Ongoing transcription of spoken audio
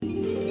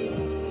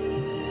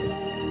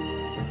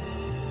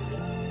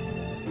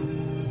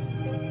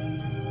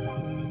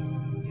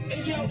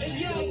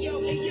Hey yo, you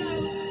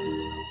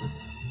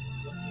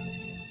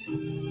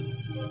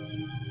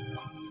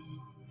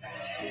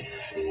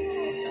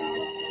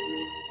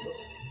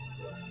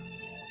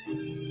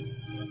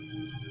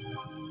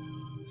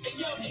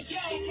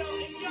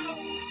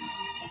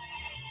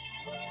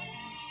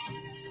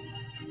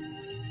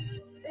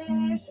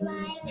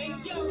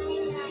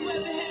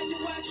ever had to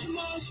watch your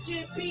mom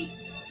get beat?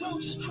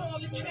 Roaches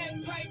crawl a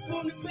crack pipe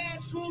on the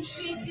bathroom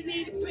sink. You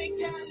need to break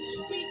out the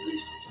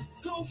speakers.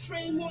 Gold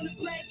frame on the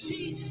black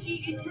Jesus,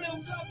 eating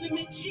grilled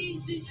government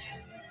cheeses.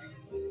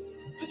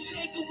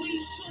 Potato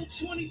weave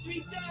suit,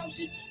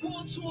 23,000.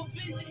 Wore to a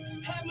visit.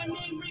 Had my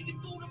name ringing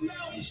through the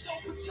mountains.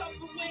 Don't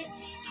Tupperware.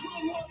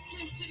 Chrome hard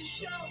tips in the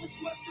showers.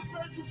 Must have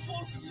Virgil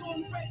forces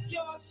on the wreck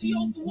yard.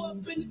 CO threw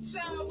up in the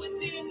tower.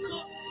 Didn't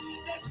cook.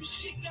 That's when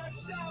shit got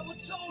sour.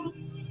 Told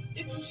him,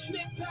 if you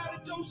snip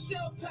powder, don't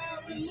sell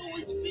powder.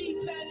 Louis V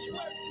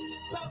patchwork.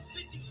 About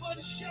 50 for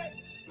the shirt.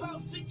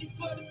 About 50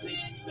 for the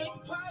pants. Make a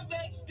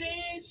Pyrex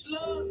dance.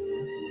 Love.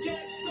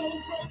 Gas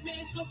stove,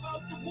 romance, love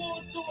out the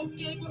Waldorf.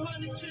 Gave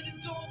 100 to the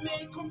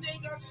doorman, come they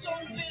got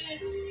soul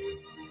vans.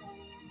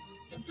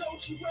 The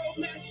Dolce Road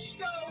match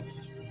stove.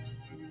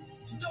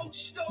 The Dolce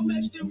stove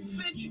match the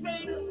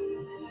refrigerator.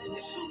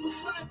 The super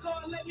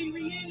Flygod let me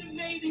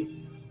reanimate it.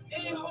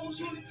 Air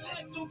holes on the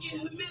tech, don't get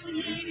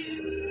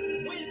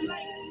humiliated. Went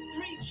like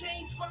 3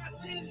 chains,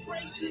 5 tennis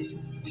bracelets.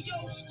 We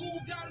old school,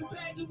 got them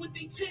bagging with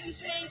they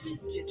tennis hanging.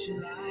 Get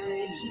your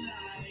lights.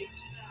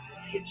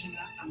 Get your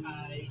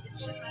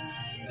lights.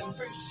 That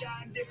first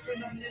shine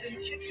different under them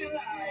kitchen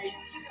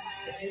lights.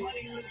 That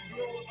money look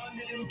blue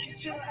under them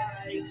kitchen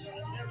lights.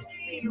 Never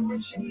seen a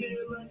richer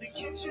meal under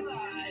kitchen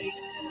lights.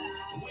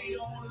 We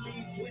don't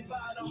lease, we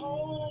buy the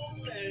whole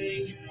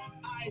thing.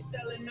 I ain't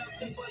selling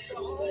nothing but the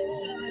whole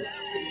thing.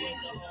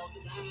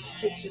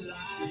 Kitchen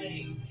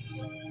lights.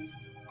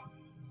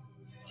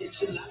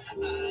 Kitchen light.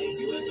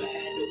 You ever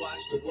had to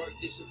watch the work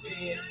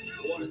disappear?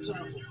 Water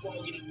turn from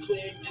foggy to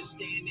clear, just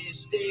stand there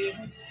stare.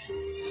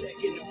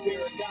 Checking the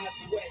fear of God's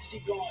sweat, she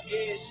gon'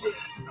 air shit.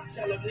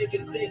 Tell them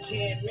niggas they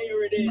can't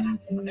mirror this.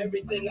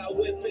 Everything I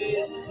whip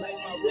is like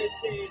my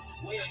wrist is.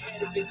 Way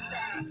ahead of its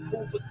time,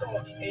 food for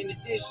thought. And the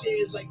dish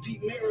is like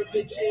Pete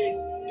Maravich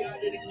is.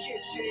 Got in the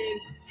kitchen,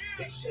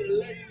 they should've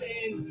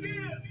listened.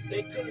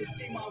 They couldn't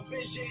see my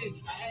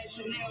vision. I had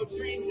Chanel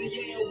dreams and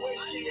Yale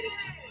wishes.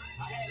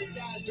 I had to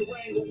dodge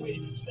Durango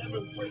with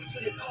 7 bricks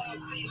in the car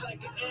seat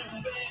like an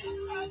infant.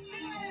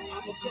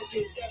 I'm a cook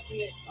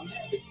indefinite, I'm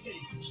heaven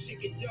sent. Shit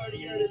get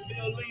dirtier than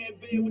Bill Lee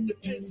bed with the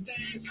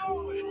pistons. I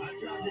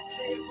dropped a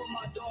 10 for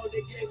my dog,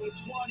 they gave me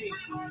 20.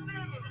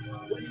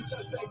 When he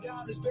touch back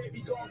down, this baby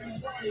gon' be 20.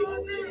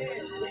 Hold your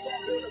head, we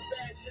gon' build a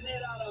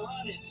bassinet out of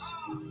hundreds.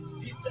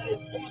 He said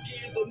his bunkie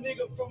is a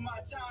nigga from my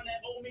town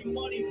that owe me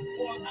money.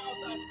 For an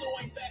ounce I threw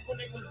him back when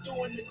they was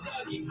doing the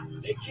Dougie.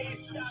 They can't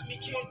stop me,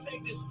 can't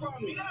take this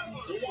from me.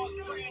 The ones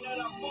praying that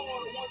I fall,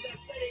 the ones that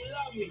say they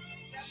love me.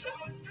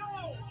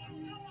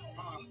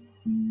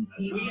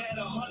 We had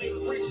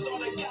 100 bricks on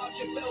the couch,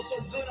 it felt so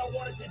good I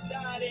wanted to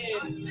die there.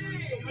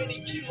 So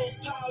many kilos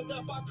piled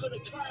up, I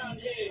could've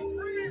climbed here.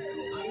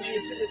 I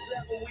made to this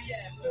level we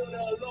at, feel the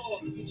law.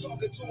 You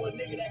talking to a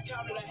nigga that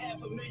counted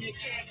 500,000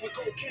 cans with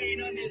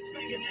cocaine under his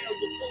fingernails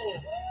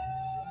before.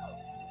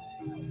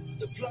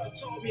 The plug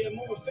told me it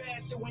moved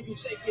faster when you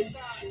take your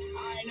time.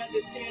 I ain't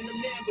understand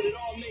them then, but it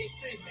all made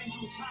sense in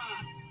due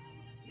time.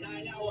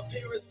 9-hour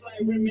Paris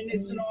flight,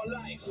 reminiscing on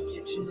life.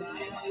 Kitchen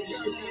light, my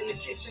jersey in the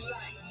kitchen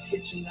lights.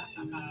 Kitchen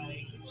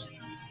lights.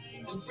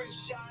 The fresh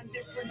shine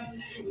different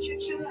under them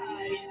kitchen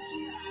lights.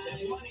 That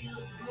money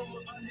look blue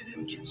under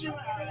them kitchen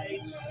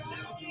lights.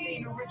 Never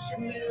seen a richer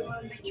meal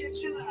under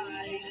kitchen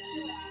lights.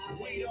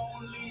 We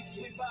don't lease,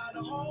 we buy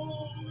the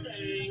whole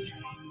thing.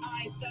 I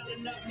ain't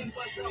selling nothing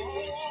but the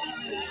whole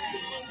thing.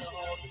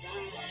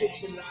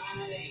 Kitchen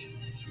lights.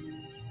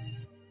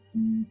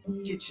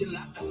 Kitchen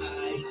lights.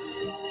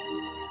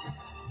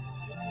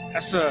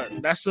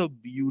 That's a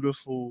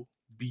beautiful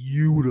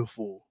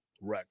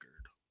record.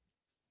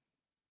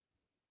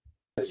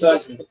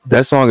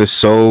 That song is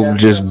so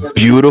just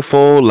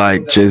beautiful,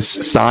 like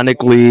just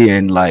sonically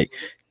and like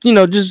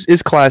just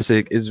it's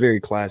classic. It's very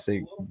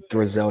classic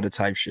Griselda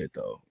type shit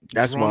though.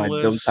 That's why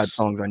those type of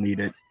songs are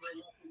needed.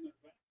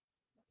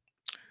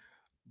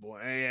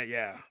 Boy,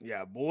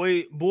 yeah.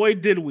 Boy,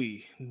 did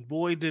we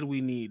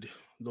need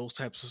those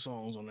types of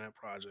songs on that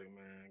project,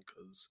 man,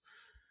 because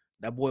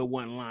that boy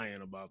wasn't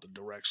lying about the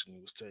direction he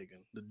was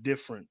taking, the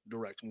different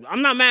direction.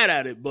 I'm not mad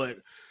at it, but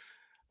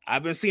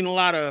I've been seeing a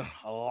lot of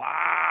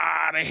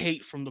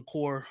hate from the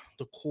core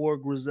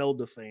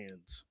Griselda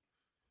fans.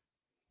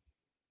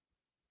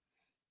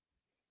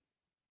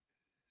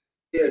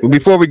 Well,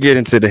 before we get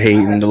into the hate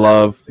and the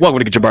love, welcome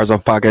to Get Your Bars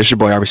Off podcast. It's your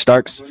boy Ari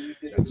Starks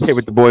here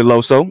with the boy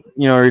Loso.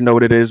 You already know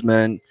what it is,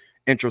 man.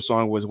 Intro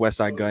song was West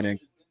Side Gun and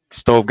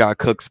Stove Got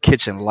Cooks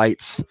Kitchen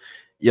Lights.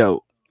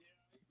 Yo,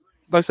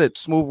 like I said,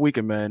 smooth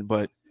weekend, man,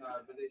 but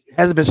it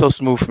hasn't been so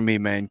smooth for me,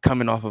 man.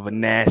 Coming off of a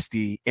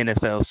nasty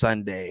NFL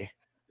Sunday,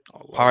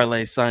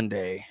 parlay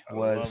Sunday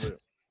was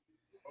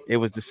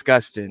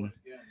disgusting.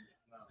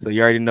 So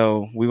you already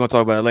know we're gonna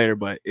talk about it later,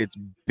 but it's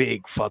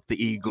big. Fuck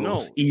the Eagles,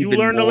 No,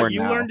 even more you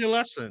now learned your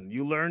lesson.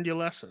 You learned your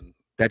lesson.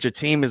 that your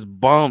team is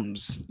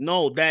bums.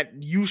 No, that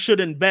you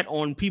shouldn't bet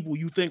on people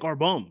you think are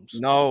bums.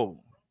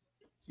 No,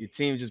 your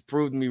team just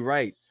proved me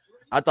right.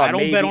 I I thought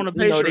don't bet maybe on the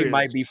they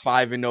might be Patriots.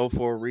 5-0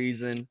 for a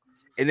reason,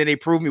 and then they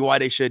proved me why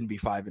they shouldn't be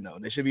 5-0.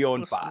 They should be 0-5.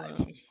 Listen,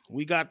 man,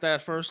 we got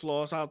that first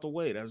loss out the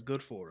way. That's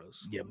good for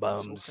us. Yeah, It's okay.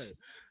 bums.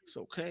 It's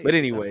okay. But Get that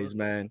anyways, first.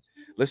 man,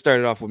 let's start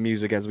it off with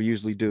music as we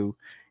usually do.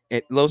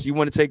 And Los, you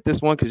want to take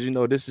this one because you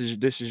know this is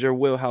your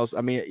wheelhouse.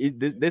 I mean,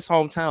 this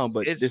hometown,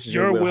 but this It's is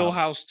your your wheelhouse.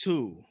 wheelhouse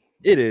too.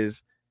 It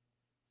is,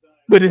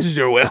 but this is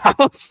your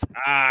wheelhouse.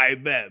 I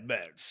bet.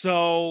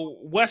 So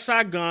West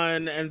Side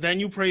Gun and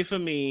Then You Pray for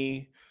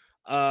Me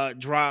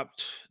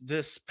dropped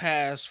this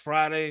past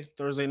Friday,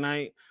 Thursday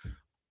night.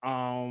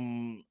 I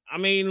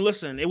mean,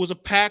 listen, it was a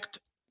packed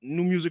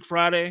New Music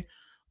Friday.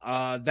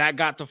 That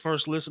got the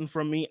first listen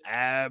from me.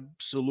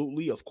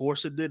 Absolutely. Of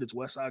course it did. It's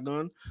West Side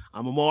Gun.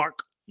 I'm a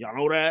mark. Y'all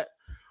know that.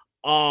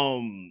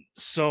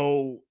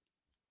 So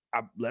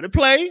I let it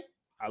play.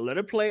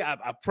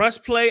 I press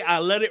play. I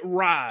let it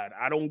ride.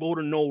 I don't go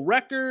to no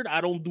record.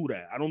 I don't do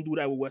that. I don't do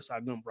that with West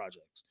Side Gun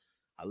projects.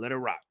 I let it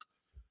rock.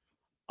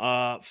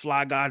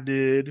 Flygod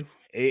did.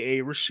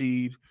 A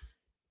Rashid.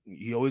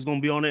 He always gonna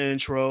be on the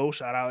intro.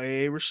 Shout out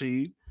A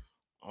Rashid.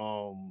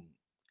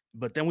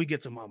 But then we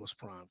get to Mama's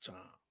Prime Time.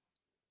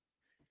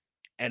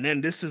 And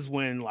then this is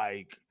when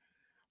like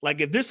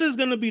if this is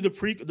gonna be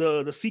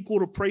the sequel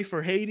to Pray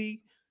for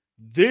Haiti,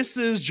 this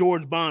is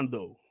George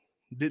Bondo.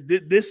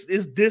 This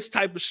is this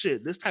type of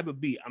shit, this type of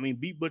beat. I mean,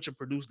 Beat Butcher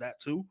produced that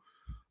too,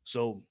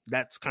 so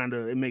that's kind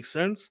of it makes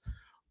sense.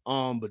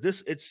 But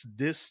it's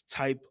this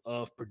type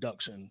of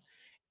production,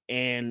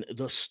 and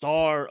the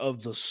star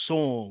of the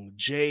song,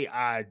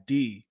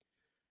 JID,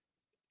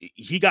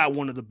 he got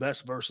one of the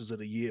best verses of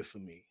the year for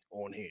me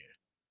on here.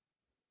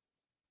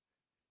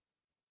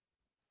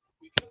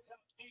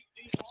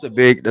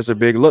 That's a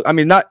big look. I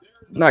mean, not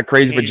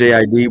crazy for Hey,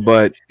 JID,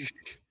 but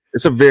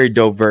it's a very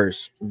dope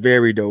verse.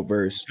 Very dope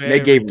verse. And they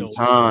very gave him dope verse.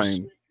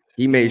 time.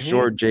 He made Mm-hmm.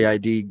 sure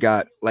JID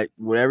got like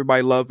what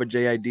everybody loved for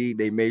JID.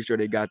 They made sure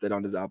they got that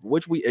on his album,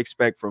 which we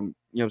expect from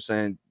I'm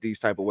saying these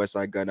type of West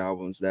Side Gun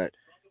albums that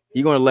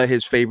he gonna let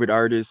his favorite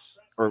artists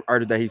or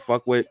artists that he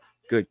fuck with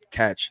good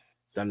catch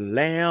the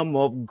Lamb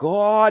of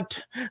God.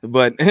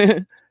 But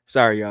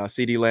sorry y'all,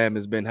 CD Lamb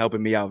has been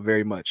helping me out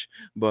very much.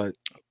 Bet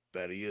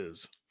he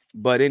is.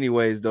 But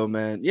anyways though,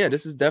 man, yeah,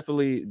 this is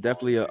definitely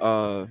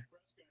a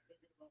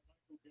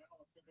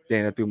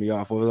damn, that threw me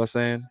off. What was I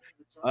saying?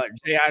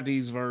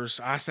 JID's verse.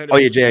 I said it Oh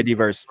yeah, was JID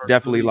verse.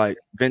 Definitely personally. like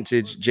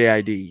vintage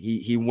JID.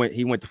 He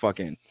went the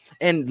fuck in.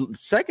 And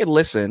second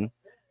listen,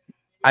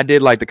 I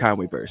did like the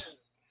Conway verse.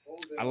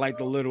 I like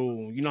the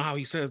little, you know how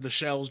he says the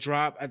shells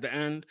drop at the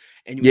end,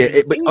 and you Yeah,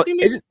 hear the but ding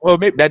ding ding. well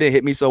maybe that didn't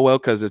hit me so well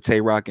because of Tay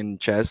Rock and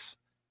Chess.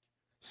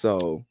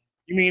 So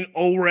You mean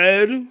O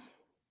Red?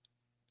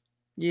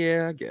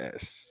 yeah, I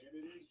guess.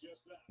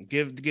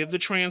 Give the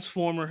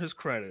Transformer his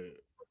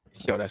credit.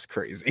 Yo, that's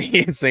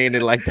crazy. Saying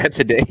it like that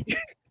today.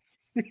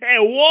 Hey,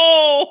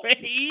 whoa,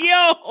 hey,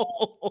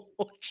 yo,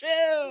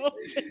 chill.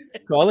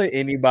 Calling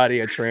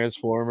anybody a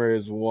transformer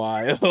is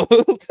wild.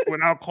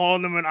 Without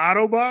calling him an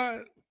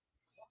Autobot.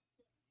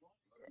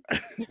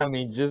 I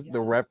mean, just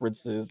the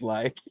references,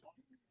 like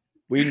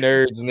we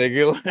nerds,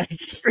 nigga.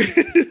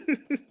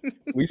 Like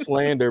we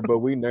slander, but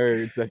we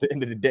nerds at the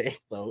end of the day.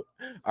 So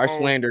our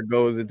slander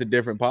goes into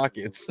different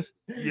pockets.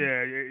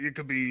 Yeah, it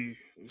could be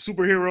But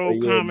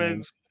superhero yeah, man.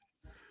 comics.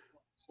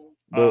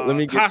 But let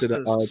me get to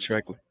the Costas.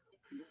 track.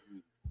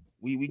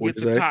 We What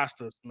get you to say?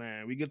 Costas,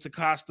 man. We get to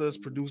Costas,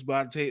 produced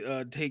by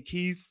Tate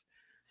Keith.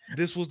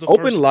 This was the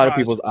Opened first a lot of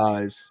surprise people's for me.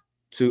 eyes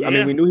to. I mean,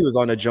 Yeah, we knew he was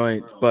on a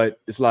joint, but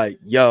it's like,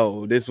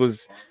 yo, this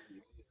was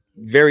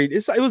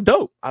it was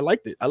dope. I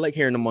liked it. I like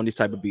hearing them on these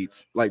type of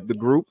beats, like the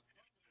group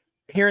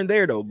here and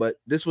there though. But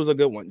this was a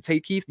good one. Tay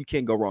Keith, you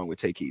can't go wrong with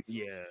Tay Keith.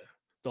 yeah.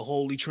 The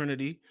Holy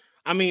Trinity.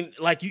 I mean,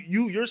 like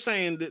you're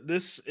saying that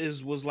this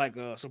was like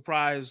a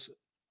surprise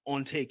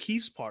on Tate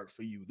Keith's part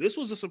for you. This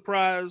was a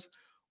surprise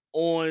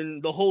on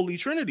the Holy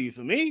Trinity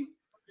for me.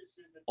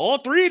 All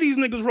three of these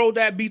niggas rode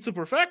that beat to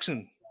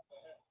perfection.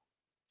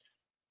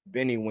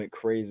 Benny went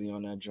crazy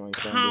on that joint.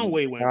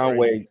 Conway went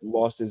Conway crazy.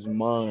 lost his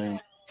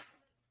mind.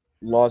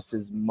 Lost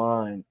his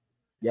mind.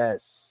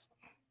 Yes,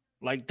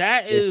 Like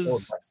that it's so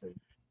is impressive.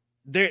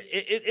 there.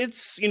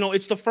 It's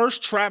it's the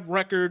first trap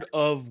record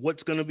of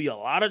what's gonna be a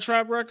lot of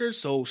trap records.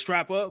 So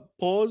strap up,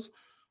 pause.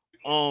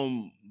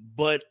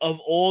 But of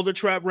all the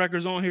trap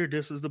records on here,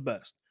 this is the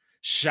best.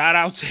 Shout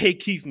out to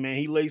Keith, man.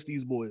 He laced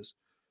these boys.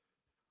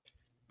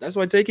 That's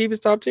why Tay Keith is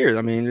top tier.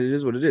 I mean, it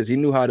is what it is. He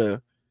knew how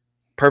to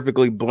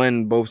perfectly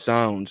blend both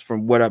sounds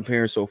from what I'm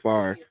hearing so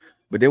far.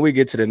 But then we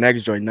get to the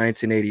next joint,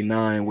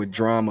 1989 with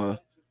Drama.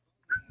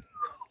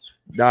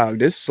 Dog,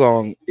 this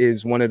song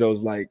is one of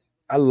those like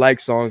I like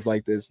songs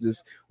like this.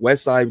 This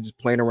West Side just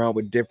playing around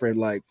with different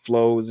like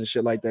flows and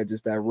shit like that.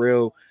 Just that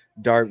real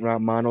dark,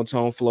 not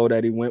monotone flow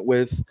that he went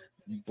with.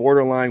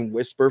 borderline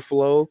whisper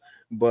flow,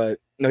 but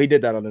no, he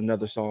did that on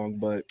another song.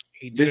 But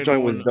He did this it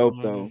joint was on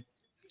dope though.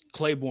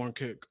 Claiborne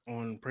Kick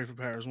on Pray for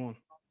Paris 1.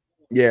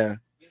 Yeah,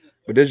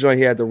 but this joint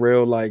he had the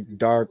real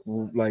dark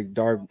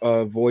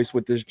voice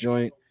with this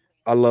joint.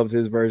 I loved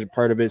his version.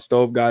 Part of it,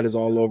 Stove God is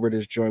all over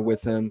this joint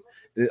with him.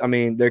 I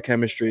mean, their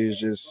chemistry is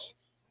just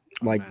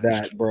like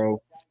Unmatched. that, bro.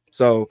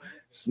 So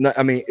it's not,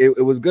 I mean,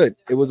 it was good.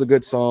 It was a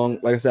good song.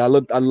 Like I said, I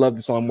love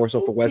the song more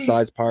so for West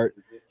Side's part,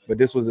 but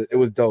it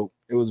was dope.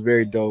 It was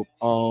very dope.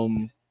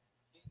 Then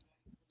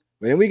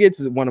we get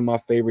to one of my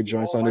favorite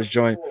joints on this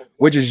joint,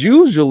 which is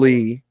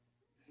usually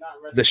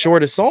the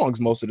shortest songs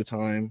most of the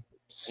time.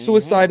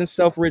 Suicide and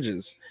Self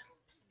Ridges.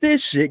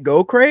 This shit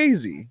go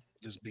crazy.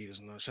 This beat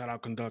is nuts. Shout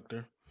out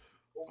Conductor.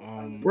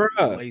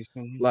 Bruh.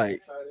 Lacing.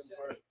 Like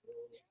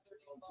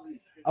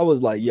I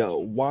was like, yo,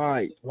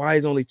 why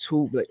is only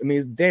two? Like, I mean,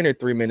 it's damn near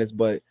 3 minutes,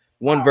 but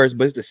one verse,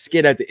 but it's the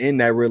skit at the end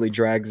that really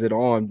drags it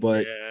on.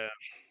 But Yeah.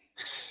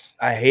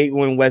 I hate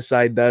when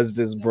Westside does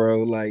this,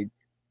 bro. Like,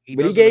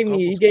 but Does it a couple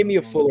he gave me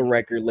a times. fuller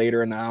record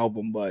later in the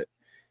album, but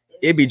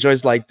it be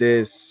joints like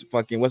this.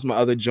 Fucking what's my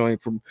other joint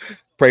from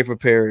Pray for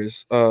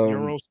Paris?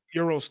 Euro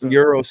Step.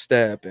 Euro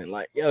Step, and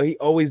like, yo, he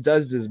always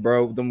does this,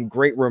 bro. Them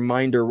great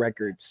reminder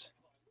records.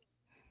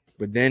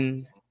 But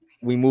then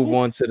we move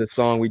on to the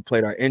song we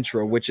played our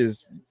intro, which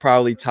is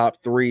probably top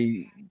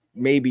 3,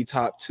 maybe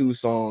top 2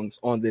 songs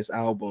on this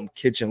album,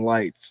 Kitchen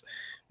Lights.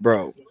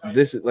 Bro,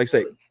 this is like I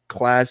say,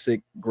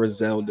 classic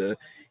Griselda,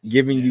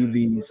 giving you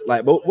these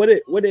like what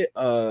did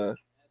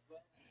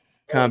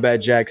Combat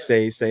Jack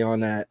say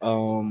on that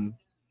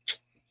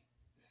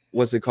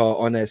what's it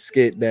called, on that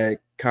skit that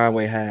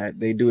Conway had.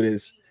 They do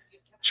this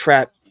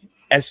trap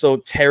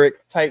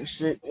esoteric type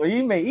shit. Well,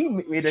 he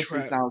made that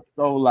shit sound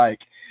so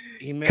like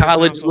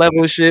college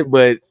level shit,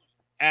 but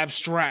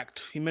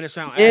abstract. He made it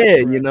sound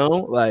abstract. You know,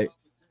 like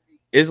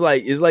it's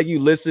like you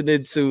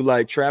listening to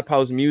like trap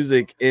house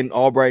music in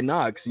Albright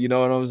Knox. You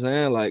know what I'm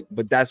saying? Like,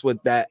 but that's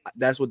what that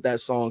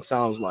song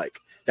sounds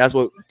like. That's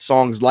what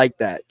songs like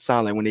that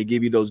sound like when they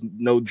give you those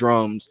no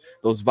drums,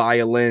 those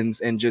violins,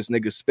 and just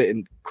niggas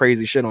spitting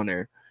crazy shit on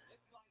there.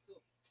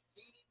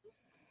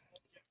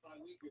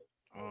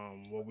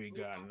 What we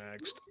got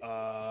next?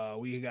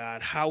 We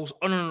got House.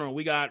 Oh no.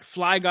 We got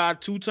Flygod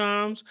 2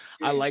 times.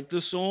 I like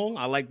this song.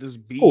 I like this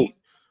beat. Cool.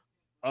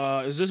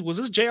 Was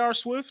this J.R.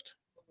 Swift?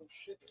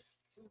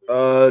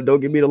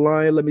 Don't give me the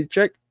line. Let me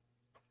check.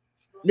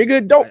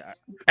 Nigga, don't.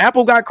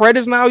 Apple got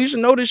credits now. You should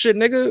know this shit,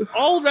 nigga.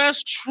 Oh,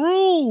 that's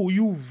true.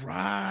 You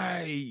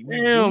right.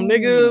 Damn,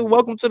 nigga.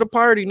 Welcome to the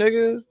party,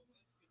 nigga.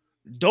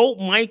 Dope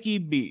Mikey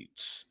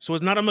beats. So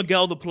it's not a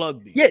Miguel the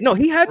Plug beat. Yeah, no,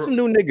 he had some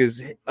new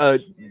niggas.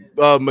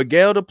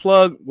 Miguel the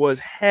Plug was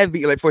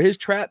heavy. Like for his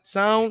trap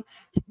sound,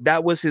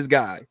 that was his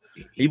guy.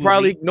 He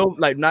probably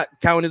not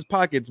counting his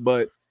pockets,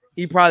 but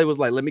he probably was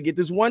like, let me get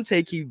this one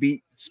take he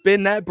beat,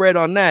 spin that bread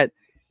on that,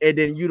 and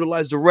then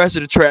utilize the rest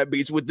of the trap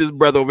beats with this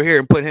brother over here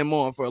and put him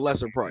on for a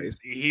lesser price.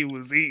 He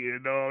was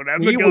eating, though. That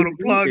Miguel the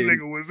Plug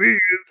nigga was eating.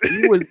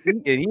 He was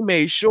eating. He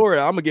made sure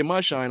I'm gonna get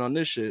my shine on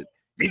this shit.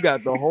 You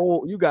got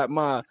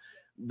niggas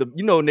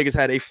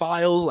had a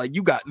files, like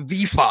you got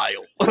the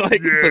file.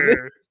 Like, yeah.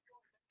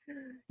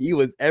 He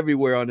was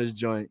everywhere on this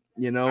joint,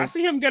 you know. I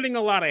see him getting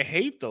a lot of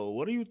hate though.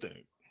 What do you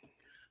think?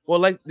 Well,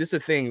 like this is the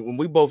thing, when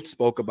we both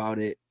spoke about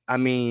it, I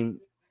mean,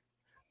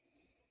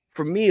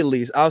 for me at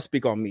least, I'll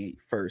speak on me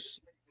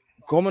first.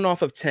 Coming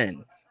off of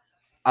 10,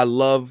 I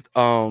loved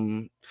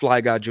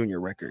Fly God Jr.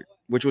 record,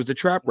 which was the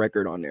trap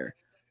record on there.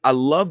 I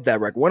loved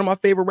that record. One of my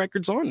favorite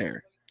records on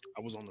there.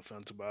 I was on the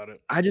fence about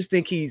it. I just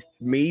think he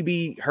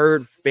maybe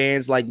heard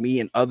fans like me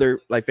and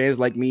fans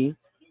like me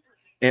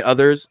and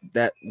others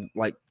that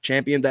like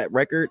championed that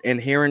record,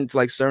 and hearing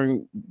like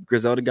certain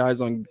Griselda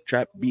guys on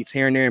trap beats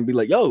here and there and be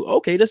like, yo,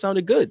 okay, that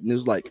sounded good. And it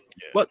was like,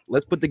 fuck,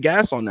 let's put the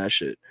gas on that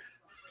shit.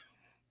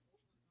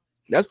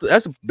 That's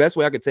the best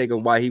way I could take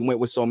of why he went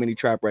with so many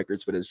trap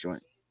records for this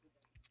joint.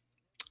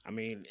 I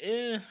mean,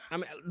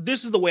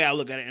 this is the way I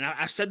look at it. And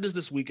I said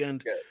this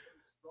weekend. Okay.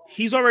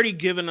 He's already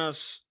given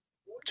us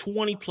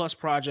 20 plus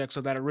projects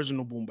of that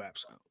original boom bap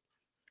sound.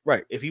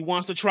 Right. If he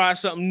wants to try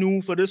something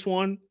new for this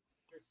one,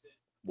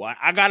 well,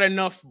 I got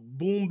enough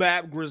boom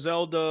bap,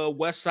 Griselda,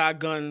 West Side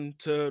Gun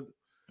to.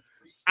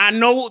 I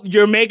know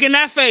you're making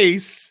that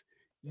face.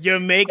 You're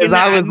making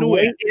that. I was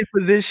waiting for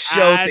this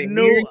show to hear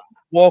you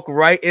walk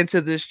right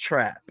into this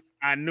trap.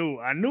 I knew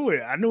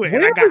it. And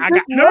I got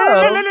no.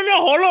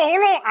 Hold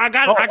on. I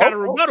got a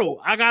rebuttal.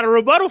 I got a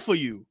rebuttal for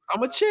you.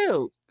 I'ma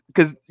chill.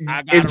 Because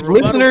if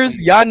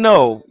listeners, y'all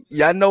know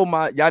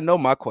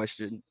my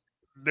question.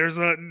 There's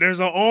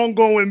an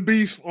ongoing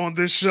beef on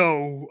this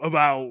show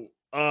about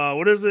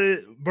what is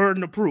it?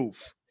 Burden of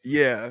Proof.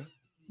 Yeah.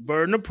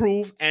 Burden of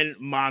Proof. And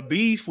my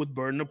beef with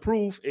Burden of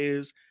Proof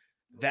is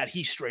that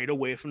he strayed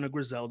away from the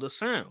Griselda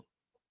sound.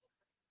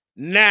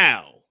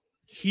 Now,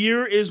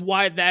 here is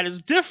why that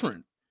is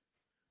different.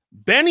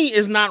 Benny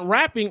is not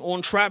rapping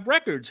on trap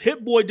records.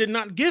 Hit Boy did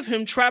not give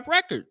him trap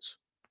records.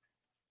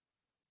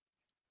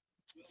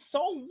 So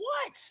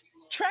what?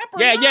 trap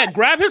or Yeah, not. yeah.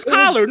 Grab his It was-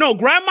 collar. No,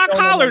 grab my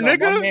collar, No.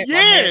 nigga. My man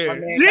got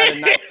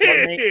a nice,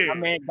 Yeah. my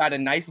man got a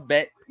nice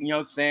bet. You know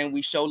what I'm saying?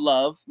 We show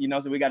love. You know,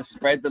 so we got to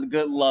spread the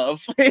good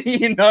love.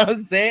 You know what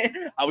I'm saying?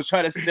 I was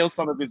trying to steal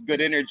some of his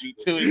good energy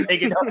too, to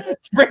take it out, to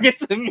bring it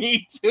to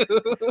me too.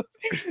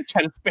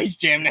 Try to Space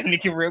Jam that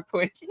nigga real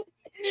quick.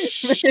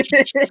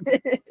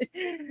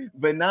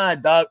 But nah,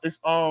 dog.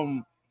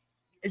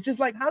 It's just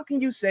like, how can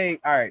you say,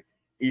 all right,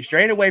 you're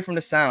straying away from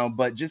the sound,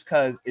 but just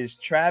because it's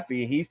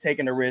trappy, he's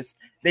taking a risk.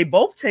 They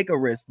both take a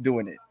risk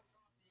doing it.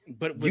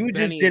 But with You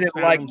just Benny, it didn't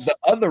like sounds the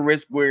other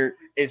risk where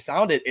it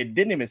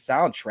didn't even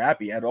sound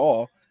trappy at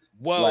all.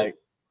 well. Like,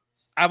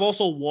 I've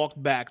also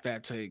walked back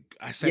that take.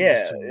 I said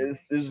this yeah, to you.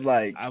 it was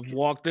like I've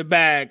walked it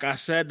back. I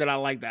said that I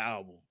like the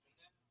album.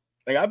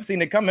 I've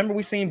seen it come. Remember,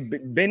 we seen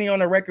Benny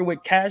on a record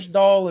with Cash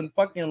Doll and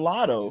fucking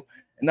Lotto,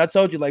 and I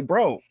told you, like,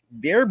 bro,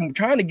 they're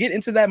trying to get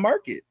into that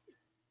market.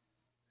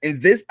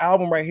 And this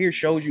album right here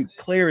shows you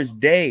clear as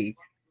day.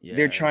 Yeah.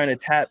 They're trying to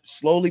tap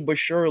slowly but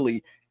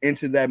surely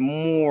into that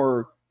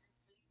more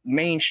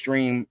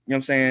mainstream, you know what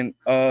I'm saying,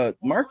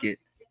 market.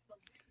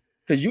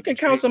 Because you can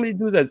count some of these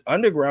dudes as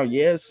underground,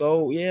 yeah.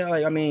 So yeah,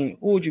 like I mean,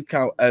 who would you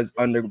count as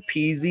under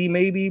PZ?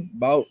 Maybe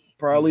about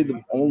probably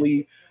the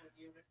only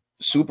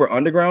super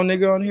underground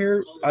nigga on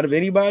here out of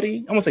anybody.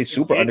 I'm gonna say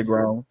super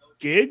underground.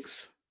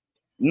 Gigs?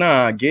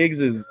 Nah,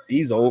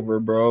 he's over,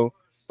 bro.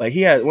 Like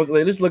he had.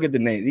 Let's look at the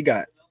names. He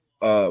got.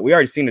 We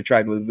already seen the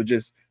track list, but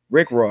just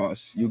Rick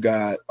Ross. You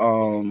got I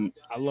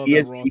love that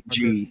Ross record.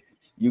 ESTG.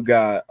 You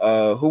got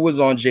who was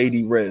on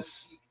JD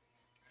Riss.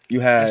 You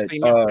had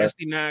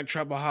SD9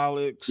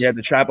 Trapaholics. Yeah,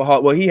 the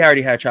Trapaholics. Well, he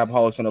already had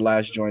Trapaholics on the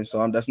last joint,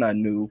 so that's not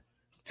new.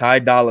 Ty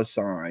Dolla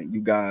Sign.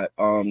 You got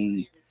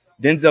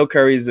Denzel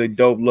Curry is a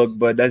dope look,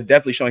 but that's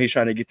definitely showing he's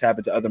trying to get tap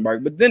into other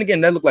markets. But then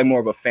again, that looked like more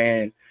of a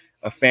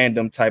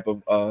fandom type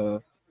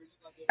of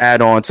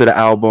add-on to the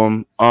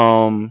album.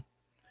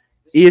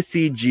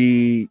 ESTG,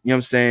 you know what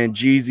I'm saying?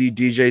 Jeezy,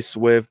 DJ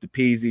Swift, the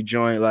Peasy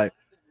joint. Like,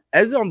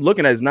 as I'm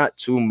looking at, it's not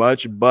too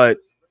much, but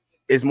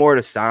it's more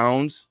the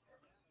sounds.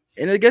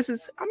 And I guess when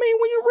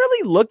you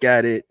really look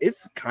at it,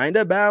 it's kind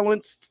of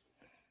balanced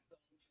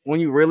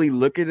when you really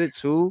look at it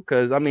too.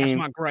 Because, I mean, that's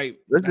my gripe.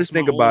 Let's just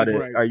think about it.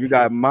 All right, you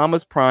got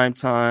Mama's Prime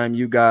Time,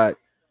 you got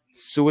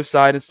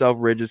Suicide and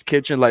Self-Ridges,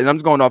 Kitchen Lights. I'm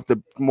just going off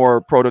the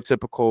more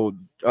prototypical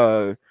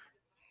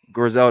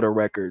Griselda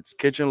records.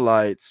 Kitchen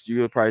Lights,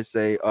 you would probably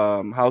say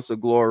House of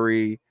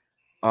Glory,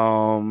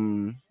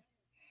 Babylon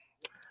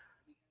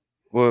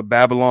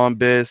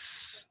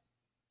Biss,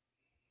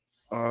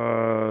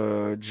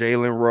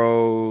 Jalen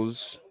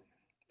Rose,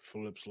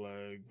 Flips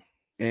Leg,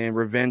 and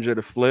Revenge of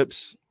the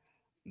Flips.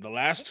 The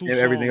last two and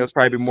songs, everything else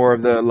probably more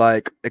of the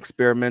like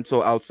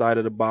experimental outside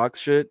of the box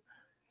shit.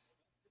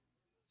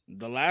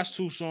 The last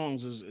two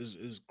songs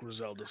is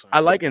Griselda sound. I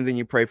like And Then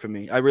You Pray For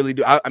Me. I really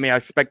do. I mean, I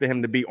expected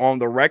him to be on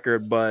the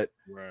record, but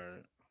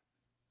right.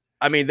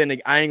 I mean, then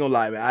I ain't gonna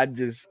lie, man.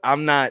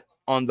 I'm not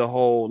on the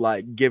whole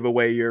like give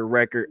away your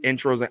record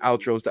intros and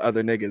outros to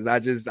other niggas.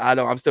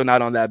 I'm still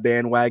not on that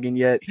bandwagon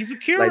yet. He's a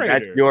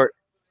curator.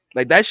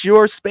 That's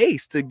your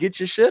space to get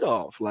your shit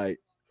off. Like,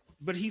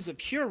 but he's a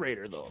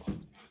curator though.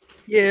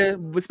 Yeah,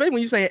 but especially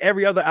when you saying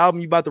every other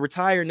album you about to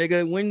retire,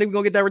 nigga. When they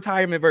gonna get that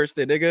retirement verse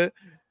then, nigga?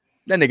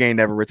 That nigga ain't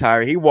never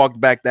retired. He walked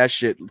back that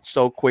shit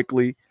so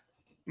quickly.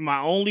 My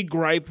only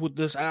gripe with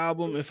this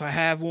album, if I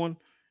have one,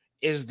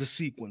 is the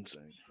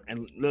sequencing.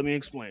 And let me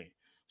explain.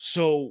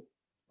 So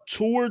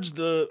towards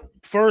the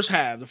first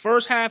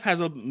half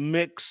has a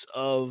mix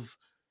of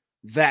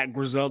that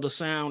Griselda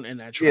sound and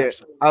that trap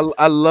sound.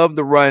 I love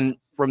the run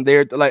from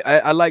there to like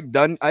I like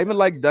I even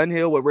like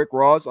Dunhill with Rick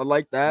Ross. I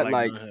like that.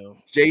 Like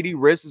JD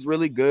Riss is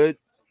really good.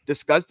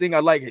 Disgusting. I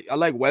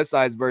like West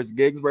Side's versus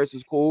Gigs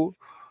versus Cool.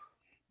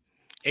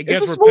 It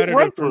gets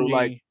repetitive for me.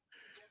 Like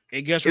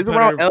it gets repetitive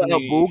around LL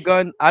Boo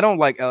Gun. I don't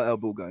like LL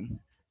Boo Gun.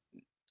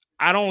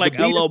 I don't like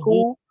LL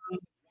Boo.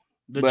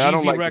 The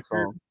Jeezy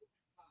record.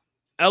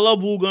 LL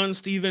Boo Gun,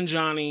 Stephen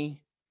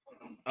Johnny,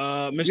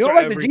 Mr. You don't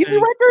like the Jeezy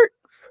record?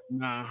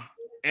 Nah.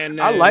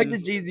 And I like the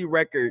Jeezy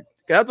record.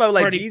 I thought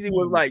like Jeezy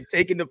was like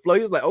taking the flow.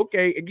 He was like,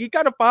 okay, and he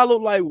kind of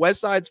followed like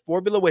West Side's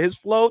formula with his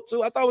flow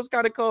too. I thought it was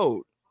kind of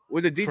cold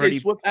with the DJ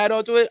Swift add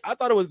on to it. I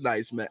thought it was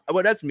nice, man.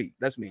 Well, that's me.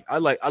 I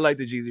like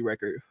the Jeezy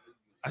record.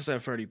 I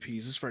said Freddie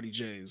P's. It's Freddie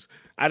J's.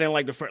 I didn't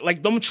like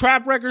like them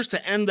trap records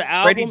to end the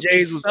album. Freddie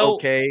J's was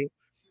okay.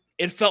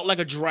 It felt like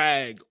a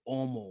drag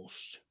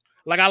almost.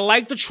 Like I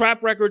like the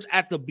trap records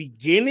at the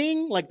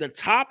beginning, like the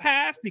top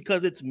half,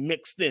 because it's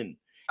mixed in.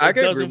 It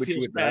doesn't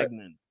feel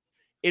stagnant.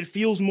 It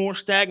feels more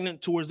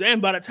stagnant towards the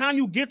end. By the time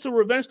you get to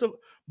Revenge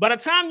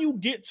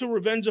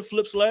of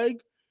Flip's Leg,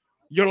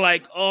 you're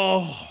like,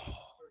 oh,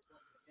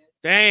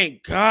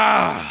 thank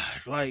God.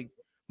 Like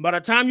by the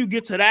time you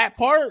get to that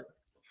part,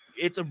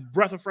 it's a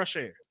breath of fresh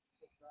air.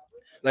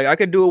 Like I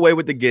could do away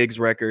with the Gigs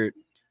record.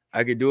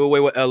 I could do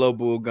away with LL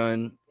Bull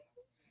Gun.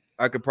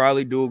 I could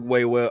probably do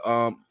away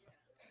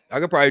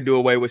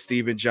with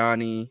Stephen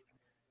Johnny.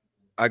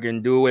 I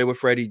can do away with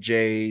Freddie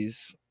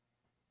J's.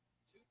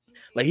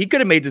 Like he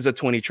could have made this a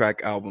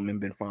 20-track album and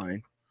been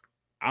fine.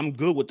 I'm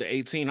good with the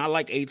 18. I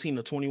like 18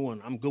 to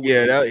 21. I'm good with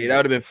Yeah, that 18.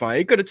 would have been fine.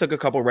 He could have took a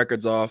couple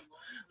records off,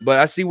 but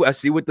I see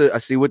what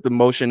the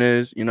motion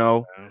is.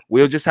 Yeah.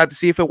 We'll just have to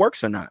see if it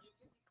works or not.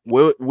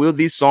 Will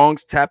these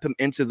songs tap him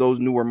into those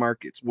newer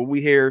markets? Will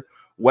we hear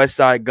West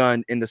Side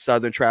Gun in the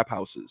southern trap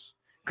houses?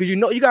 Because you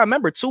gotta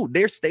remember too,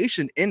 they're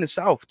stationed in the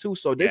South too.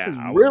 So this Yeah, is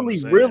I was gonna really,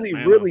 say really,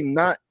 Atlanta. really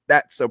not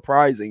that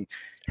surprising.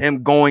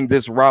 Him going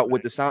this route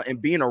with the sound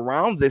and being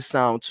around this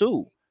sound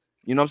too.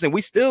 You know what I'm saying?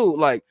 We still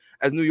like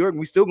as New York,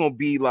 we still gonna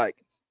be like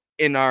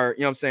in our,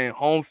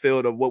 home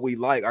field of what we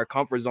like, our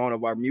comfort zone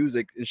of our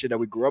music and shit that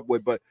we grew up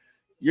with. But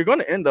you're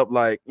gonna end up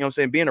like,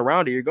 being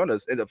around it, you're gonna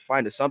end up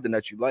finding something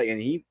that you like.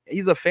 And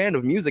he's a fan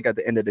of music at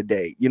the end of the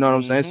day. You know what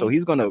I'm saying? So Mm-hmm.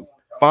 he's gonna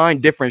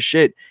find different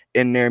shit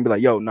in there and be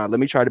like, yo, nah, let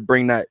me try to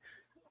bring that.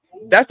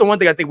 That's the one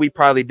thing I think we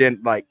probably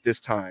didn't like this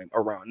time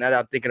around. Now that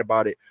I'm thinking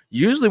about it,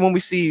 usually when we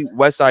see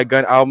West Side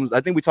Gun albums,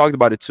 I think we talked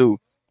about it too.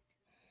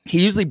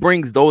 He usually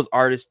brings those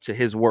artists to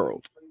his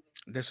world.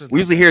 This is We not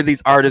usually that. hear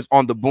these artists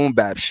on the boom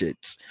bap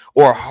shits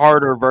or Yeah, a this is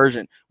harder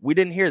version. We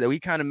didn't hear that.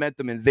 We kind of met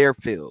them in their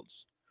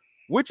fields,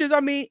 which is, I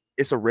mean,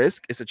 it's a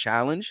risk, it's a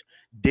challenge.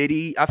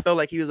 Diddy, I felt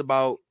like he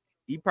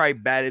probably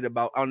batted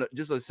about, I don't know,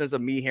 just a sense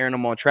of me hearing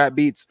him on trap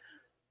beats.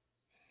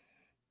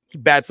 He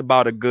bats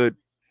about a good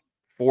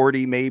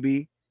 40,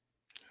 maybe.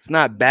 It's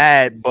not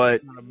bad,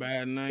 but not a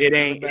bad night. it Not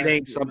a ain't it bad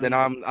ain't something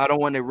night. I don't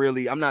want to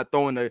really. I'm not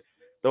throwing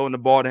the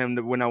ball to him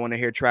when I want to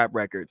hear trap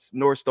records,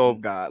 nor Stove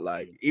God.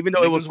 Like, even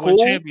though it was Niggas win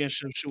cool,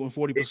 championships shooting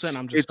 40%.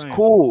 I'm just it's saying.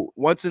 cool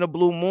once in a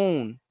blue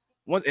moon.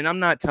 Once, and I'm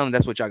not telling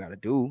that's what y'all gotta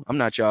do. I'm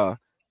not y'all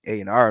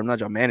A&R. I'm not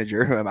y'all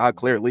manager. I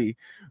clearly,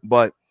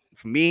 but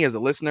for me as a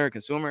listener,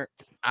 consumer,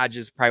 I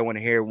just probably want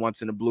to hear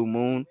once in a blue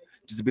moon,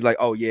 just to be like,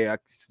 oh yeah,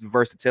 it's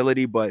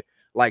versatility. But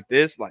like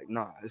this, like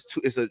nah, it's too.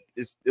 It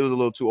was a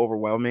little too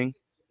overwhelming.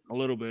 A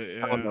little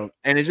bit, I don't yeah. know,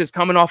 and it's just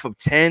coming off of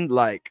 10.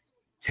 Like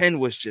 10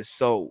 was just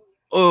so.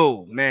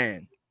 Oh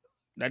man,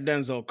 That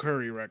Denzel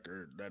Curry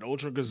record, that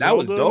Ultra that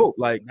was Gazelda, dope.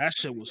 Like that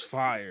shit was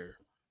fire.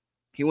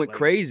 he went Like,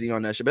 crazy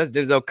on that shit. But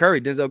that's Denzel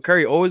Curry. Denzel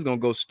Curry always gonna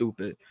go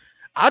stupid.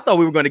 I thought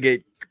we were gonna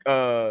get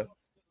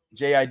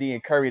JID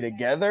and Curry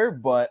together,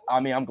 but I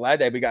mean, I'm glad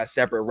that we got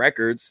separate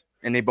records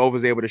and they both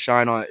was able to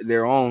shine on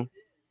their own.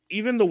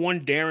 even the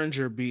one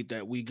Derringer beat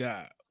that we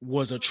got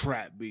was a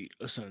trap beat,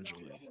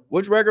 essentially.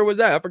 Which record was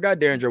that? I forgot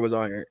Derringer was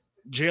on here.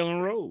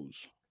 Jalen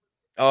Rose.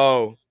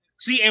 Oh,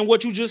 See, and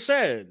what you just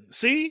said.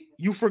 See,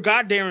 you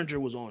forgot Derringer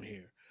was on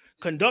here.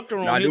 Conductor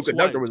no, on I here knew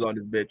Conductor was twice. on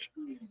this bitch.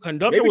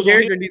 Conductor was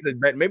on here.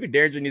 Maybe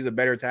Derringer needs a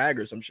better tag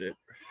or some shit.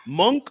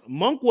 Monk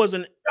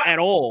wasn't at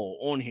all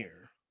on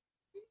here.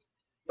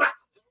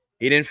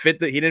 He didn't fit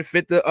the you know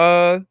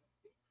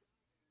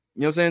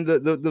what I'm saying,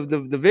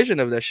 the vision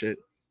of that shit.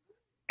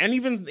 And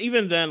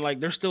even then,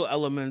 like there's still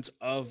elements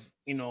of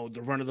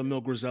the run of the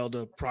mill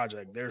Griselda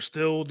project. There's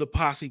still the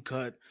posse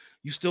cut.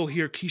 You still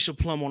hear Keisha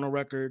Plum on a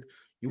record.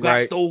 You got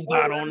Right. Stove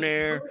God on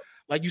there.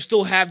 Like you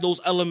still have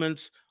those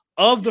elements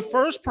of the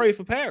first Pray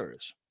for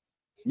Paris.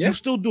 Yeah. You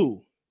still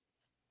do.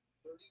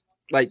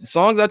 Like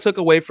songs I took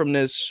away from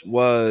this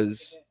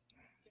was,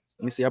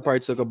 let me see, I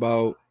probably took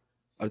about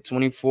a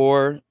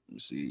 24. Let me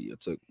see, I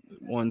took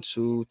 1,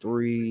 2,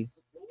 3,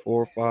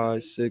 4,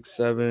 5, 6,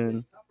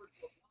 7,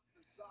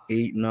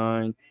 8,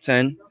 9,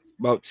 10.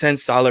 About 10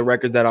 solid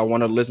records that I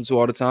want to listen to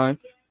all the time.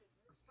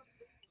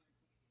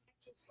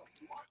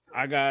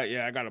 I got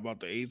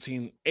about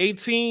the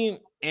 18,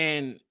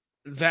 and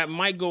that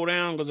might go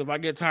down because if I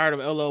get tired of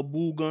LL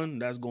Boo Gun,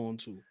 that's going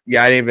too.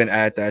 Yeah, I didn't even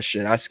add that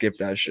shit. I skipped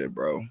that shit,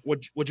 bro.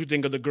 What you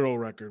think of the girl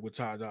record with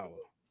Ty Dolla?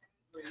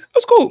 It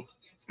was cool.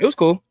 It was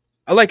cool.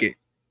 I like it.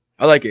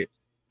 I like it.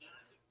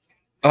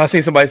 I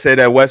seen somebody say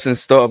that Weston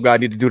Stove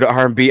God need to do the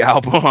R&B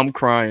album. I'm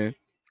crying.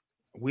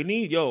 We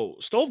need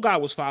Stove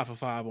God was 5 for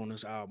 5 on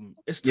this album.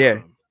 It's Yeah.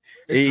 time.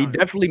 It's It time.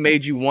 definitely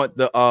made you want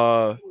the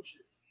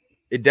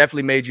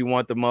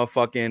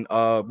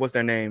motherfucking what's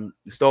their name?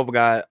 The Stove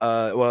guy.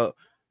 Well,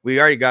 we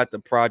already got the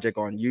project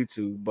on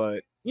YouTube,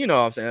 but you know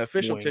what I'm saying,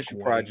 official Wink, tissue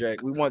wink.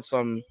 project. We want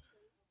some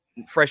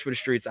fresh for the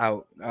streets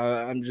out.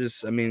 I'm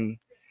just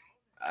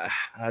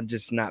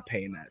not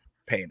paying that.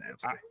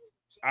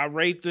 I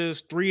rate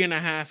this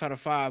 3.5 out of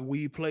 5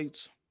 weed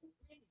plates.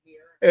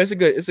 Yeah, it's a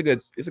good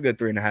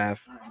 3.5.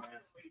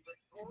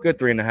 Good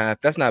 3.5.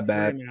 That's not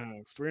bad.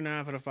 3.5.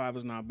 3.5 out of 5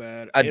 is not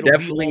bad. I It'll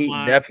be on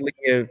my definitely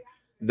give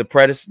the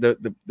predecessor,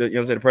 the you know what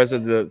I'm saying, the predecessor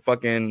of the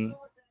fucking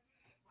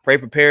Pray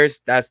for Paris.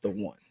 That's the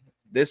one.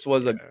 This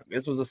was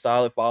a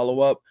solid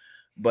follow up,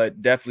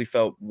 but definitely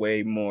felt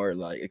way more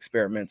like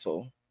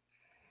experimental.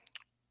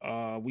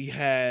 We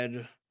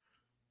had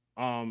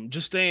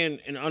just staying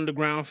in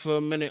underground for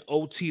a minute.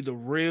 OT the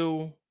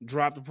Real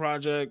dropped the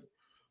project.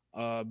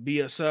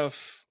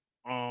 BSF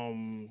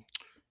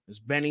it's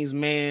Benny's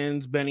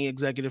Mans. Benny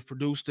executive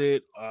produced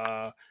it.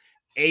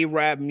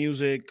 A-Rap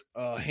Music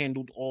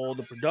handled all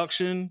the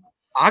production.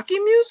 Aki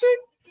music?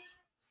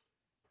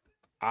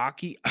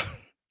 Aki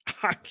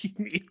Aki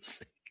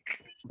Music.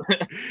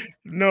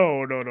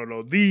 No.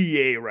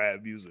 The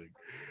A-Rap Music.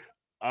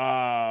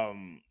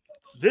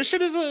 This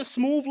shit is a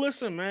smooth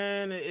listen,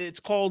 man. It's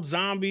called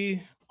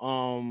Zombie.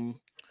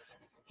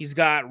 He's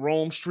got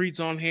Rome Streets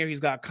on here. He's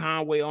got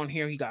Conway on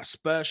here. He got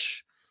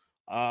Spesh.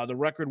 The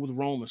record with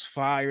Rome is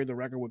fire. The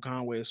record with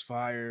Conway is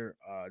fire.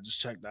 Just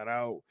check that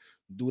out.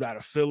 Dude out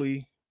of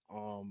Philly.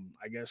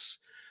 I guess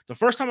the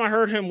first time I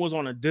heard him was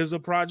on a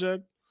DZA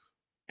project,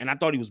 and I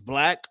thought he was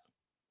black.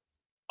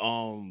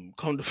 Come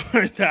to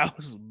find out, it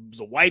was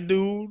a white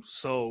dude.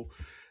 So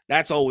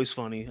that's always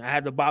funny. I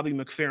had the Bobby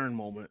McFerrin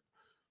moment.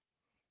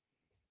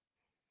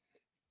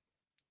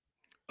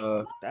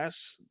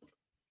 That's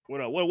what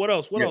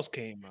else? What else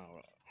came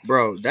out?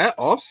 Bro, that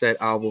Offset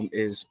album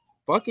is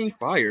fucking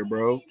fire,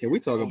 bro. Can we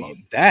talk Oh, about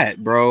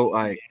that, bro?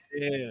 Like,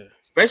 yeah.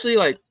 especially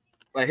like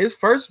his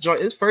first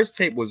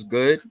tape was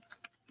good.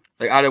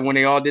 Like out of when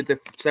they all did the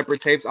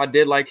separate tapes, I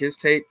did like his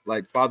tape,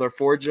 like Father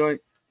 4 joint.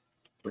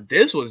 But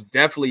this was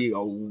definitely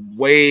a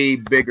way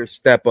bigger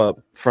step up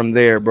from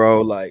there,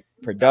 bro. Like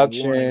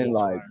production,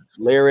 like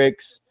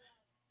lyrics,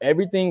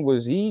 everything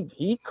was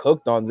he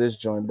cooked on this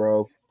joint,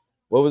 bro.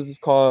 What was this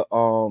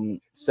called?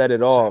 Set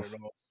It Off.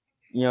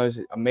 You know, it's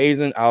an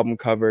amazing album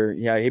cover.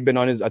 Yeah, he been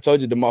on his. I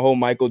told you the whole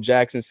Michael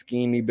Jackson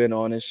scheme. He been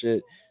on his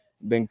shit,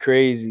 been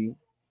crazy.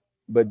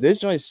 But this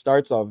joint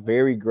starts off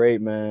very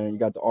great, man. You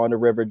got the On the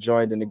River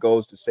joint, and it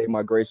goes to Save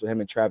My Grace with him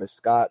and Travis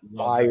Scott.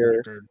 Love that Fire,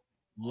 record.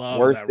 Love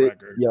worth that it,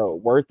 record. yo,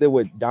 worth it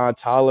with Don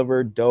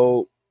Tolliver,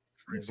 dope.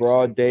 Crazy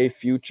Broad sample. Day,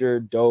 Future,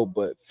 dope.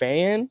 But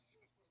Fan,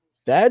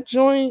 that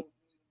joint,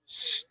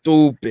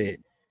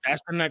 stupid.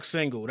 That's the next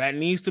single. That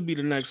needs to be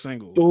the next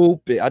single.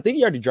 Stupid. I think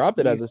he already dropped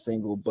it as a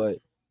single, but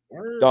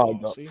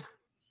dog,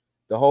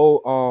 the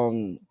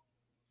whole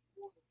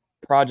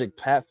Project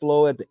Pat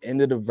flow at the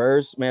end of the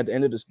verse, man, at the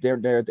end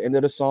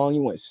of the song, he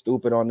went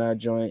stupid on that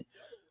joint.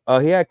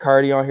 He had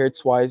Cardi on here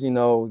twice, you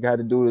know, got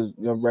to do his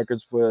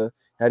records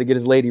had to get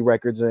his lady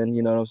records in,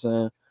 you know what I'm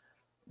saying?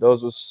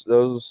 Those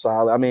was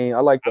solid. I mean, I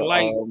like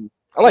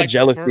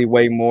Jealousy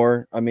way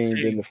more. I mean,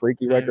 than the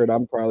Freaky record.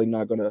 I'm probably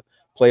not gonna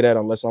play that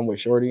unless I'm with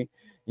Shorty.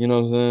 You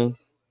know what I'm saying?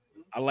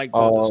 I like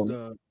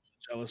the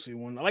Jealousy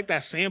one. I like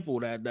that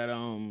sample that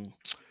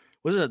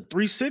was it a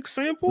 3-6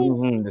 sample?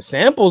 Mm-hmm. The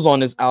samples on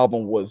this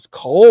album was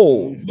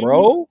cold,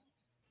 bro.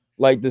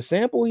 Like the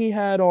sample he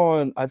had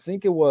on, I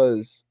think it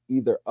was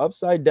either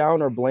Upside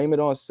Down or Blame It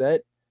on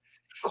Set.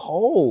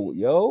 Cold,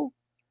 yo.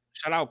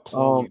 Shout out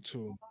Chloe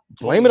too.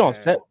 Blame It on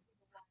Set.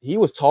 He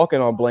was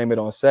talking on Blame It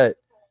on Set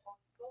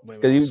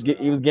because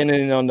he was getting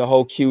in on the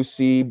whole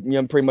QC, you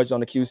know, pretty much on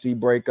the QC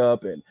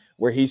breakup and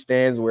where he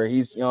stands, where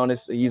he's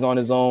he's on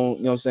his own,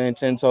 you know what I'm saying,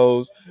 10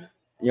 toes.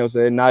 You know what I'm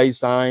saying? Now he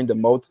signed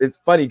the It's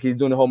funny because he's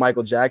doing the whole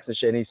Michael Jackson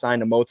shit and he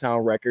signed the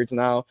Motown Records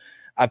now.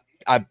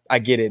 I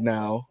get it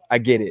now. I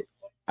get it.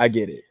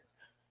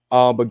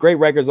 But great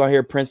records on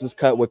here. Princess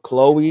Cut with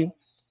Chloe.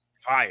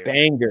 Fire.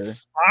 Banger.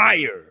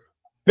 Fire.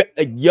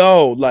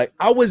 Yo, like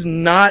I was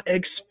not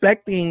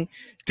expecting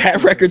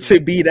that record to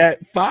be that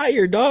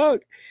fire,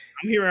 dog.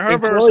 I'm hearing her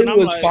verse Chloe and I'm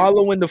was like,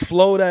 following the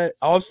flow that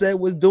Offset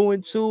was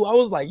doing too. I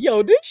was like,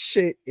 yo, this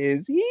shit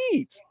is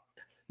heat.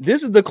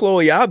 This is the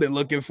Chloe I've been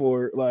looking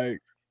for. Like,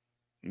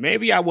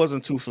 maybe I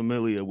wasn't too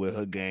familiar with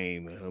her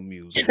game and her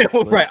music.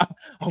 Right.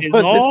 Is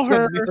all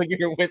her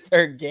with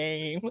her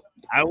game.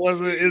 I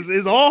wasn't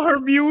is all her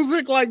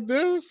music like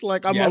this?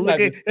 Like I'm gonna look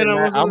at and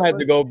I'm gonna have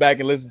to go back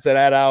and listen to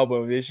that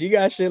album. If she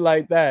got shit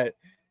like that,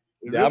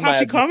 is this how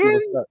she coming?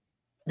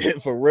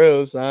 For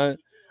real, son.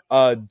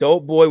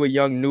 Dope Boy with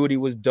Young Nudie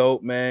was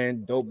dope,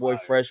 man. Dope Boy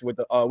Fresh with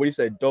the what do you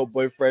say? Dope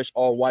Boy Fresh,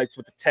 all whites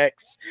with the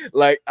text.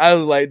 Like I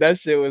was like, that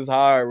shit was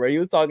hard, bro. He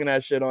was talking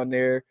that shit on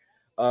there.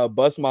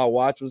 Bust My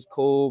Watch was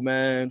cool,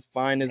 man.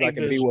 Fine as I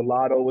Can Be with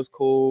Lotto was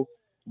cool.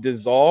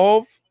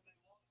 Dissolve,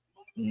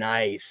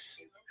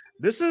 nice.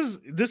 This is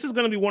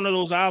gonna be one of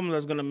those albums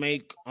that's gonna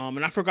make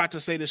and I forgot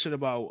to say this shit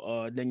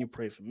about Then You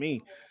Pray For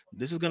Me.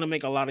 This is gonna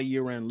make a lot of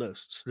year-end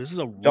lists. This is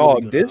a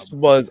really good this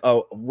album. Was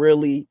a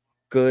really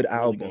good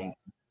album.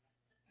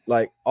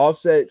 Like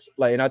Offset's,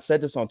 like, and I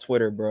said this on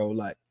Twitter, bro.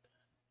 Like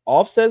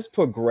Offset's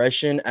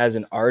progression as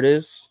an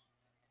artist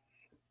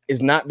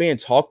is not being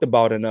talked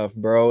about enough,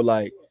 bro.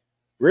 Like,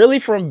 really,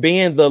 from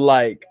being the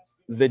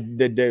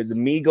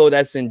Migo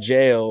that's in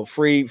jail,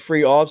 free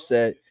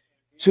Offset,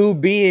 to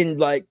being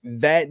like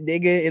that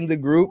nigga in the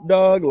group,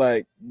 dog.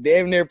 Like,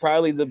 damn near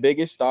probably the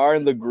biggest star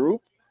in the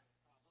group.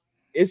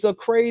 It's a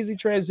crazy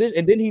transition.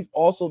 And then he's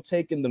also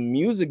taken the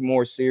music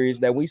more serious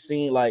that we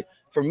seen. Like,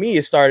 for me,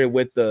 it started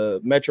with the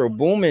Metro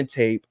Boomin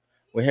tape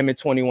with him and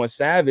 21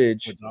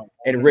 Savage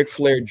and Ric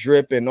Flair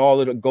Drip and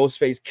all of the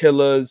Ghostface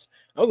Killers.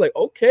 I was like,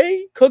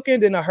 okay, cooking.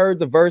 Then I heard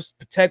the verse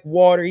Protect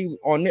Water. He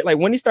on it. Like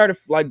when he started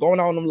like going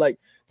on them like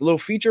the little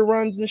feature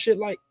runs and shit.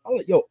 Like, I'm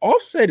like, yo,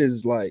 Offset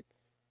is like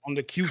on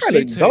the QC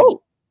tapes,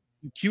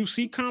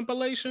 QC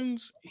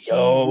compilations. He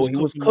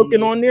was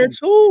cooking on there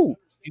too.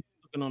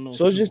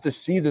 So just to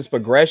see this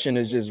progression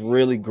is just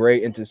really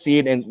great, and to see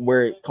it and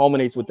where it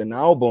culminates with an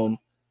album.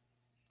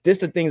 This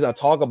the things I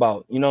talk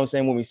about. You know what I'm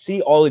saying? When we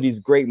see all of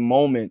these great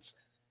moments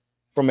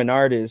from an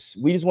artist,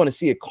 we just want to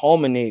see it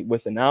culminate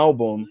with an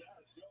album.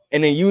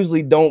 and then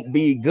usually don't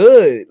be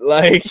good,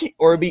 like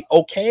or be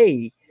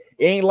okay.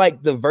 It ain't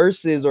like the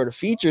verses or the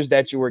features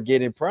that you were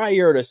getting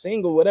prior or the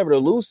single, whatever the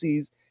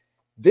Lucy's.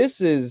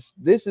 This is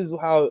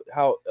how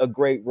a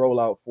great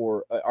rollout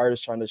for an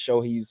artist trying to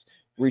show he's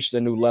reached a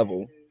new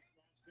level.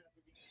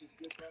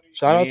 I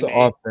Shout out mean, to it,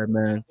 Offset,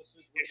 man.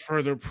 it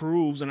further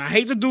proves, and I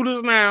hate to do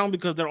this now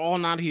because they're all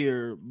not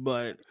here,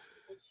 but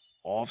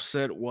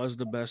Offset was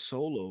the best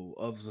solo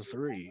of the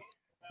three.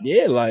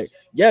 Yeah, like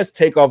yes,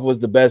 Takeoff was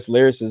the best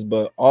lyricist,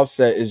 but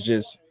Offset is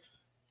just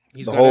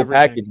He's the got whole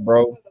everything. package,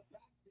 bro.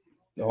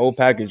 The whole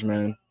package,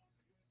 man.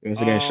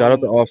 Once again, shout out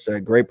to Um,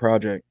 Offset. Great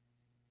project.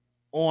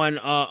 on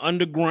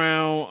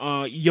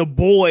Underground, your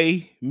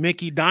boy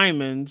Mickey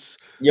Diamonds.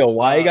 Yo,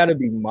 why you Uh, gotta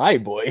be my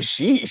boy?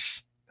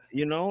 Sheesh.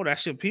 you know,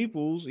 that's your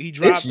people's. He It's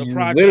dropped the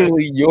project.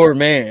 literally your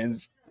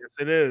man's. Yes,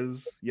 it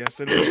is. Yes,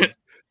 it is.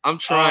 I'm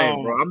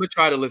trying, bro. Um, I'm gonna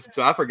try to listen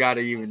to it. I forgot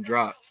it even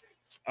dropped.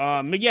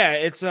 but yeah,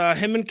 it's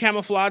him and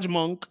Camouflage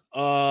Monk,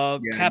 Yeah,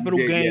 you Capital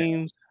did. Yeah.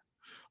 Games.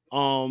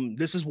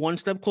 This is one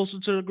step closer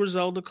to the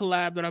Griselda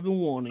collab that I've been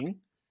wanting.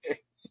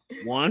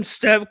 One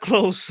step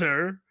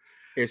closer.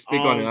 Here,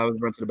 speak on it. Um, I was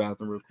run to the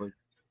bathroom real quick.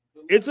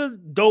 it's a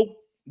dope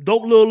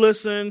little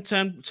listen.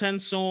 10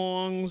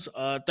 songs,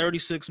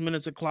 36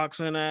 minutes it clocks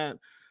in at.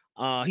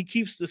 He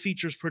keeps the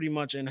features pretty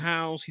much in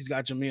house. He's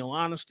got Jamil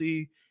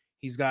Honesty.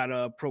 He's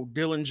got Pro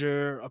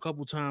Dillinger a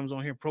couple times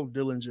on here. Pro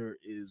Dillinger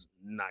is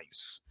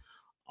nice.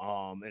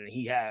 And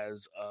he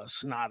has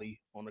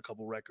Snotty on a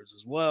couple records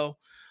as well.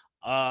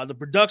 The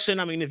production,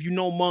 I mean, if you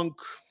know Monk,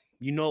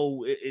 you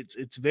know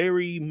it's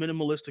very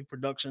minimalistic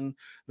production,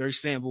 very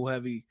sample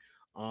heavy.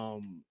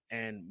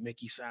 And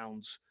Mickey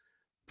sounds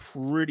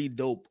pretty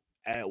dope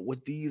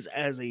with these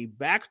as a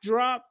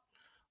backdrop.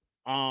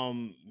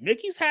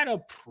 Mickey's had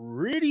a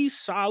pretty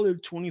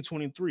solid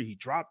 2023. He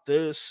dropped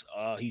this,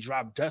 he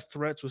dropped Death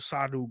Threats with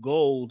Sadu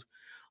Gold.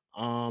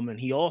 And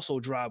he also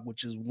dropped,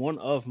 which is one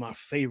of my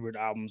favorite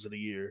albums of the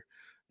year,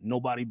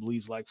 Nobody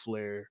Bleeds Like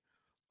Flair.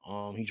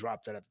 He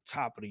dropped that at the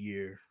top of the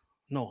year.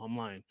 No, I'm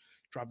lying.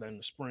 Dropped that in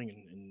the spring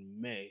in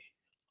May.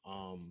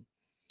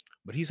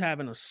 But he's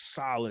having a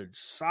solid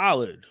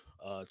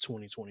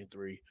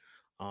 2023.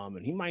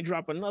 And he might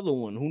drop another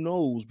one. Who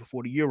knows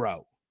before the year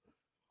out?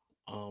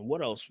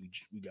 What else we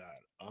got?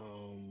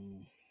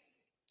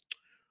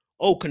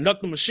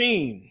 Conductor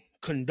Machine.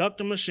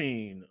 Conductor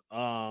Machine.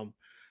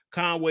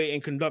 Conway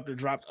and Conductor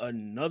dropped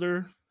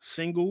another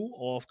single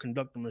off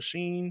Conductor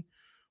Machine,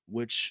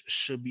 which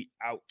should be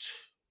out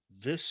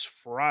this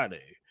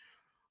Friday.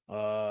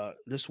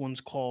 This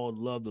one's called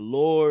Love the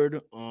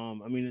Lord. I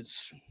mean,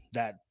 it's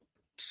that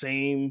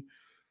same,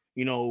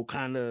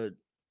 kind of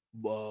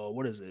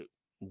what is it?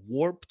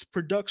 Warped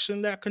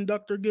production that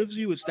Conductor gives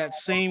you. It's that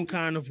same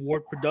kind of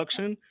warped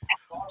production.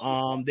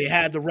 They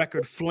had the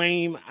record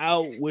Flame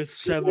out with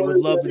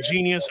Love the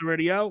Genius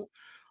already out.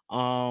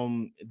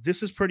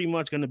 This is pretty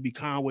much going to be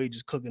Conway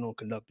just cooking on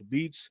Conductor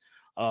beats.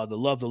 The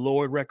Love the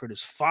Lord record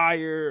is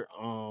fire.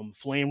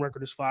 Flame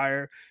record is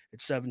fire.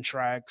 It's 7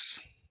 tracks.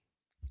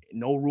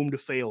 No room to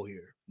fail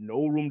here.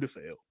 No room to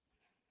fail.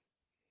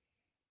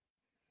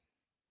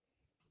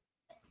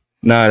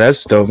 Nah,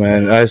 that's dope,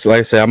 man. That's like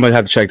I said, I'm gonna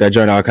have to check that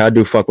joint out. Cause I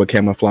do fuck with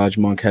Camouflage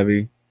Monk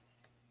heavy.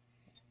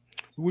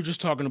 We were just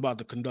talking about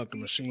the Conductor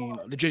Machine.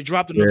 They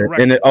dropped another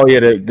record. And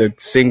the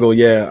single,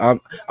 yeah.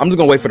 I'm just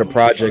gonna wait for the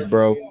project,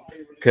 bro.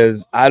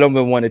 Cause I don't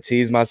even want to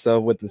tease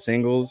myself with the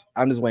singles.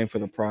 I'm just waiting for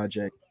the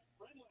project.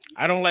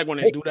 I don't like when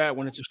they do that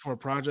when it's a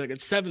short project.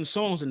 It's 7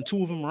 songs and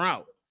 2 of them are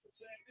out.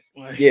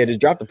 Like, yeah, just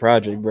drop the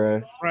project,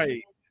 bro.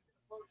 Right.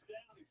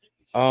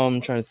 I'm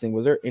trying to think.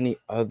 Was there any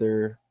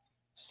other?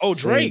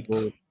 Drake.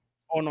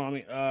 Oh no, I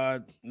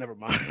mean, never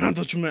mind. I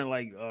thought you meant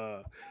like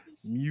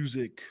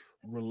music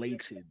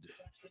related.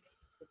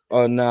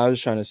 Oh no, I was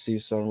trying to see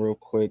some real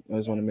quick. I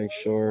just want to make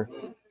sure.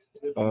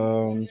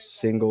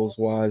 Singles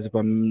wise, if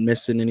I'm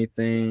missing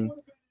anything.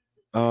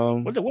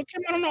 What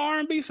came out on the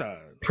R&B side?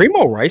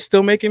 Primo Rice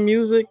still making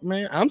music,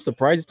 man. I'm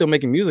surprised he's still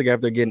making music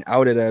after getting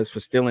outed as for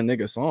stealing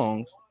nigga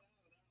songs.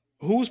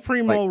 Who's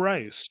Primo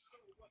Rice?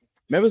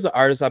 Remember the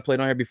artist I played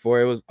on here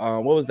before? It was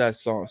what was that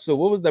song? So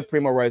what was that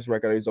Primo Rice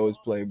record he's always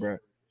played, bro?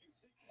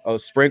 Oh,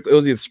 Sprinkle. It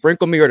was either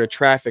Sprinkle Me or the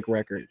Traffic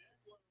record.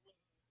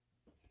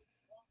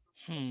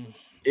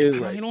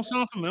 It was don't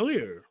sound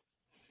familiar.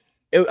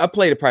 I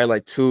played it probably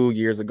like 2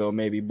 years ago,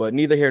 maybe, but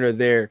neither here nor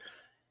there.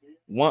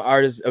 One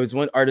artist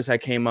that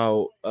came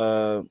out.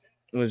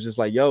 It was just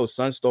like, yo,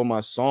 son stole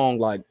my song,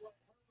 like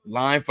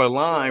line for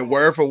line,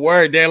 word for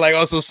word. They're like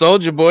also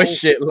Soldier Boy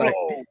shit, like,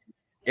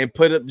 and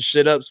put up the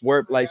shit ups,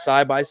 work like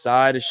side by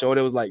side to show that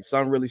it was like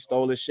son really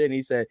stole his shit. And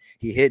he said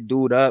he hit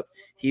dude up.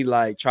 He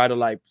like tried to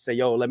like say,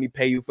 yo, let me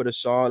pay you for the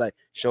song, like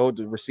showed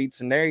the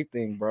receipts and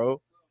everything,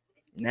 bro.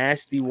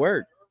 Nasty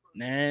work.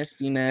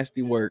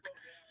 Nasty work.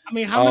 I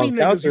mean, how many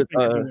niggas you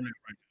think are doing that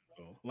right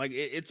now? Like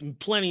it's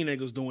plenty of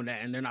niggas doing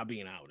that and they're not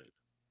being outed.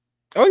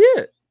 Oh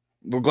yeah.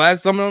 I'm glad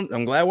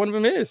one of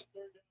them is.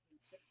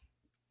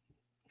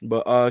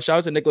 But shout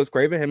out to Nicholas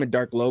Craven. Him and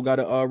Dark Low got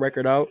a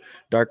record out.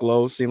 Dark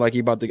Low seemed like he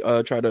about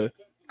to try to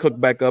cook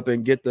back up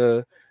and get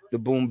the the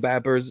boom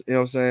bappers, you know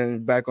what I'm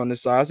saying, back on the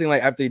side. I seen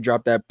like after he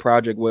dropped that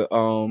project with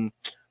who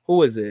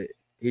was it?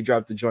 He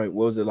dropped the joint.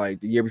 What was it like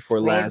the year before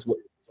Fraud. last? What?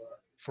 Yeah, it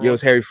Fraud.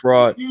 was Harry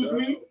Fraud.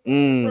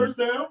 First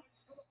down.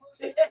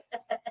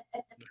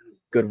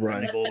 Good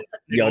run. Nigga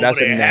Yo, over that's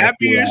a there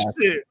nasty happy as laugh.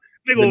 shit.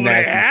 Nigga The over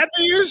there nasty.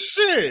 happy as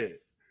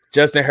shit.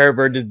 Justin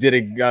Herbert just did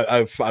a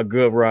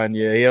good run.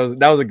 Yeah,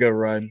 that was a good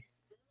run.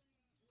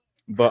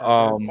 But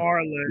Herbert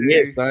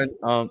yeah, parlay.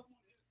 son.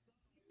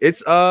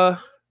 It's I'm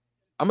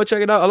gonna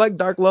check it out. I like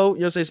Dark Low, you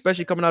know what I'm saying,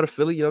 especially coming out of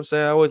Philly. You know what I'm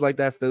saying? I always like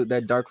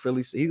that dark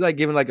Philly. He's like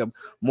giving like a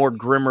more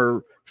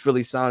grimmer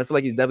Philly sound. I feel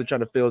like he's definitely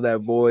trying to fill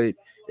that void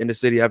in the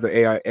city after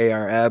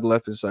AR Ab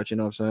left and such. You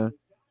know what I'm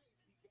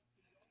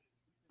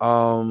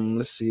saying?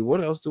 Let's see,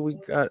 what else do we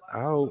got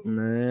out,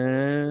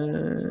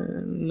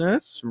 man?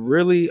 That's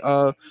really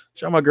shout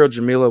out my girl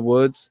Jamila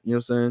Woods. You know what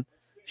I'm saying?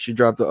 She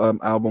dropped the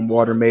album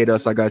Water Made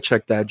Us. I gotta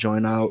check that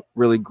joint out.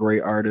 Really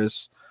great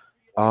artist.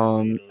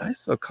 I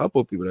saw a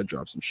couple of people that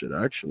dropped some shit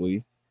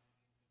actually.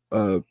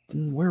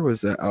 Where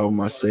was that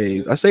album I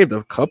saved? I saved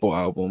a couple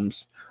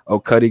albums. Oh,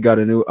 Cuddy got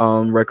a new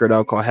record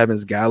out called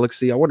Heaven's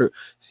Galaxy. I wonder,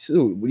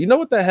 shoot, you know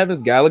what that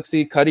Heaven's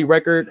Galaxy Cuddy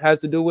record has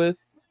to do with?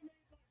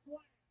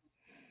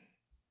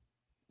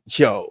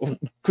 Yo,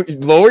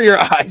 lower your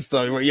eyes,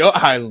 son. Your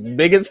eyes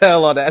big as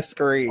hell on that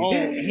screen. Oh,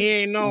 he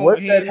ain't know.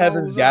 What's He that ain't know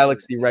Heaven's what's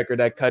Galaxy record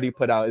that Cuddy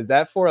put out? Is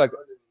that for like?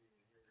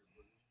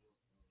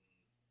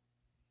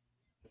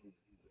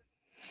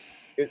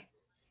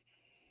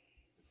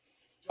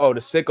 Oh, the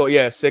Sicko.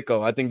 Yeah,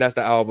 Sicko. I think that's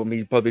the album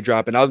he's probably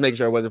dropping. I was making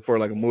sure it wasn't for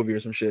like a movie or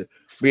some shit.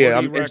 But yeah,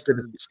 I'm interested.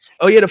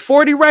 Oh yeah, the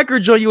 40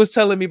 record Joe you was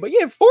telling me. But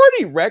yeah,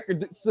 40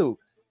 record. Sue,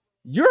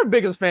 you're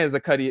biggest fans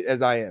of Cuddy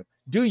as I am.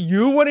 Do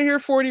you want to hear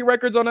 40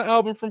 records on an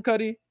album from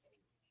Cuddy?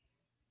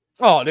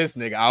 Oh, this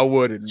nigga, I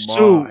wouldn't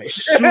mind.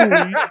 Sue,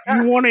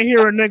 you want to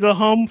hear a nigga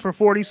hum for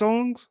 40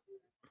 songs?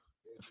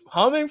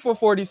 Humming for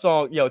 40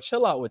 songs. Yo,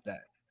 chill out with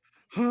that.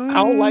 I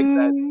don't like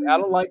that. I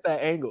don't like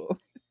that angle.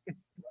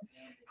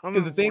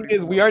 Because the thing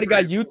is, we already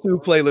got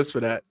YouTube playlists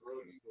for that.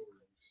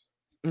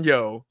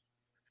 Yo.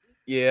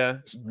 Yeah,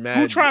 man.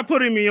 Who tried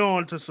putting me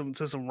on to some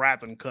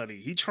rapping Cuddy?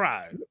 He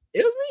tried.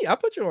 It was me. I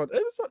put you on.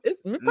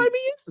 It's probably me.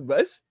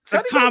 It's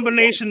a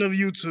combination of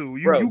you two.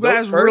 You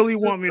guys really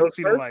want me to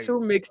see the light. Two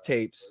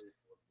mixtapes.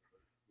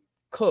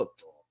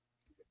 Cooked.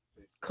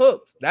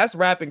 That's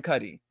rapping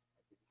Cuddy.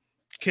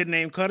 Kid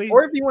named Cuddy.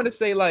 Or if you want to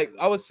say like,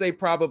 I would say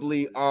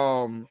probably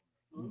the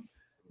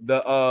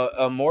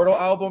Immortal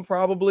album.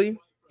 Probably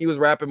he was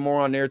rapping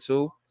more on there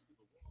too.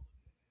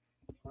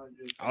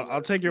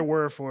 I'll take your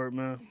word for it,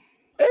 man.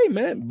 Hey,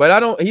 man, but I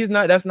don't. He's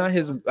not. That's not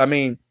his. I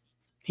mean,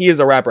 he is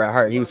a rapper at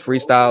heart. He was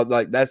freestyled,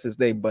 like that's his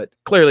thing. But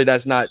clearly,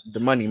 that's not the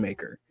money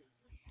maker.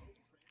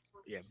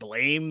 Yeah,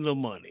 blame the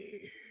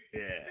money.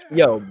 Yeah.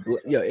 Yo,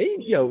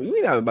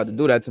 we not about to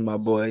do that to my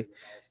boy.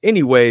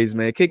 Anyways,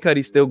 man, Kid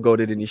Cudi still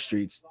goated in these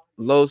streets.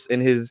 Los and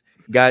his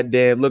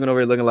goddamn looking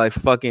like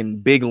fucking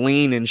Big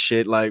Lean and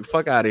shit. Like,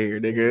 fuck out of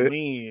here, nigga.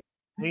 Lean,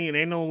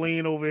 ain't no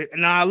Lean over here.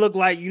 Nah, I look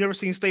like you never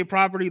seen State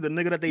Property, the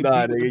nigga that they beat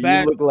with nigga, the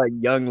bat. You look like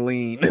Young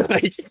Lean.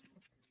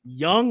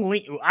 Young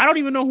Lean. I don't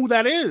even know who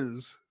that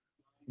is.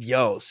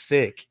 Yo,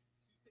 sick.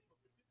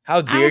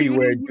 How dare you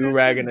wear a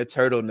do-rag and a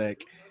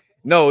turtleneck?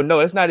 No,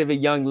 it's not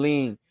even Young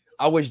Lean.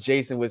 I wish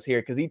Jason was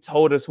here because he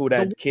told us who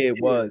that kid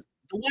was.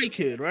 The white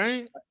kid,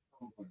 right?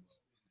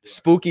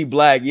 Spooky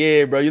Black.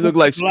 Yeah, bro. You look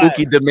like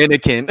Spooky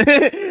Dominican.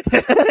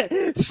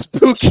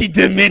 Spooky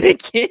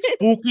Dominican.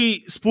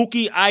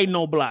 Spooky I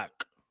know black.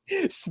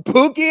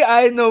 Spooky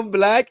I know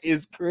black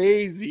is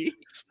crazy.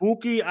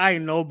 Spooky I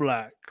know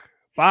black.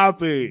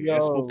 Papi.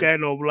 Spooky I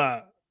know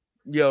black.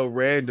 Yo,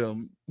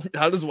 random.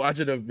 I was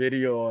watching a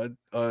video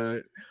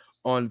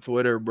on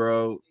Twitter,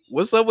 bro.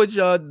 What's up with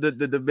y'all? The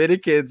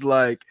Dominicans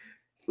like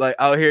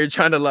out here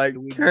trying to like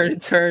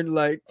turn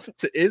like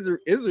to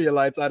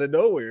Israelites out of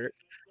nowhere.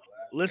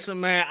 Listen,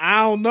 man,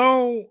 I don't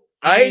know.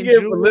 I ain't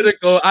getting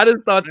political. I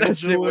just thought that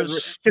shit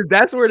was because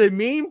that's where the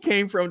meme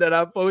came from that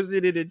I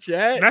posted in the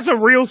chat. That's a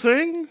real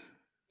thing.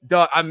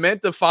 Dog, I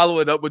meant to follow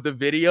it up with the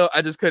video.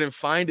 I just couldn't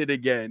find it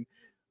again.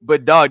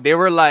 But dog, they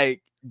were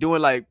like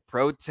doing like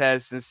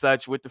protests and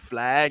such with the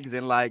flags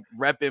and like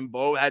repping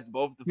both at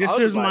both. This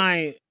is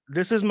my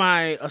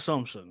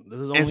assumption. This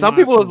is and some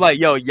people was like,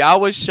 "Yo,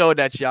 y'all would show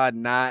that y'all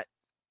not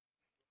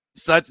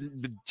such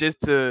just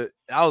to."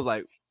 I was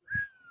like,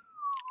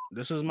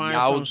 "This is my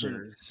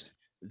assumption."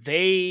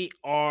 They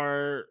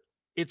are.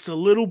 It's a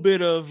little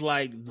bit of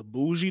like the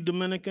bougie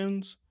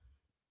Dominicans.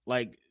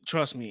 Like,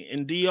 trust me,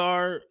 in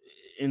DR,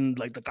 in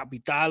like the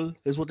capital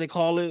is what they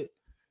call it.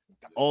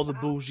 All the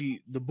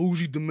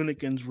bougie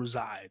Dominicans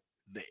reside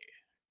there.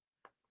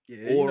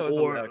 Yeah,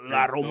 or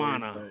La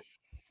Romana. Story,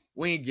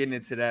 we ain't getting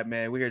into that,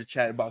 man. We're here to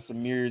chat about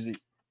some music.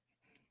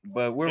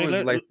 But where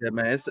was like that,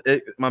 man?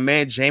 My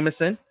man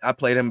Jameson. I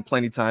played him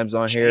plenty times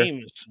on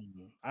here.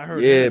 I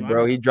heard him.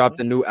 Bro. He dropped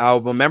a new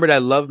album. Remember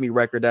that Love Me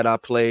record that I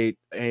played?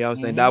 And, you know what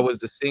I'm saying? That was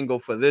the single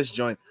for this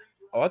joint.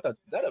 Oh, I thought is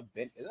that a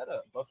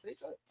Buff State?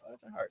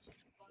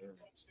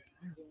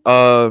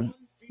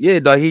 Yeah,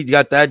 dog, he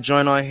got that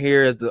joint on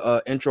here as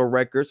the intro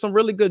record. Some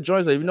really good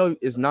joints. Like,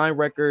 it's 9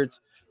 records.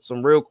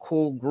 Some real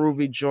cool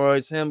groovy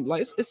joints. Him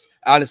like it's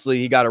honestly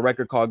he got a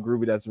record called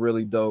Groovy that's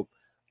really dope.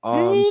 Too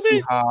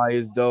Groovy. High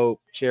is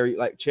dope.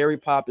 Cherry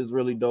Pop is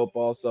really dope.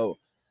 Also,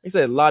 he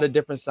said a lot of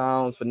different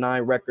sounds for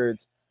 9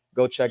 records.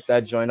 Go check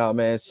that joint out,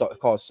 man. It's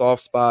called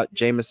Soft Spot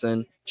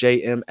Jameson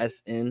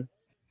JMSN.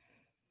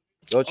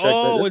 Go check that.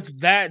 Oh, it's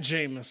that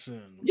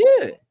Jameson.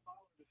 Yeah.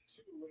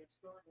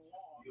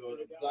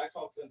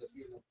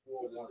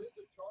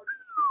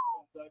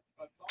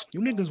 You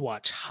niggas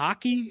watch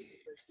hockey?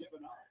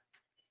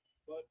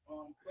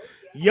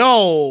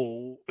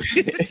 Yo,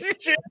 this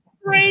shit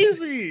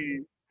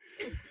crazy.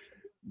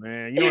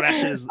 Man, you know that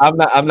shit is. I'm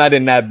not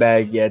in that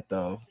bag yet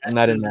though. I'm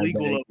not in that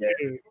legal bag up yet.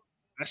 here.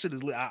 That shit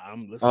is.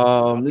 I'm listening.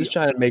 I'm just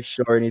trying to make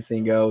sure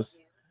anything else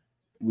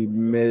we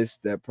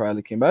missed that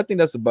probably came. But I think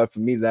that's about for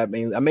me. That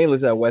mainly I mainly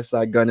listen to West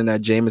Side Gun and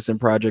that Jameson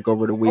project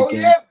over the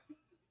weekend.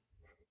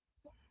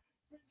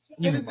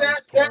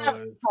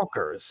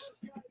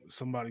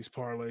 Somebody's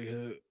parlay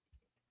hit.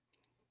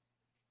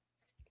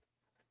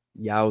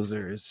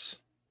 Yowzers.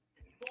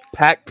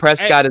 Pack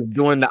Prescott is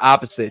doing the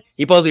opposite.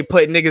 He supposed to be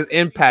putting niggas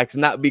in packs,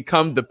 not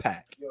become the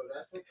pack.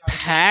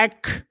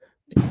 Pack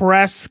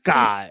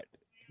Prescott.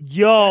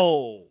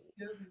 Yo.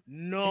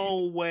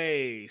 No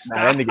way. Stop.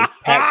 Nah, that nigga's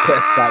Pack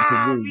Prescott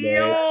to me, man.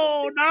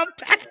 Yo, not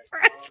Pack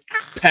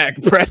Prescott.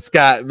 Pack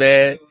Prescott,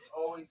 man.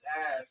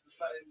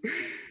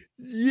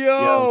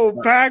 Yo,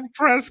 Pack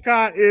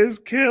Prescott is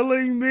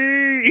killing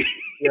me.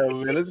 Yo,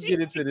 man, let's get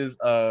into this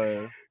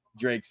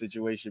Drake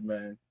situation,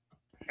 man.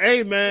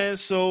 Hey, man,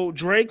 so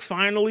Drake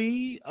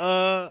finally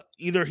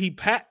either he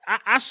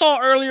I saw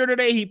earlier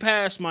today he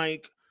passed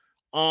Mike.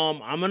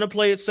 I'm gonna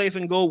play it safe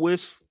and go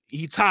with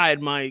he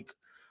tied Mike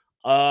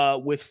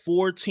with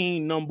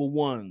 14 number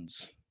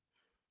ones.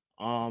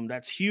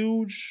 That's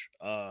huge.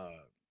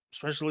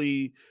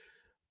 Especially,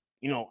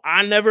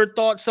 I never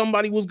thought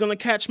somebody was gonna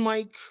catch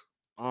Mike.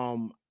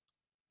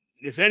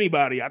 If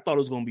anybody, I thought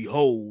it was gonna be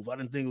Hove. I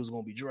didn't think it was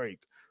gonna be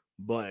Drake.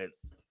 But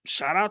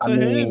shout out to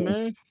him,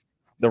 man.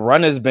 The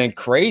run has been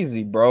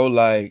crazy, bro.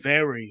 Like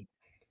very.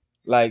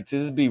 Like, to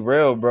just be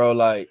real, bro.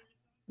 Like,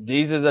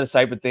 these are the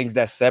type of things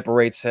that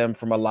separates him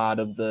from a lot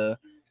of the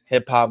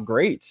hip hop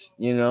greats,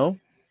 And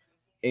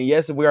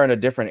yes, we are in a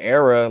different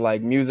era.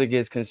 Like, music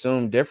is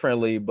consumed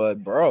differently,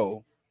 but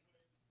bro,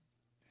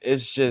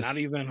 it's just not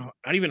even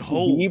to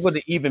Hove. be able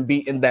to even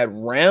be in that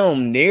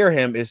realm near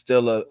him is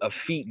still a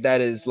feat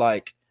that is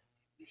like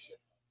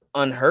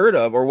unheard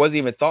of, or wasn't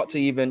even thought to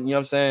even,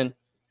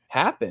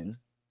 happen.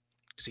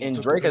 See,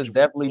 and Drake has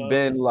definitely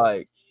been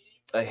like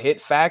a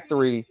hit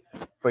factory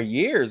for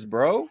years,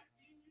 bro.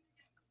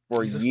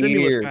 He's a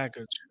stimulus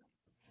package.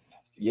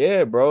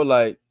 Yeah, bro.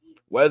 Like,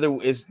 whether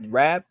it's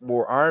rap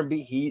or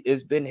R&B,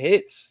 it's been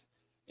hits,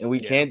 and we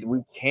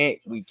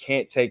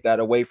can't take that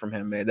away from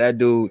him, man. That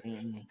dude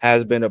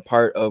has been a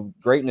part of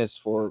greatness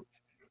for,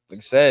 like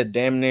I said,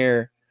 damn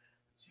near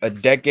a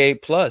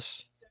decade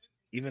plus.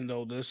 Even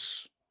though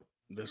this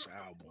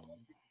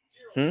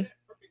album,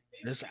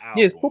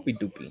 it's poopy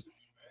doopy.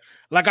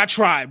 Like, I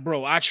tried,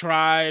 bro. I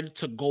tried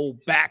to go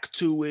back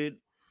to it.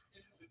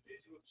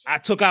 I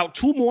took out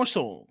 2 more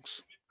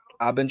songs.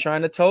 I've been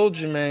trying to told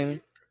you,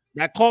 man.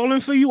 That Calling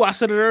For You, I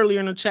said it earlier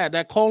in the chat.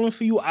 That Calling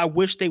For You, I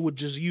wish they would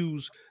just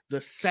use the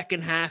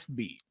second half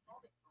beat.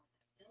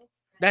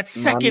 That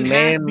second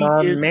half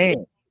beat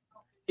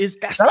is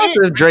that's shout out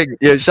to Drake.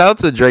 Yeah, shout out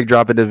to Drake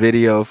dropping the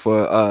video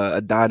for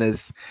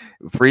Adonis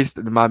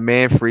my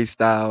man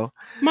freestyle.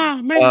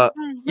 My man.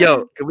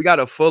 Yo, we got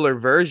a fuller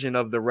version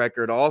of the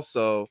record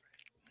also.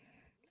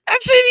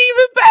 That shit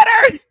even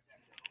better.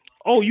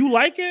 Oh, you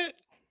like it?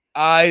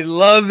 I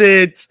love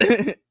it.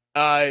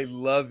 I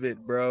love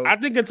it, bro. I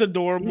think it's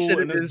adorable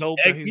and it's dope.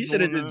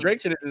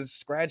 Drake should have just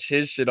scratched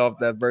his shit off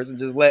that verse and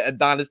just let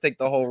Adonis take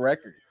the whole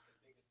record.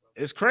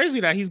 It's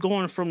crazy that he's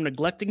going from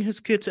neglecting his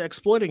kid to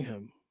exploiting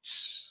him.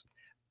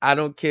 I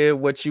don't care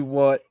what you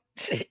want.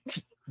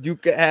 You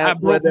can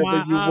have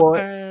whatever you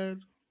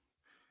want.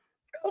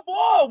 Come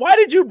on, why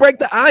did you break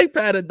the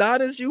iPad,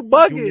 Adonis? You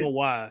bugging. You know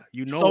why?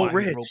 So why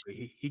rich. He broke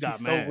it. He got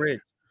He's mad. So rich.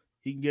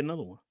 He can get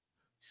another one.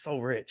 So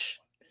rich.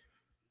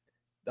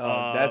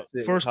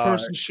 First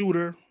person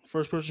shooter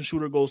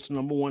goes to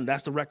number 1.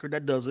 That's the record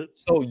that does it.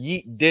 So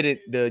Yeet didn't.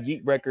 The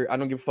Yeet record, I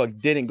don't give a fuck,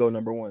 didn't go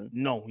number 1.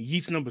 No,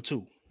 Yeet's number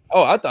 2.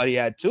 Oh, I thought he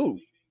had 2.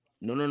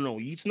 No.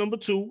 Yeet's number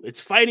 2.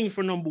 It's fighting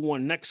for number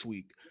 1 next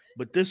week.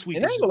 But this week,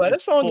 that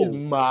song is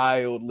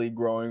mildly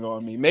growing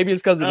on me. Maybe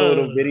it's because of the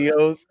little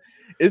videos.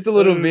 It's the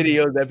little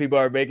videos that people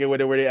are making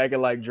with it, where they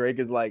acting like Drake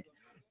is like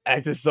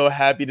acting so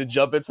happy to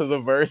jump into the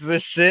verse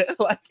and shit.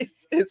 Like,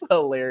 it's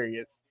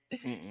hilarious.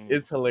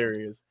 It's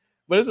hilarious.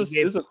 But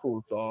it's a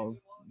cool song.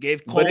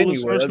 Gave Cole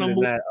his first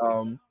number. That,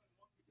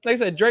 like I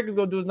said, Drake is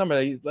gonna do his number.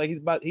 He's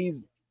about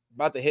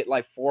to hit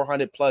like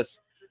 400 plus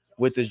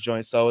with this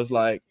joint. So it's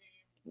like,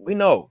 we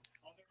know.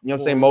 You know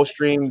what I'm saying? Most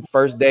streamed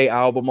first day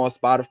album on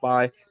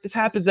Spotify. This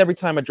happens every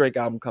time a Drake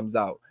album comes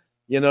out.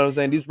 You know what I'm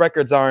saying? These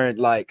records aren't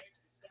like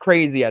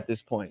crazy at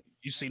this point.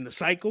 You seen the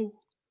cycle?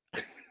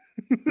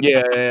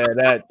 Yeah,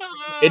 that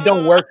it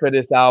don't work for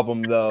this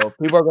album though.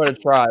 People are gonna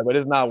try, but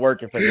it's not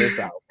working for this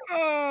album.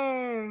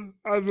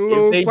 A If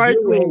little they do,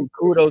 cycle. hey,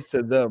 kudos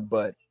to them.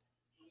 But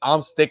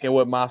I'm sticking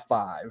with my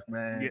 5, Yeah,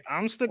 man.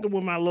 I'm sticking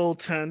with my little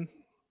 10.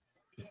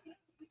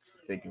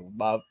 Sticking with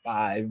my 5,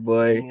 My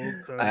boy.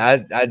 little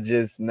 10. I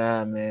just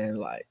man.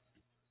 Like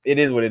it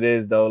is what it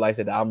is though. Like I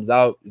said, the album's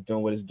out. It's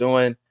doing what it's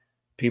doing.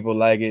 People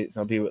like it.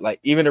 Some people like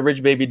even the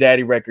Rich Baby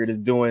Daddy record is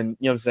doing.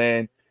 You know what I'm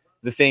saying?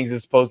 The things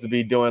it's supposed to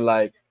be doing.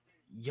 Like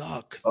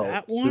Yuck, oh,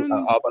 that I one.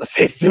 was about to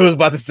say Sue was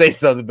about to say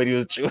something, but he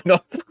was chewing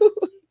up.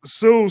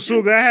 Sue,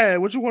 go ahead.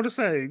 What you want to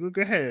say?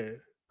 Go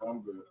ahead.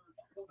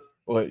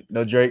 What?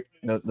 No Drake?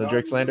 No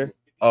Drake slander?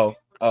 Oh.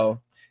 I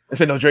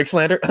said no Drake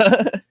slander.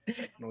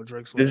 No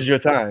Drake This is slander. your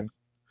time.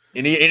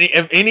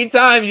 Any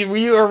time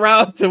you are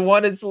around to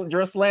want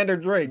to slander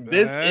Drake,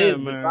 this Yeah, is the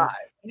man. time.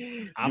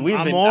 I'm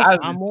I've been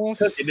off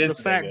cooking this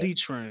the Fat nigga. D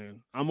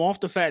train. I'm off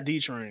the Fat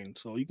D train,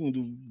 so you can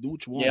do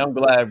what you want. Yeah, I'm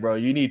glad, bro.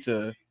 You need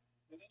to.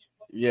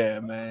 Yeah,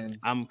 man.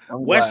 I'm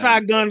West glad.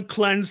 Side Gun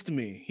cleansed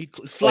me. Like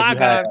you had,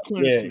 Flygod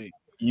cleansed me.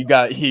 you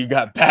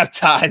got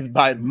baptized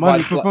by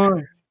Money for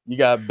fun. You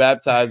got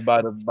baptized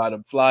by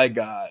the Fly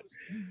God.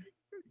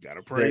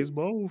 Gotta praise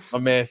both. My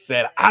man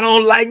said, "I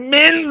don't like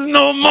men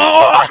no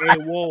more." Hey,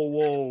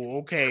 whoa,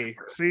 okay.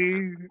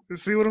 See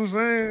what I'm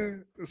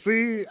saying?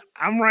 See,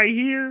 I'm right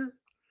here,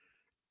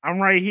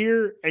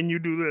 and you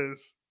do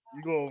this.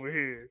 You go over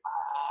here.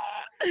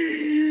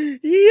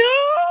 Yo,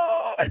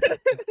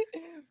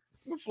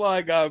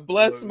 Fly God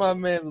bless my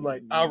man.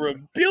 Like I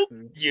rebuke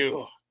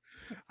you.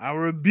 I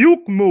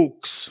rebuke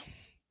mooks.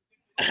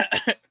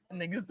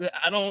 Nigga said,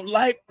 "I don't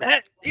like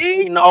that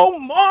no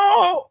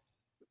more."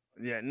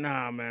 Yeah,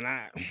 nah,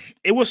 man.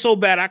 It was so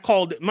bad. I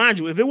called it. Mind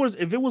you, if it was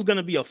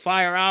gonna be a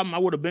fire album, I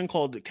would have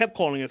kept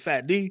calling it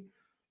Fat D.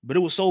 But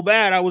it was so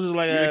bad, I was just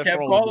like, you kept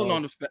calling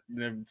on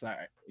the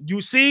side.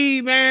 You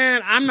see,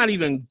 man, I'm not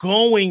even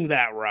going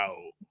that route.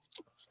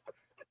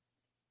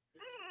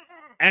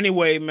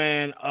 Anyway,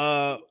 man.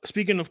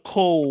 Speaking of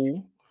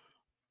Cole,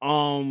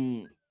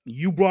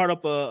 you brought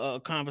up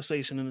a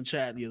conversation in the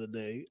chat the other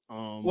day.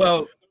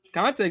 Well,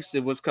 context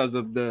it was because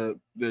of the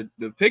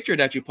picture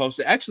that you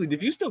posted. Actually,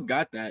 if you still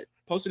got that,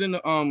 post it in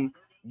the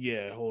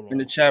yeah, hold on in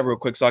the chat real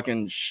quick so I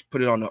can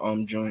put it on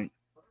the joint.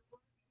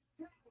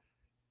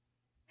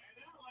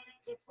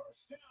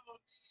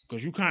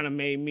 Because you kind of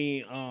made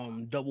me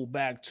double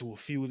back to a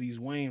few of these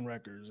Wayne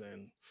records,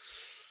 and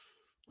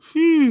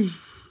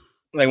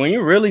like when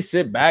you really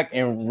sit back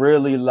and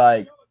really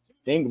like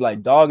think,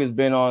 like Dog has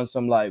been on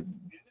some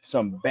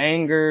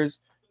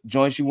bangers,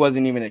 joints you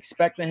wasn't even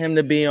expecting him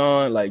to be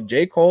on. Like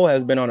J. Cole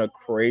has been on a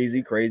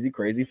crazy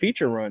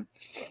feature run.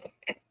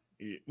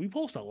 We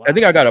post a lot. I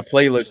think I got a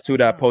playlist too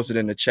that I posted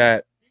in the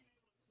chat.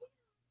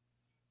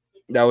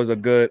 That was a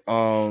good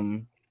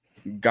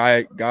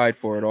guide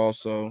for it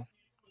also.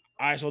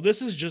 All right, so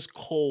this is just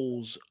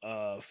Cole's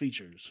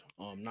features,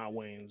 not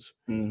Wayne's.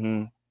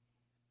 Mm-hmm.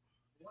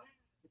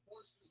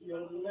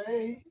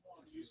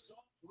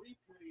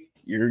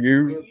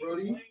 You.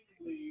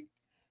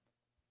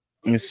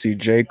 Let's see,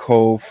 J.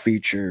 Cole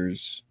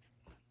features.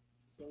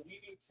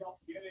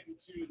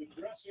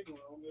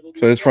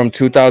 So it's from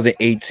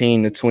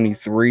 2018 to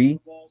 23.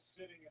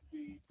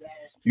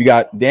 You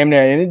got damn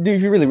near, and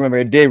if you really remember,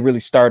 it did really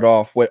start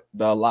off with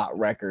the Lot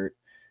record.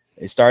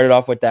 It started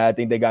off with that. I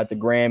think they got the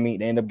Grammy.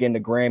 They ended up getting the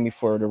Grammy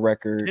for the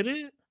record. Did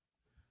it?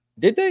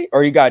 Did they?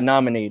 Or you got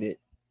nominated?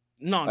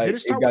 No, did it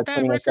start with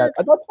that record? Savage.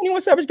 I thought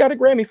 21 Savage got a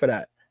Grammy for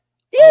that.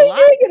 Yeah,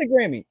 he did get a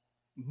Grammy.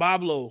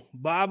 Bablo,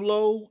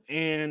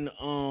 and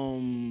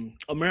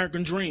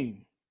American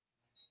Dream.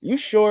 You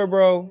sure,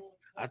 bro?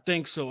 I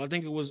think so. I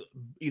think it was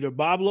either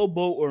Bablo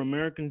Boat or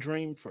American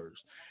Dream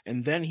first,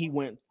 and then he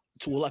went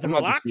to a lot. Because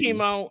a lot came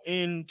out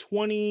in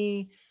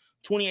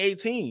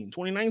 2018,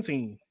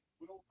 2019.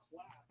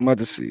 I'm about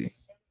to see.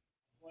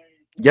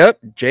 Yep,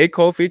 J.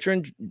 Cole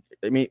featuring.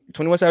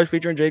 21 Savage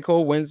featuring J.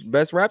 Cole wins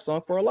best rap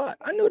song for a lot.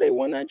 I knew they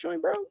won that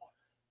joint, bro.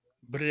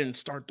 But it didn't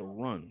start the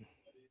run.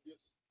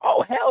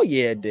 Oh, hell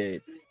yeah, it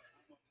did.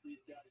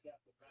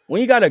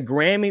 When you got a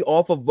Grammy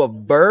off of a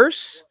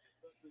verse,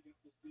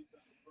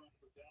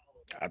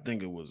 I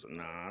think it was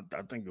I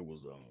think it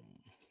was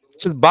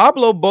because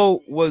Bablo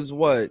Boat was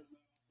what?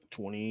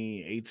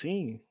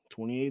 2018,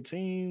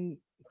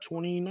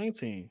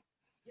 2019.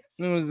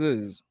 When was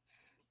this?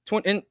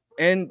 20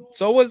 and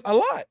so was a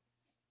lot.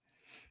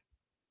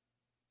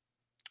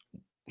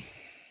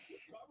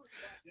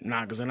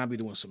 Nah, because then I'd be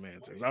doing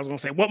semantics. I was gonna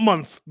say what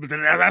month, but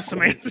then that's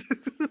semantics.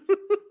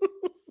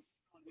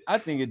 I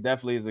think it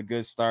definitely is a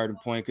good starting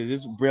point because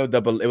it's real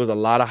double. It was a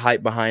lot of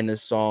hype behind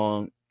this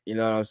song. You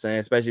know what I'm saying?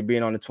 Especially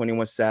being on the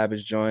 21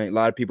 Savage joint. A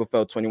lot of people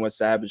felt 21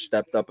 Savage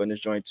stepped up in this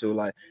joint too.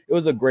 Like it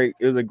was a great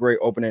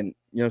opening,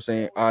 you know what I'm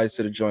saying, eyes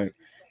to the joint.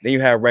 Then you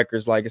have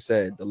records, like I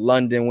said, the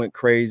London went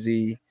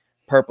crazy,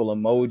 Purple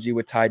Emoji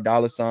with Ty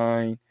Dolla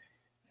 $ign.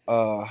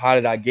 How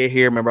Did I Get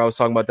Here? Remember I was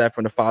talking about that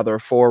from the Father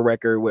of Four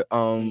record with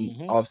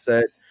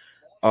Offset,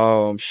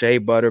 Shea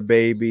Butter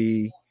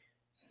Baby.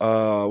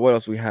 What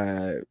else we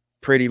had?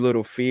 Pretty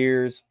Little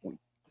Fears.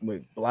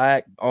 with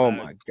Black. Oh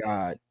Black. my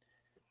God.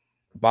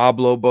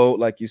 Pablo Boat,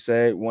 like you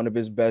said, one of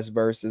his best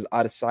verses.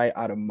 Out of Sight,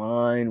 Out of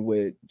Mind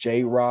with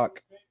J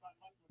Rock.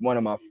 One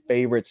of my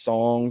favorite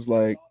songs.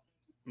 Like,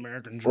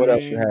 American what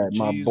else you Dream with had?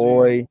 My Jeezy.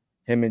 Boy,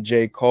 him and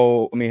J.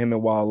 Cole. I mean, him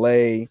and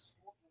Wale.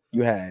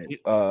 You had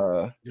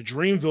The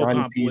Dreamville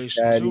Johnny P's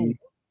compilation too. Caddy.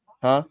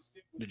 Huh?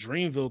 The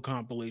Dreamville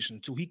compilation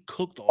too. He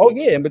cooked Oh, all of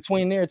yeah, them. in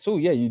between there, too.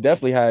 Yeah, you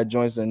definitely had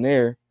joints in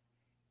there.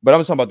 But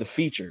I'm talking about the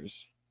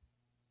features.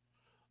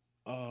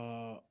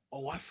 Oh,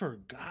 I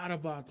forgot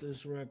about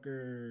this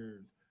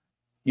record.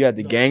 You had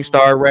the The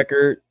Gangstar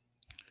record,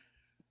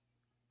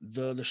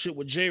 the shit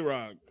with J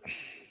Rock.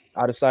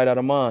 Out of Sight, Out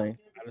of Mind.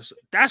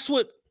 That's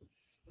what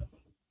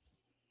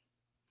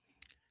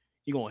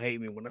you gonna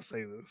hate me when I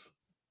say this.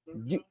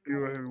 You, You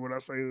gonna hate me when I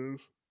say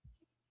this.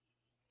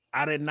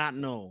 I did not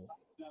know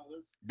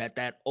that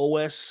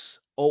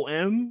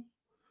OSOM.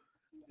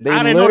 they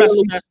I didn't know that's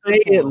what literally that stood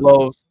say it, for.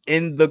 Los,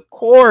 in the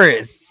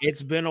chorus.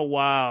 It's been a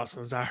while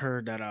since I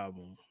heard that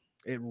album.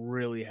 It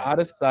really Out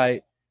of has.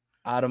 Sight,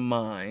 Out of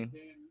Mind.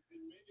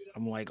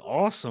 I'm like,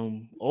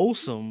 awesome.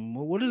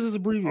 What is this Oh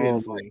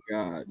abbreviated for? my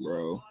God,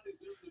 bro.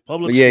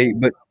 Public But yeah,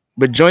 school.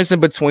 but joints in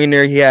between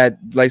there, he had,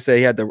 like I said,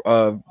 he had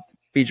the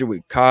feature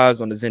with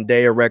Kaz on the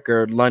Zendaya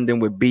record, London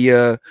with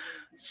Bia,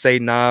 Say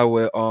Nah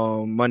with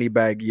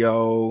Moneybag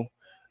Yo,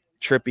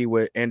 Trippy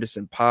with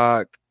Anderson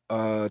Paak,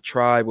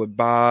 Tribe with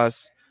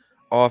Boss,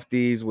 Off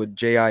These with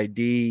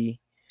JID,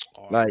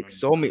 Oh, I like remember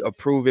so many.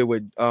 Approve It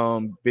with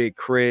Big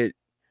Crit,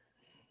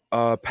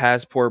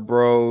 Passport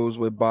Bros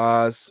with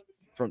Boss,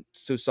 from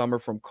To Summer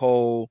from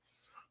Cole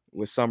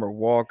with Summer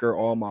Walker,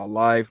 All My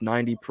Life,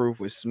 90 Proof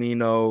with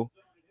Smino,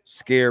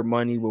 Scared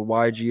Money with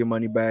YG and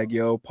Moneybag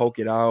Yo, Poke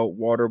It Out,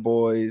 Water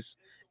Boys.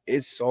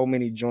 It's so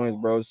many joints,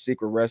 bro.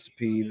 Secret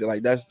Recipe,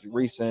 like that's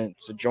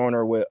recent.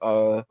 Sojourner with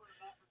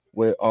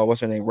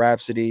what's her name,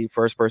 Rhapsody,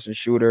 First Person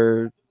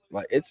Shooter.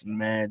 Like it's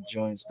mad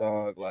joints,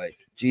 dog. Like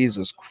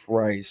Jesus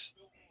Christ.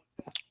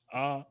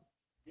 Uh,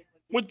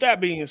 with that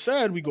being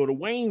said, we go to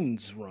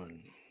Wayne's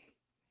run.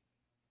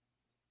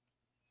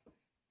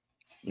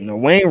 You know,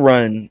 Wayne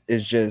Run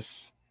is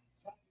just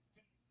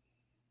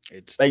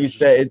It's like you there's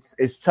just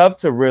said. It's tough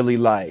to really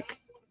like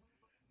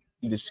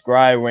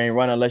describe Wayne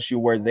Run unless you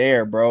were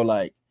there, bro.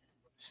 Like,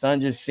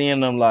 son, just seeing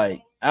them,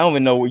 like I don't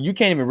even know where you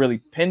can't even really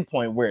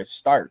pinpoint where it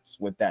starts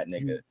with that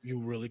nigga. you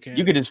really You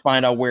can't. could just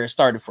find out where it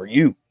started for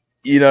you.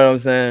 You know what I'm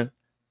saying?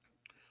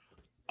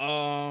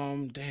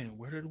 Damn,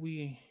 where did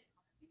we?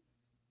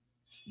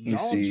 You Y'all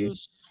see,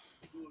 just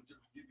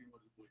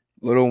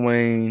Lil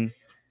Wayne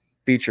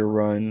feature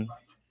run.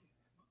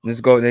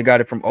 Let's go. They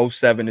got it from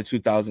 '07 to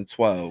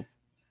 2012.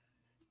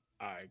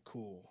 all right,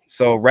 cool.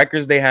 So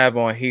records they have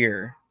on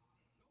here,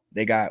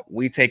 they got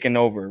We Taking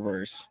Over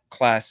verse,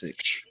 classic,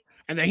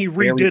 And then he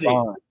Barry redid it.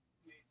 Bond.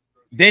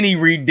 Then he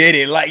redid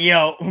it, like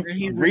yo, Then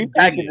he redid it.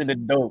 repackaging the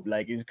dope,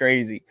 like it's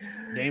crazy.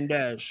 Dame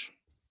Dash.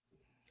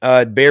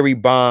 Barry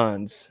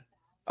Bonds.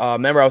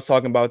 Remember I was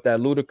talking about that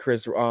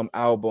Ludacris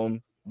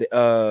album.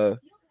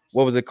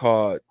 What was it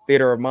called?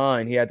 Theater of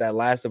Mind. He had that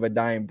Last of a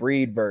Dying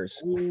Breed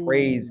verse. Ooh,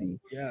 Crazy.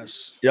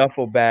 yes.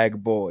 Duffel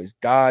Bag Boys.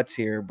 God's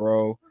Here,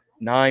 bro.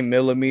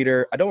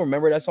 9mm. I don't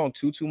remember that song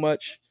too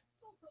much.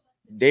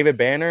 David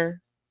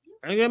Banner.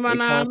 I get my Akon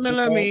nine Snoop.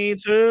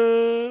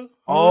 millimeter. That's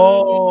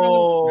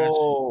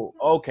Oh,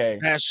 okay.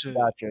 that shit.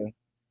 Gotcha.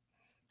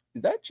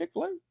 Is that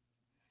Chick-fil-A?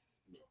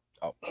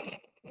 Oh.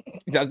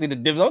 You guys see the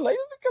dips? I was like, is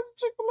it because of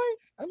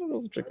Chick-fil-A? I don't know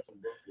it's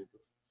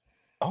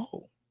Chick-fil-A.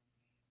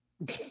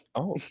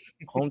 Oh,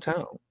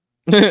 hometown.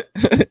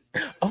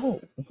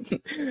 Oh.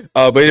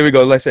 But here we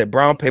go. Like I said,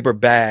 Brown Paper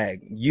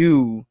Bag.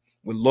 You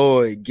with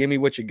Lloyd. Give me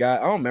what you got.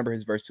 I don't remember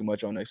his verse too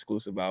much on the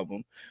exclusive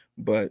album,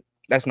 but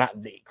that's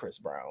not the Chris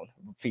Brown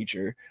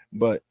feature.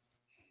 But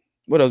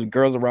what else?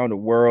 Girls Around the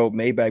World,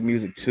 Maybach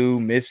Music 2,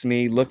 Miss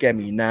Me, Look at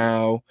Me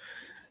Now,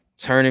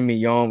 Turning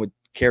Me On with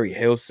Carrie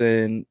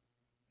Hilson.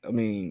 I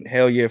mean,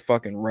 hell yeah,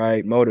 fucking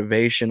right.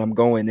 Motivation, I'm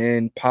going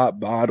in. Pop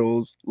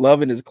Bottles,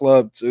 Loving His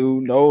Club too.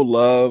 No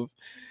Love.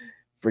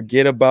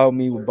 Forget About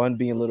Me with Bun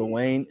B and Lil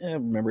Wayne. I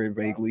remember it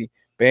vaguely.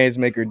 Bands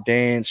Maker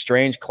Dance,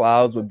 Strange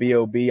Clouds with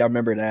B.O.B. I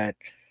remember that.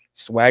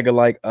 Swagger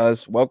Like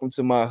Us, Welcome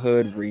to My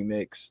Hood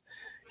remix.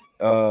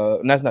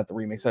 And that's not the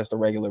remix, that's the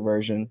regular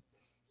version.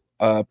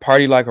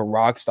 Party Like a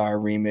Rockstar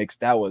remix.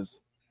 That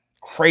was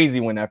crazy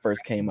when that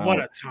first came What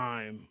out. a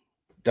time.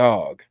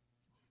 Dog.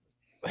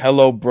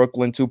 Hello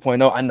Brooklyn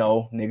 2.0. I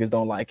know niggas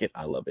don't like it.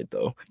 I love it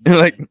though.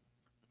 Like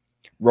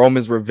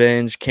Roman's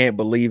Revenge, Can't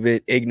Believe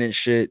It, Ignorant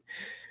Shit,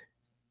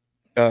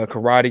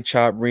 Karate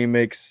Chop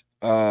remix,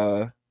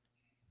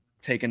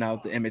 taking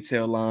out the Emmett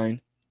Till line,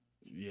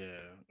 Yeah.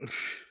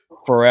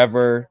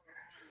 Forever,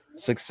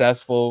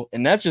 Successful,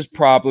 and that's just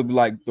probably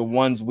like the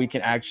ones we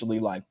can actually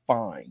like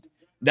find.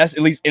 That's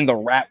at least in the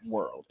rap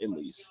world, at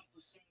least,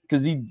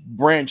 because he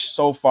branched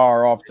so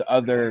far off to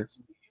other,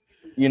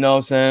 you know what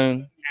I'm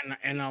saying?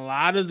 And a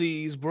lot of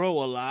these, bro,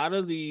 a lot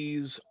of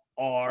these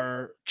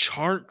are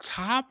chart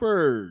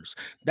toppers.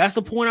 That's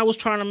the point I was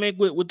trying to make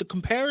with the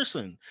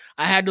comparison.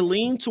 I had to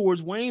lean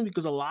towards Wayne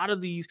because a lot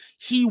of these,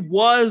 he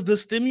was the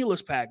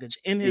stimulus package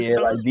in his Yeah,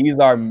 time. like these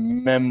are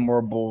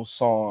memorable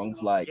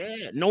songs. Like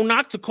Yeah, no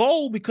knock to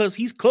Cole because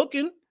he's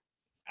cooking.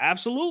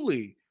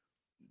 Absolutely.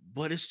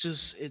 But it's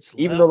just, it's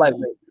even though like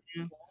levels,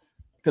 man.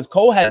 because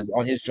Cole has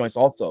on his joints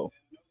also.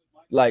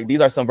 Like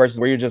these are some verses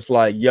where you're just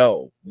like,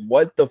 yo,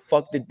 what the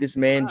fuck did this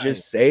man Right.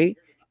 just say?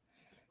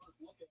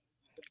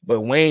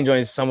 But Wayne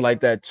joins something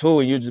like that too,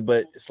 and you just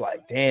but it's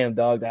like, damn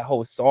dog, that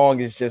whole song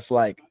is just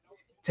like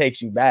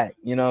takes you back.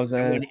 You know what I'm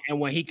saying? And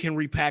when he can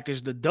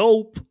repackage the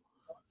dope,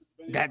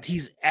 that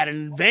he's at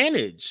an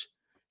advantage.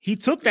 He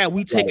took that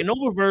 "We Like, Taking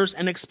Over" verse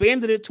and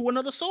expanded it to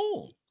another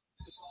song.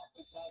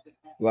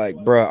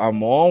 bro,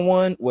 I'm on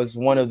one was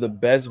one of the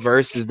best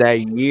verses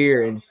that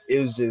year, and it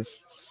was just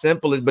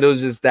simple, but it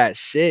was just that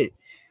shit.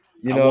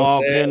 You I know what I'm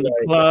walk saying? in the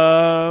Like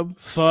club,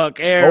 fuck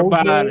Soldier,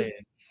 everybody.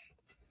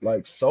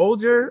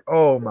 Soldier.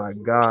 Oh my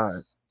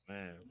god,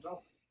 Man,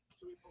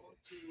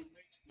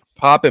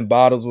 popping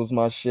bottles was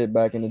my shit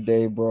back in the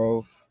day,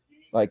 bro.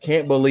 Like,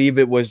 can't believe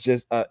it was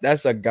just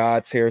that's a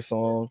god tier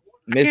song.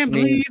 I Miss can't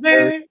Me, believe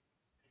it.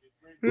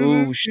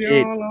 ooh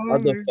shit, Y'all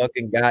on me.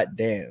 motherfucking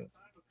goddamn,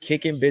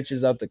 kicking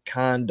bitches out the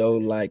condo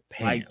like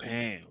Pam. Like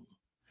Pam.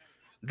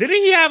 Didn't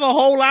he have a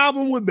whole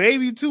album with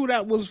Baby too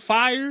that was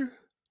fire?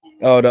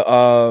 Oh,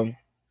 the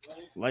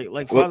Like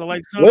what, Father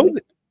Like what Son? was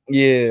it?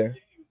 Yeah,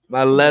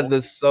 my Come on.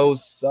 leather's so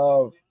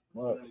soft,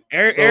 so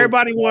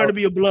Everybody wanted to soft.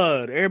 be a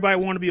blood. Everybody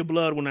wanted to be a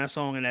blood when that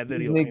song and that These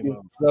video came niggas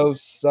out. so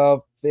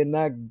soft and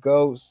I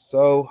go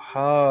so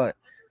hard.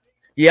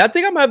 Yeah, I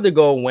think I'm gonna have to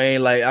go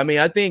Wayne. Like, I mean,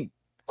 I think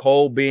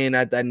Cole being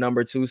at that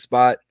number 2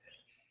 spot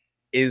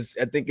is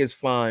I think it's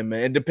fine,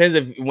 man. It depends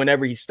if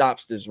whenever he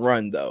stops this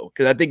run though,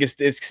 because I think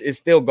it's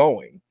still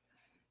going.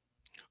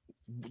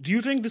 Do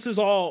you think this is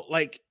all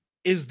like,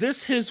 is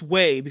this his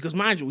way? Because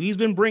mind you, he's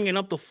been bringing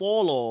up the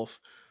fall off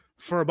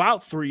for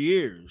about 3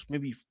 years,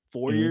 maybe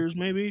 4 Mhm. years,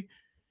 maybe.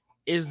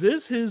 Is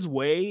this his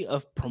way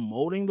of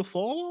promoting the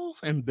fall off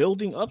and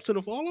building up to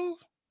the fall off?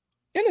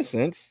 In a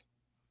sense,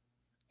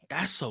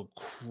 That's a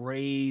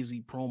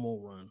crazy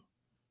promo run.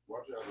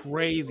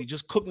 Crazy.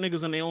 Just cook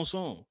niggas in their own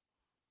song.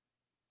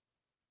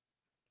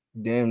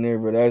 damn near,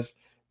 but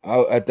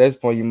at this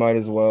point you might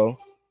as well.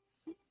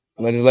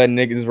 Just let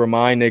niggas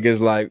remind niggas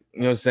like,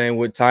 you know what I'm saying,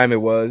 what time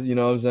it was, you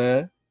know what I'm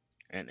saying?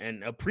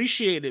 And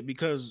appreciate it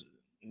because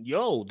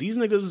yo, these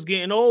niggas is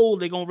getting old.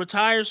 They gonna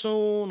retire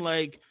soon.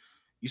 Like,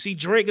 you see,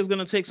 Drake is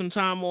gonna take some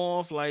time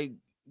off. Like,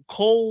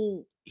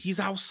 Cole, he's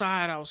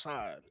outside.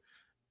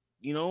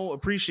 You know,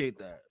 appreciate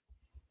that.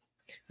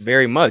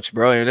 Very much,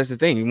 bro. And that's the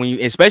thing. When you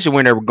especially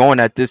when they're going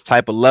at this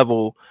type of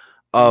level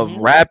of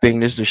Mm-hmm.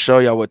 rapping, just to show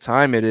y'all what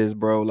time it is,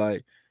 bro.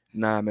 Like,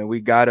 nah, man, we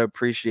gotta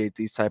appreciate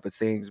these type of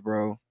things,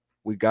 bro.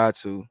 We got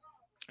to.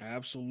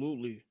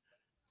 Absolutely.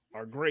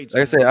 Are greats,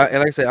 Like I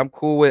said, man. I'm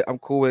cool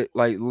with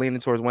like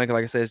leaning towards Wayne.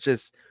 Like I said, it's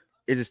just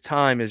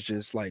time is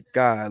just like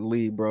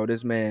golly, bro.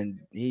 This man,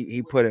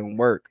 he put in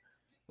work,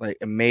 like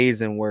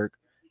amazing work.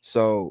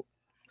 So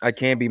I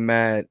can't be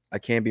mad. I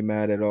can't be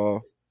mad at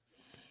all.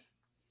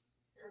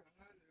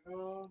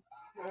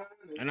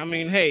 And I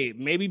mean, hey,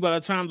 maybe by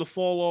the time the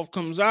fall off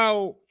comes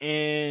out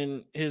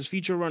and his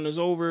feature run is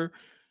over,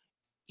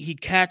 he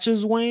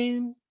catches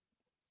Wayne.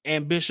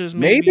 Ambitious,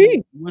 maybe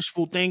Maybe.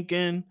 wishful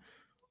thinking,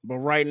 but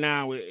right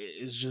now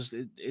it's just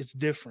it's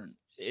different.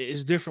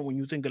 It's different when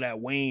you think of that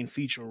Wayne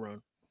feature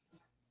run.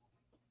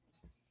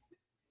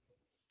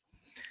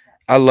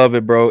 I love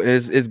it, bro.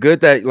 It's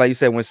good that, like you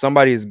said, when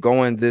somebody is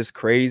going this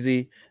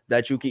crazy,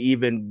 that you can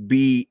even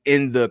be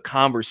in the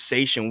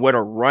conversation with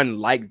a run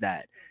like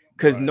that.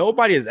 Because Right.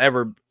 nobody is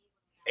ever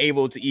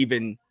able to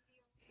even,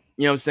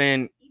 you know what I'm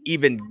saying,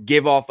 even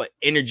give off an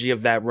energy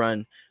of that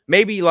run.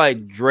 Maybe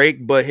like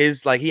Drake, but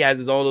his like he has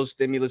his all those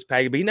stimulus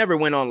package, but he never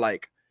went on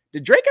like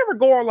did Drake ever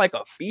go on like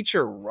a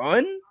feature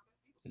run?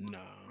 Nah,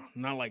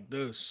 not like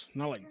this.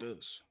 Not like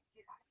this.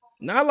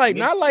 Not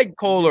like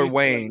Cole or Maybe for like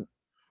Wayne.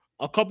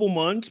 a couple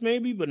months,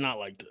 maybe, but not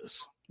like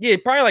this. Yeah,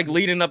 probably like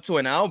leading up to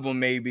an album,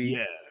 maybe.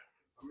 Yeah.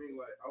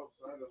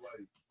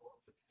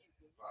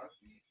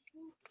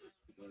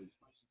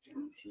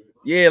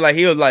 Yeah, like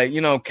he was like, you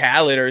know,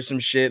 Khaled or some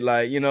shit,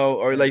 like, you know,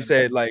 or like you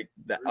said, like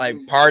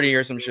party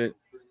or some shit.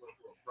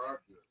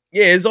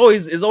 Yeah, it's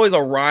always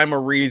a rhyme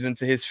or reason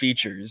to his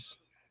features.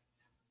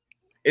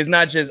 It's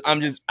not just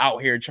I'm just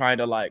out here trying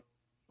to like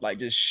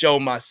just show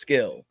my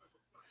skill.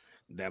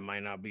 That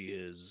might not be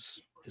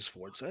his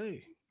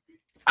forte.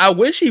 I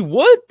wish he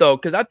would though,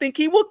 because I think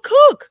he would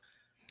cook.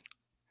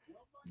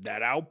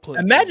 That output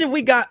is, Imagine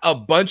we got a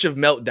bunch of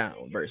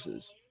meltdown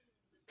verses.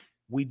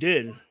 we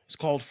did. It's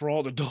called For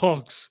All the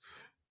Dogs.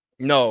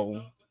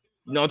 No,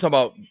 no, I'm talking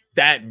about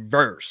that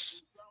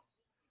verse.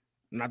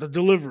 Not the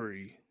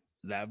delivery.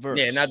 That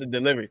Yeah, not verse. the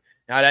delivery.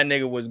 How that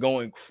nigga was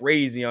going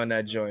crazy on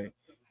that joint.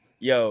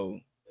 Yo,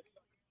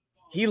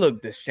 he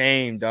looked the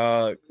same,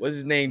 dog. What's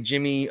his name?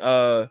 Jimmy.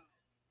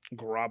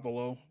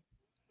 Garoppolo.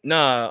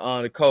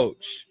 Nah, the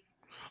coach.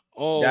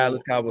 Oh,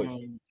 Dallas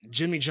Cowboys.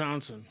 Jimmy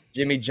Johnson.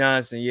 Jimmy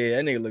Johnson. Yeah,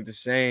 that nigga look the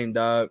same,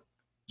 dog.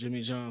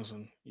 Jimmy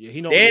Johnson. Yeah,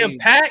 he know. Damn,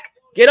 Pack,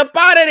 get up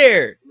out of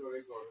there.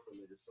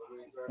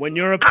 When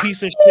you're a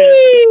piece of shit,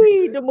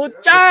 Hey, the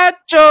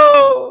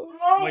muchacho.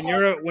 when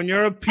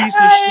you're a piece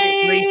of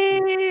shit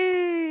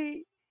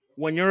racist,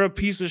 when you're a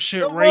piece of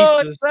shit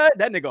racist,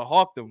 that nigga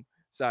hawked him.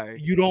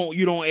 Sorry, you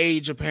don't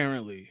age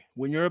apparently.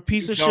 When you're a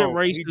piece of shit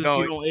racist, you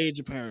don't age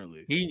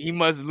apparently. He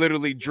must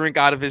literally drink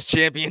out of his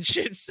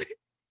championships.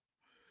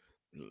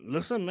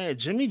 Listen, man,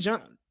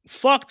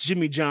 fuck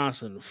Jimmy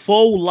Johnson,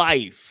 full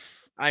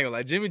life. I ain't gonna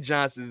lie, Jimmy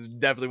Johnson is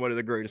definitely one of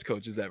the greatest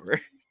coaches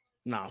ever.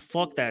 Nah,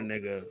 fuck that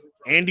nigga.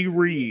 Andy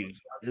Reid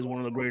is one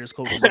of the greatest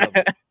coaches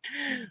ever.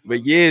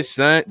 But yeah,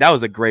 son, that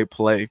was a great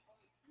play.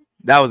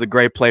 That was a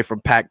great play from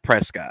Pac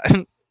Prescott.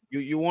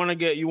 You want to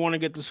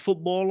get this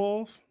football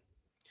off?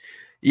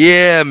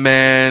 Yeah,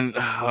 man.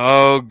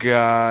 Oh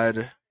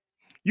God.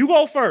 You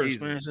go first,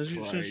 Jesus man. Since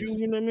Christ.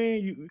 you know what I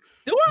mean.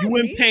 You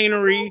in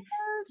painery.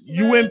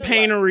 You in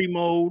painery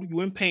mode.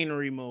 You in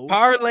painery mode.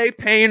 Parlay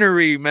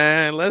painery,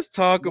 man. Let's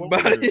talk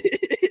about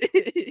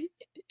it.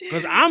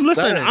 Because I'm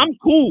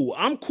cool.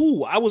 I'm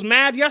cool. I was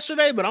mad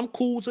yesterday, but I'm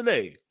cool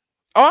today.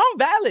 Oh, I'm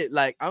valid.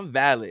 Like, I'm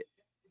valid.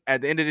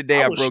 At the end of the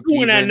day, I broke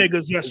even. At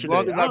niggas yesterday.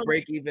 As long as I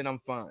break even, I'm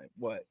fine.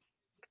 What?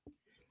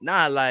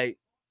 Nah, like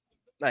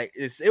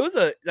it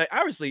was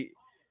obviously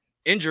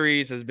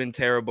injuries has been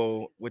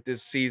terrible with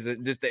this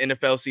season, just the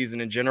NFL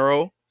season in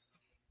general.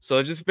 So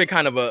it's just been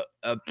kind of a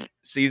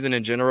season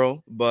in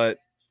general. But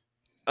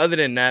other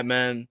than that,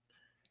 man,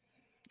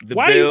 the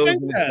Why Bills do you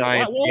think and the that?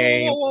 Giants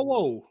game.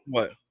 Whoa.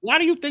 What? Why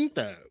do you think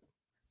that?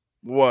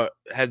 What?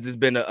 Has this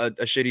been a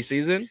shitty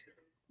season?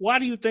 Why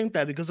do you think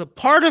that? Because a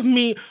part of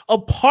me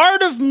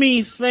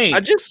thinks. I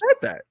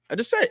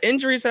just said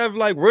injuries have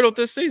like riddled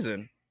this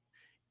season.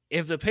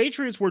 If the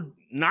Patriots were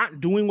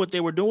not doing what they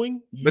were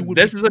doing, but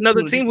this is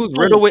another team who's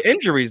riddled with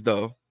injuries,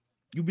 though.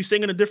 You'd be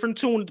singing a different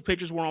tune if the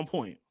Patriots were on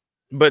point.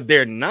 But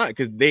they're not,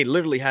 because they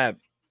literally have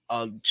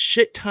a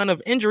shit ton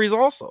of injuries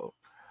also.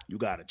 You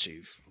got it,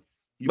 Chief.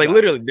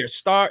 Literally, their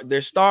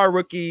star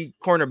rookie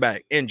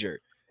cornerback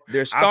injured.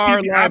 Their star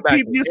linebacker. I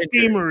peep your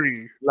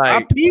schemery.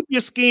 I peep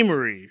your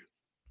schemery.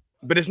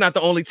 But it's not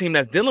the only team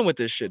that's dealing with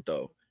this shit,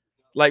 though.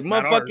 Like,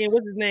 motherfucking,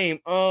 what's his name?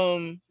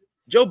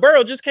 Joe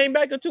Burrow just came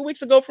back 2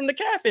 weeks ago from the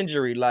calf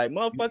injury. Like,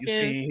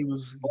 motherfucking, he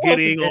was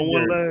getting on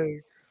one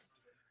leg.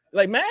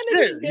 Like, man,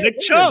 Nick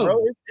Chubb,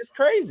 bro. It's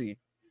crazy.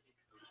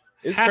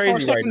 It's half crazy our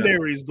secondary right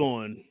now. is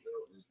gone.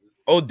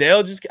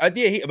 Odell but I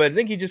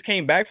think he just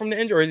came back from the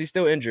injury, or is he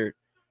still injured?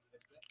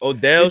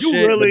 Odell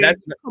shit. Really?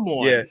 Come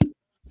on. Yeah.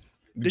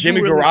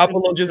 Jimmy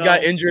Garoppolo just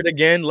got injured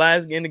again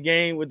last in the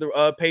game with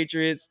the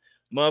Patriots.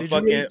 Motherfucking. Did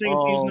you really think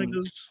these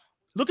niggas?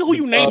 Look at who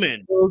you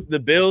naming. The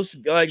Bills,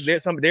 like their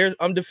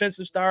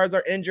defensive stars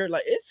are injured.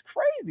 Like, it's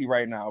crazy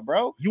right now,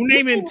 bro. You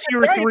naming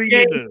tier 3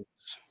 niggas,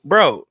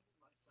 bro.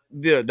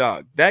 The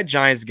dog. That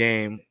Giants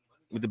game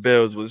with the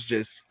Bills was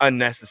just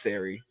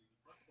unnecessary.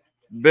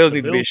 Bills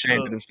need to be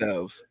ashamed of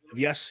themselves.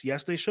 Yes,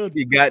 they should.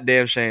 Be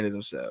goddamn ashamed of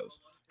themselves.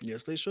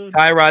 Yes, they should.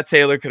 Tyrod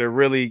Taylor could have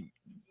really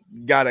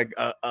got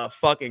a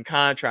fucking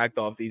contract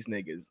off these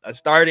niggas.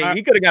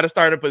 He could have got a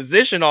starting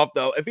position off,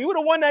 though. If he would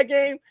have won that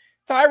game,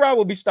 Tyrod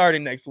will be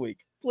starting next week.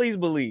 Please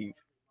believe.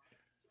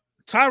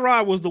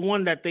 Tyrod was the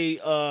one that they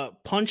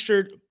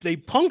punctured. They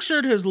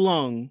punctured his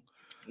lung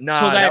so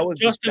that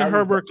Justin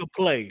Herbert could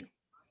play.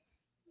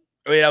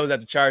 Oh yeah, that was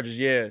at the Chargers.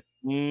 Yeah.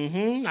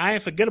 I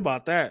ain't forget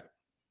about that.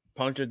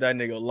 Punctured that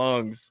nigga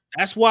lungs.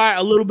 That's why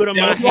a little bit of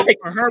my hate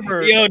for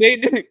Herbert. Yo, they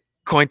did.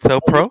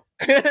 COINTELPRO.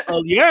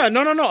 Yeah,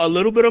 no. A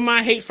little bit of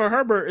my hate for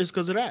Herbert is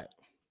because of that.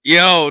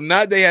 Yo,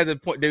 not they had the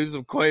point. There was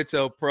some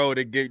COINTELPRO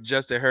to get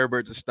Justin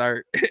Herbert to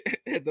start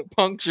at the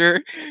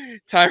puncture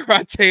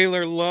Tyrod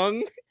Taylor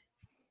lung.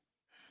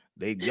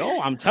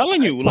 I'm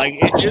telling you, like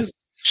it just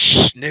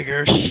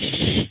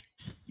nigger.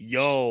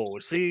 Yo,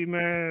 see,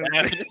 man.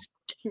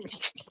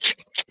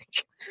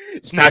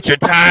 It's not your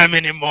time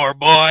anymore,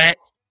 boy.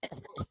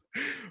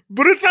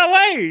 But it's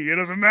LA. It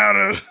doesn't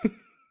matter.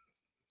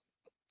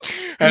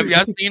 Have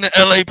y'all seen the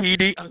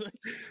LAPD?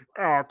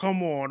 Oh,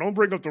 come on. Don't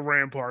bring up the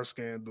Rampart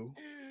scandal.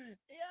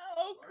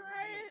 Yo,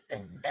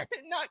 great.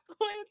 Not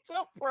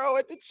COINTELPRO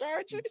at the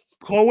Chargers.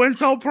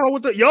 COINTELPRO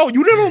with Yo,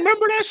 you didn't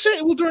remember that shit?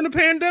 It was during the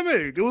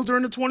pandemic. It was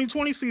during the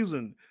 2020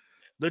 season.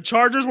 The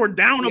Chargers were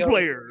down a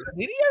player.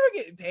 Did he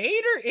ever get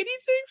paid or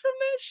anything from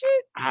that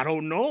shit? I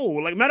don't know.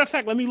 Like, matter of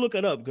fact, let me look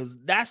it up because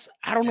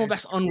I don't know if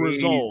that's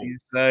unresolved.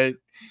 Crazy,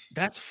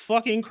 that's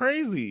fucking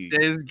crazy.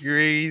 That's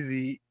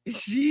crazy.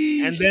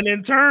 Sheesh. And then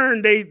in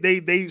turn,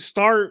 they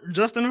start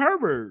Justin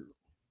Herbert.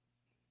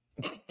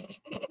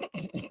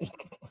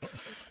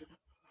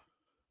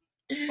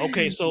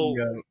 Okay, so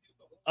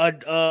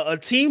a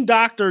team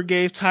doctor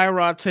gave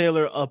Tyrod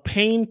Taylor a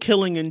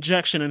pain-killing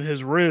injection in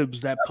his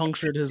ribs that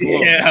punctured his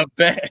lung. Yeah, I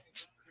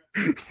bet.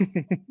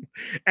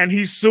 And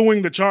he's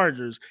suing the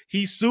Chargers.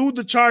 He sued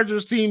the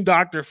Chargers team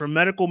doctor for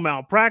medical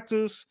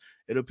malpractice.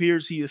 It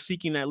appears he is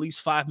seeking at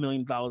least $5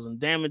 million in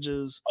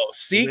damages. Oh,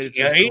 seek?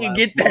 Yeah, he can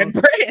get that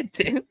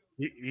bread.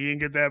 He didn't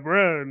get that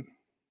bread.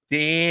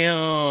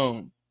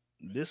 Damn.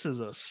 This is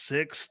a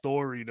sick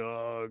story,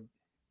 dog.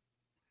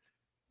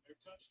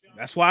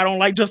 That's why I don't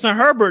like Justin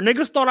Herbert.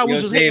 Niggas thought I was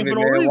Yo, just hating David, for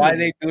no man, reason. why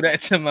they do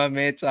that to my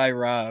man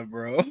Tyrod,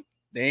 bro?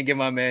 They ain't give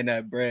my man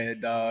that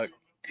bread, dog.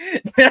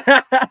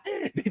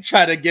 They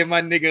try to give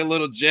my nigga a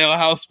little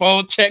jailhouse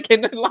phone check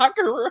in the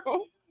locker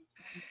room.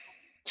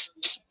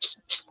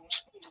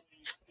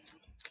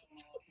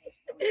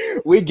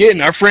 We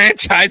getting our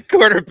franchise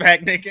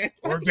quarterback, nigga.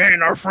 We're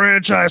getting our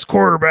franchise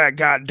quarterback,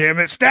 god damn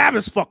it. Stab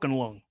his fucking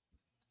lung.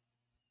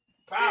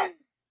 Pack.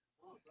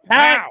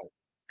 Wow.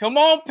 Come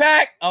on,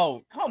 Pack.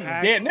 Oh, come Pack.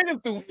 on. Damn,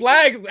 niggas threw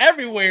flags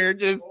everywhere.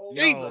 Just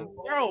Jesus.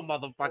 Yo. Bro,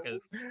 motherfuckers.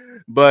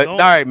 But all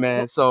right,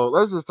 man. So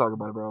let's just talk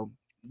about it, bro.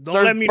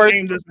 Don't let me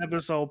name this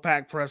episode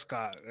Pack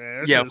Prescott.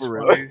 Man, that shit is for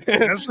funny. real.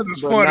 That shit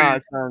is But funny. nah,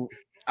 son,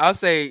 I'll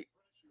say,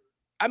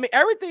 I mean,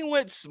 everything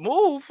went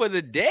smooth for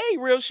the day.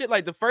 Real shit.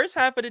 Like the first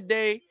half of the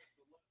day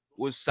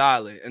was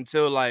solid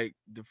until like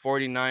the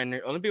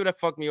 49ers. Only people that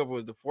fucked me over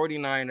was the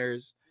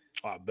 49ers.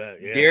 I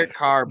bet, yeah. Derek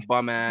Carr,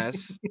 bum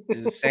ass,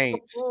 the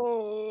Saints.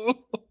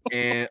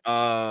 And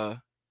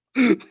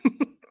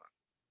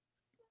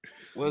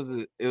was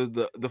it? It was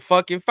the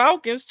fucking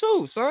Falcons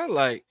too, son.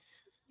 Like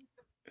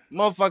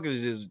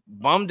motherfuckers just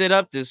bummed it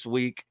up this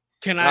week.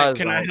 Can I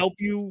help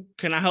you?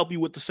 Can I help you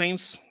with the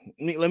Saints?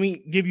 Let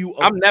me give you.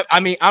 I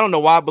don't know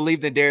why I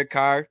believed in Derek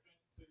Carr.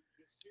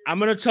 I'm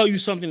gonna tell you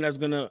something that's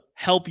gonna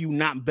help you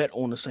not bet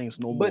on the Saints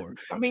more.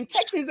 I mean,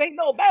 Texans ain't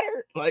no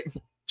better. Like,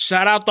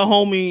 shout out the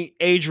homie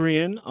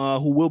Adrian,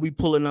 who will be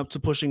pulling up to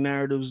Pushing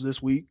Narratives this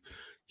week.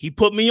 He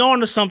put me on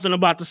to something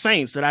about the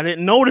Saints that I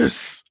didn't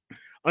notice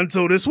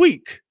until this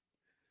week.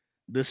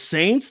 The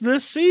Saints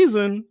this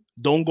season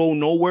don't go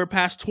nowhere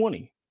past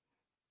 20.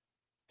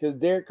 Because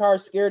Derek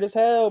Carr's scared as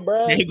hell,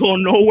 bro. They go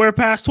nowhere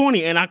past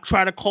 20. And I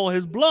try to call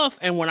his bluff.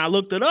 And when I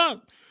looked it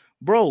up,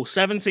 bro,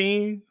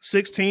 17,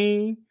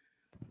 16,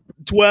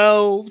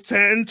 12,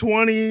 10,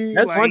 20.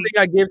 That's one thing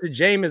I give to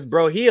Jameis,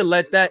 bro.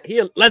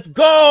 Let's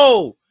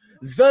go.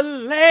 The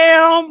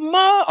Lamb.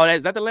 Oh,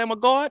 is that the Lamb of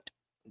God?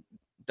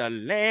 The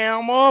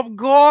Lamb of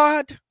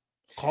God.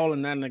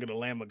 Calling that nigga the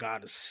Lamb of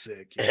God is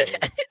sick. Yo.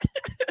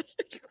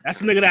 That's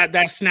the nigga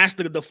that snatched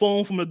the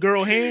phone from a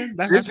girl hand.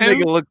 That's him.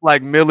 Nigga look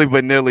like Milli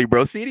Vanilli,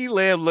 bro. CD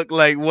Lamb look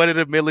like one of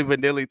the Milli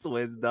Vanilli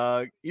twins,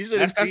 dog. You should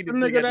have seen the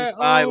nigga at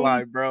the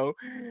sideline, bro.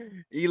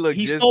 He looked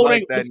just stole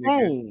like that the nigga.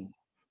 Phone.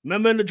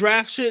 Remember in the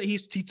draft shit, he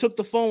took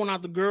the phone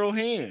out the girl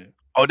hand.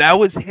 Oh, that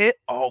was him.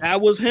 Oh, that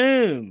was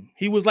him.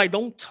 He was like,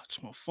 "Don't touch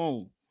my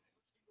phone."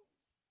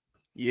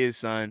 Yeah,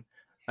 son.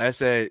 Like I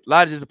said, a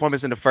lot of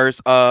disappointments in the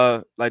first,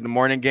 like the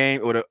morning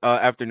game or the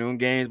afternoon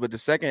games, but the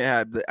second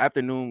half, the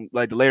afternoon,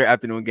 like the later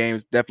afternoon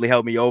games, definitely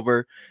helped me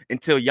over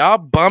until y'all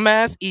bum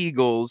ass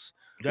Eagles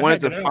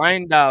wanted to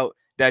find out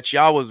that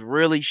y'all was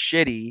really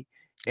shitty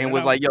and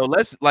was like, "Yo,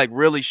 let's like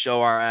really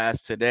show our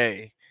ass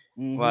today."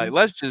 Like,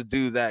 let's just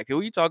do that. Can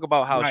we talk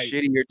about how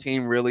shitty your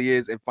team really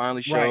is and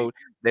finally showed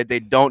that they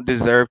don't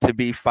deserve to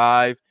be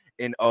 5-0?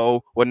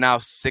 Well, now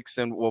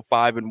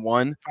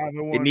 5-1.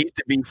 It needs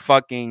to be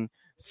fucking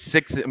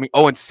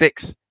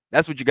 0-6.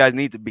 That's what you guys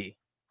need to be.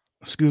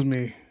 Excuse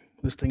me.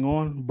 This thing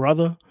on,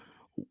 brother.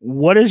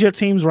 What is your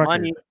team's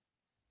record?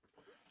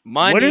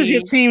 Money. What is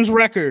your team's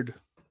record?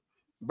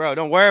 Bro,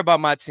 don't worry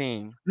about my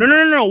team.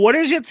 No. What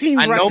is your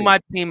team's record? I know my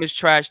team is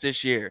trash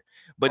this year.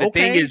 But the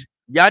thing is,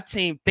 y'all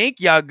team think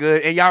y'all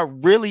good and y'all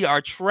really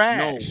are trash.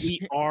 No, we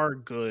are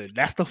good.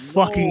 That's the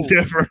fucking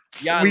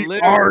difference. Y'all we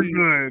are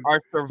good.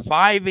 Are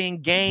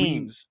surviving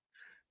games.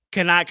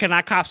 Can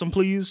I cop some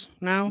please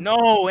now?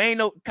 No, ain't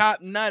no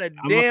cop, not a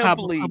damn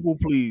plea.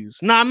 Please.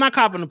 No, I'm not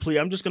copping a plea.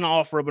 I'm just gonna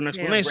offer up an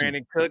explanation.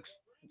 Brandon Cooks.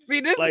 See,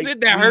 this is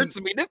it that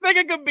hurts me. This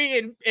nigga could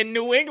be in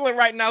New England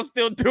right now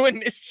still doing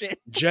this shit.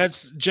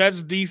 Jets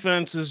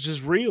defense is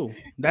just real.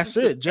 That's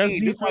it. Jets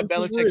defense is why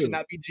Belichick should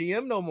not be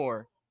GM no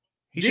more.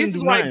 He shouldn't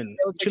do nothing.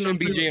 Shouldn't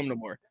be GM no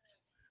more.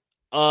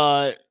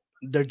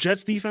 The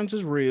Jets defense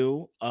is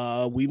real.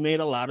 We made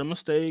a lot of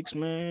mistakes,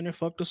 man. It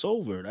fucked us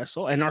over. That's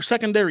all. And our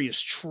secondary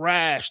is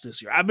trash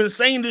this year. I've been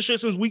saying this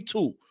shit since week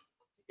 2.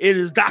 It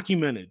is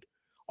documented.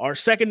 Our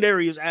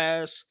secondary is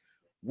ass.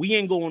 We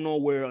ain't going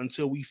nowhere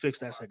until we fix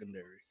that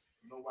secondary.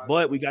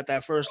 But we got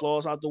that first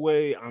loss out the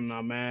way. I'm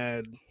not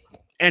mad.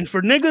 And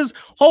for niggas,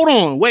 hold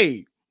on,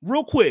 wait,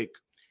 real quick.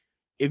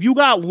 If you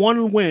got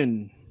 1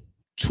 win,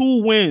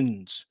 2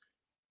 wins,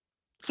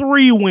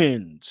 3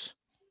 wins,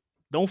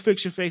 don't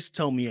fix your face to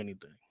tell me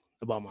anything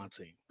about my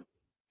team,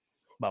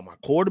 about my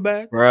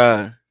quarterback.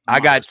 Bruh, I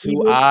got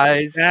 2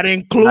 eyes. That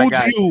includes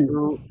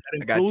you.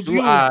 I got 2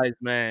 eyes,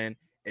 man.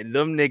 And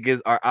them niggas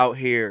are out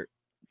here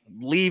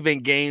leaving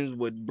games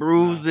with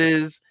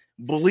bruises,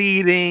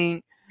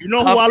 bleeding. You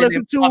know who I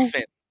listen to?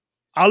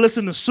 I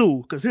listen to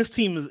Sue because his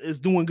team is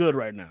doing good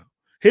right now.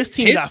 His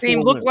team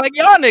looked like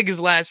y'all niggas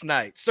last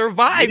night,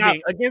 surviving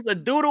against a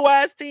doodle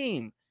ass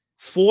team.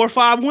 4 or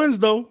 5 wins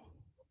though.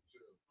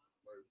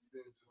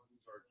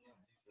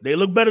 They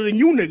look better than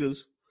you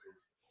niggas.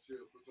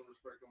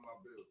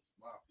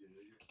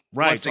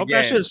 Right. Talk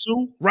that shit,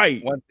 Sue.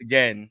 Right. Once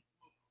again,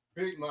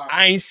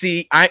 I ain't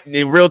see.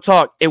 In real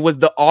talk, it was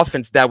the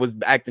offense that was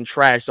acting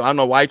trash. So I don't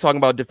know why you're talking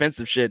about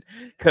defensive shit.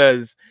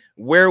 Because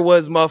where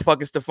was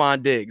motherfucking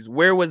Stephon Diggs?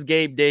 Where was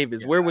Gabe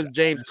Davis? Where was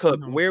James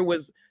Cook? Where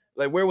was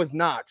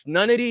Knox?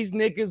 None of these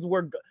niggas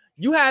were.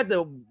 You had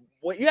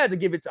to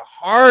give it to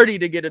Hardy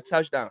to get a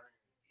touchdown.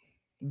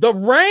 The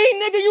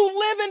rain, nigga. You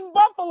live in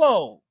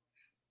Buffalo.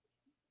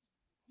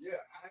 Yeah,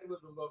 I live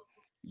in Buffalo.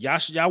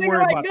 Y'all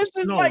worry about this the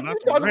is snow, like not you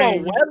the talk about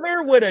rain.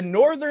 weather with a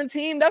northern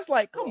team. That's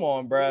like, come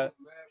on, bro.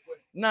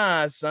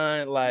 Nah,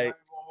 son. Like,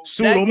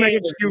 Sue, don't make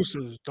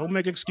excuses. Don't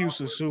make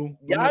excuses, Sue.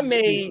 Y'all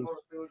made.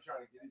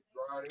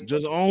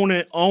 Just own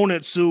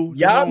it, Sue.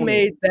 Y'all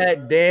made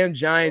that damn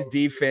Giants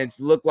defense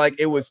look like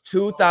it was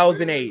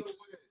 2008.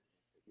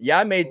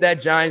 Y'all made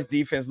that Giants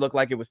defense look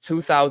like it was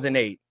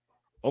 2008.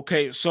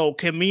 Okay, so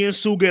can me and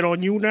Sue get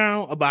on you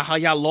now about how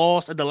y'all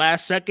lost at the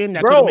last second?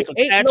 That Bro, make a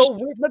ain't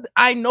catch?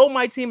 I know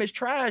my team is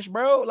trash,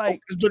 bro.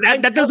 Like,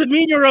 that doesn't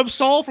mean you're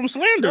absolved from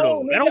slander,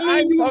 though. That don't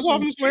mean you're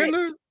absolved from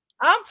slander.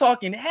 I'm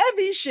talking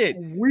heavy shit.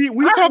 We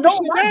talking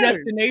shit my back.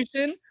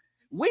 destination.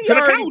 We To the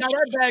already couch. got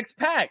our bags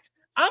packed.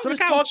 I'm To the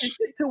just talking couch.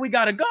 shit till we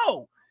gotta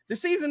go. The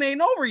season ain't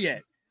over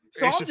yet.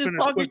 So It I'm should just finish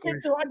talking quickly.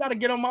 shit till I gotta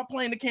get on my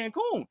plane to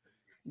Cancun.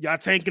 Y'all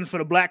tanking for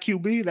the black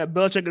QB that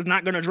Belichick is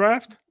not gonna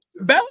draft?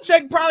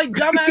 Belichick probably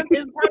dumbass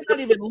is probably not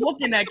even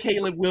looking at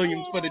Caleb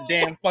Williams for the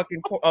damn fucking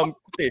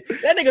thing.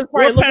 That nigga's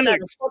probably looking at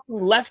a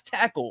fucking left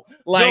tackle.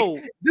 Like, yo,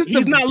 this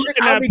he's not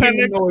looking at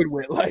Penix. Annoyed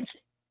with. Like,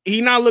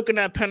 he's not looking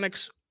at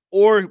Penix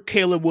or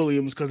Caleb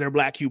Williams because they're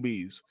black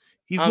QBs.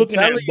 He's looking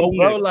at you,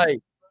 bro, like,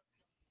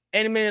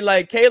 and I mean,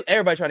 like, Caleb,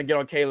 everybody trying to get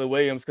on Caleb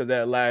Williams because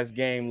that last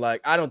game.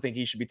 Like, I don't think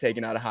he should be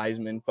taken out of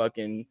Heisman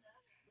fucking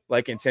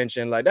like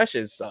contention. Like, that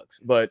shit sucks.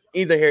 But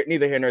neither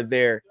here nor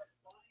there.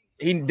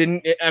 He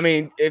didn't. I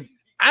mean, if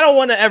I don't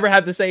want to ever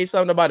have to say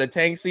something about a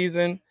tank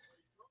season,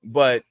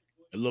 but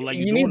like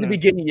you need to be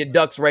getting your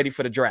ducks ready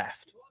for the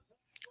draft.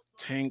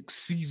 Tank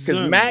season.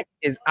 Because Mac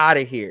is out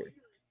of here.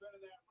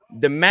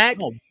 The Mac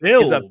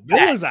Bill is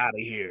is out of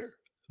here.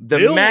 The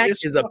Bill Mac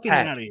is a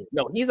pack.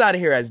 No, he's out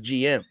of here as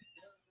GM.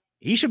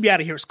 He should be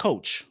out of here as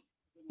coach.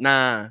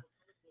 Nah,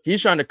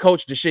 he's trying to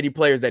coach the shitty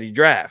players that he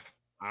draft.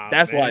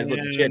 That's why he's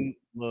looking shitty.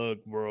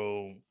 Look,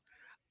 bro.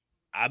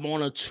 I'm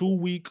on a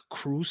 2-week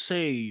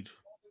crusade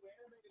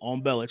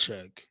on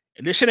Belichick.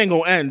 And this shit ain't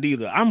gonna end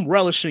either. I'm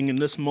relishing in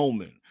this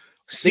moment.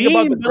 Think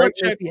about the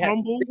greatness he had.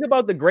 Think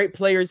about the great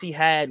players he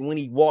had when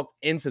he walked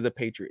into the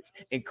Patriots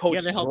and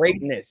coached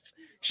greatness.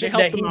 Shit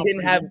that he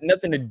didn't have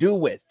nothing to do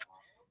with.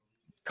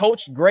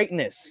 Coached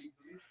greatness.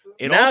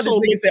 It now also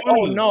this nigga said,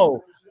 "Oh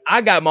no, I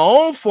got my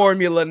own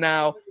formula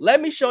now. Let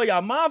me show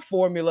y'all my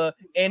formula."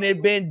 And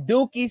it been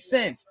dookie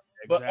since.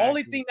 But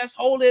only thing that's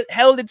held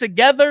it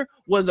together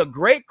was a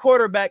great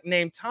quarterback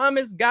named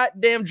Thomas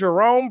goddamn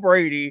Jerome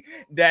Brady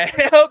that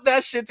held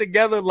that shit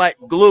together like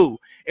glue.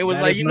 It was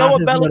like, you know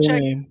what,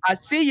 Belichick, I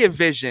see your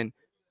vision,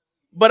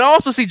 but I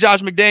also see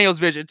Josh McDaniels'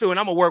 vision too, and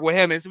I'm gonna work with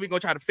him, and so we're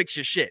gonna try to fix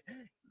your shit.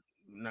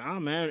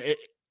 Nah, man,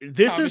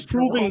 this is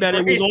proving that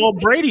it was all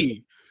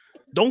Brady.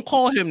 Don't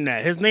call him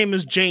that. His name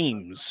is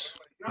James.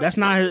 That's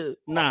not his.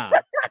 Nah.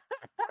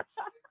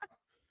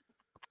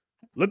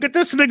 Look at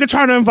this nigga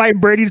trying to invite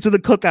Brady to the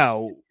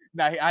cookout.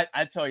 Nah,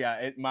 I tell you,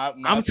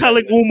 I'm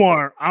telling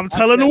Umar.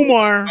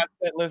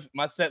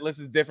 My set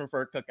list is different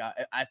for a cookout.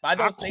 If I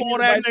don't call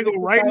that nigga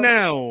right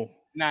now.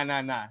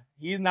 Nah.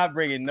 He's not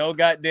bringing no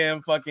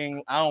goddamn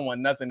fucking. I don't want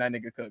nothing that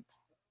nigga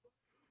cooks.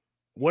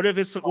 What if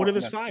it's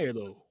fire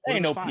though?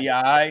 Ain't no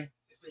PI.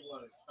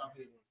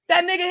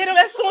 That nigga hit him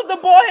as soon as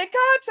the ball hit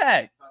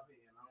contact.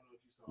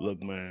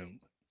 Look, man,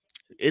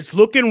 it's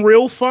looking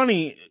real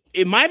funny.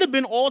 It might have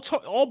been all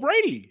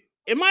Brady.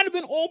 It might have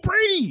been all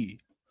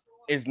Brady.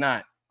 It's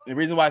not. The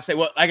reason why I say,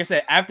 well, like I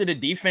said, after the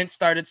defense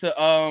started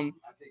to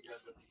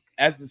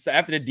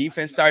after the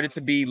defense started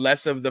to be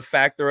less of the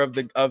factor of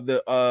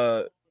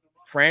the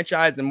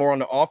franchise and more on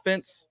the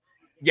offense,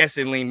 yes,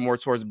 it leaned more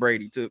towards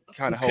Brady to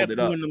kind of hold it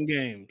up. In them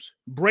games,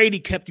 Brady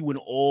kept you in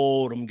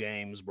all them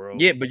games, bro.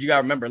 Yeah, but you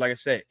gotta remember, like I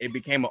said, it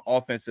became an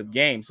offensive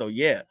game. So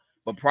yeah,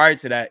 but prior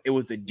to that, it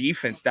was the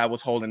defense that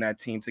was holding that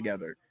team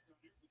together.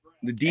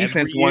 The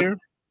defense won.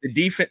 The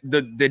defense,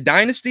 the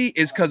dynasty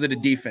is because of the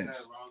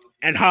defense.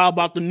 And how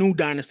about the new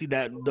dynasty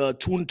that the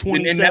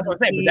 2020? And that's what I'm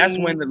saying. But that's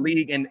when the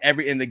league and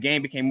the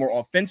game became more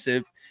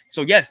offensive.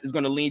 So yes, it's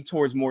going to lean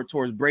more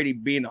towards Brady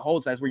being the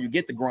host. That's where you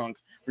get the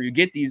Gronks, where you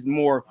get these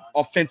more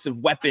offensive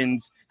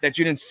weapons that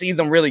you didn't see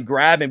them really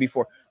grabbing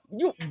before.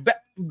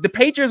 The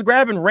Patriots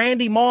grabbing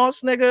Randy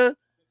Moss, nigga.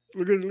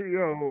 Because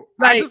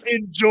I just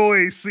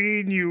enjoy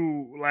seeing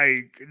you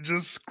like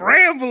just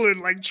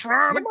scrambling, like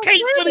trying to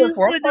cape for these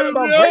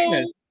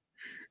niggas.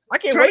 I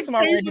can't wait till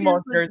my Randy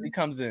Moss jersey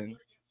comes in.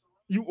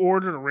 You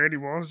ordered a Randy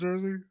Moss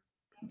jersey?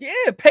 Yeah,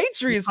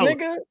 Patriots,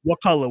 nigga. What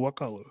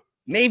color?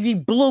 Navy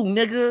blue,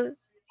 nigga.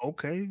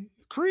 Okay.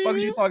 Cream. What are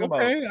you talking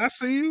about? Okay, I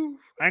see you.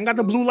 I ain't got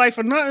the blue light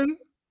for nothing.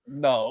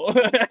 No.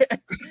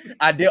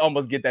 I did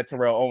almost get that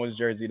Terrell Owens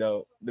jersey,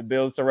 though. The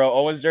Bills Terrell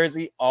Owens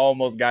jersey,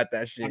 almost got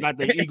that shit. I got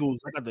the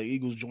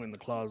Eagles joint in the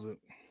closet.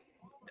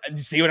 You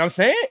see what I'm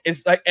saying?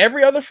 It's like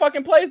every other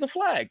fucking play is a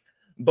flag.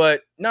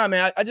 But no,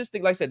 man, I just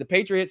think, like I said, the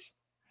Patriots.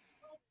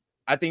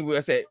 I think I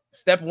said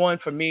step one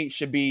for me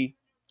should be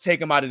take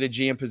them out of the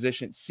GM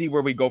position, see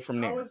where we go from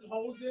there.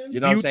 You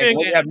know what I'm saying?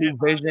 We have new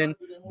vision,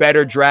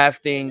 better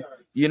drafting.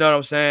 You know what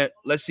I'm saying?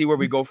 Let's see where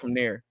we go from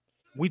there.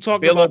 We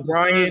talked Bill about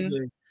O'Brien. this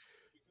Thursday.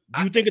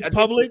 Do you think it's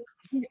public?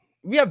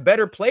 We have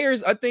better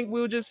players. I think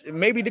we'll just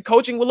maybe the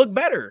coaching will look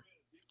better.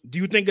 Do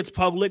you think it's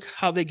public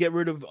how they get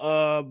rid of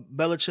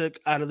Belichick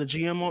out of the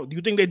GM? Do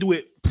you think they do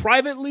it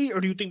privately, or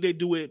do you think they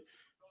do it?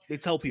 They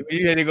tell people.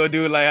 You had to go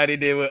do it like how they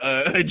did with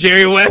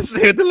Jerry West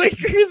with the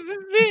Lakers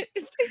and shit.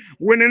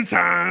 Winning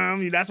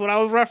time. That's what I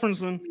was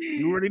referencing.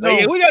 You already know. Like,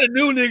 yeah, we got a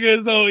new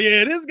nigga. So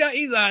yeah, this guy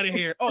he's out of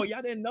here. Oh,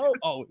 y'all didn't know?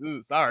 Oh,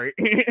 ooh, sorry.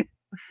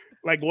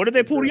 Like, what did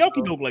they pull the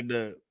Yoki dope like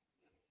that?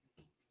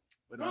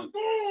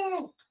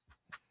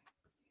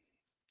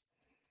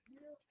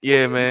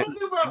 Yeah, man.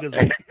 Because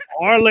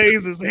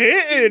parlays is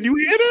hitting. You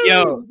hear this?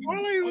 Yo.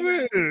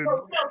 Parlays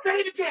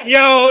hitting.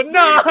 Yo,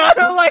 no, I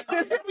don't like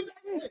this.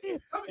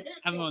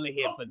 I'm only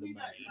here for the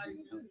money.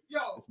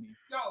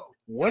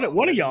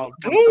 What are y'all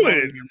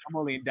doing? I'm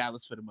only in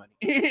Dallas for the money.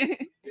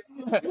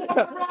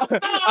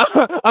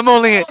 I'm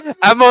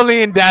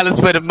only in Dallas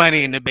for the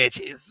money and the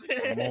bitches.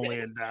 I'm only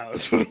in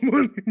Dallas for the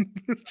money and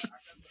the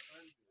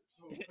bitches.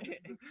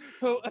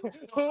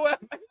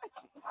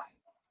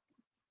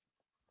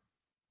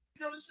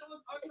 Yo, the show was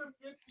under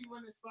 50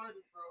 when it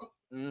started, bro.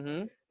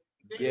 Mm-hmm.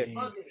 Yeah.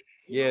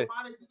 Yeah.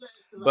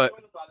 But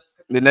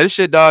this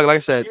shit, dog, like I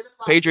said,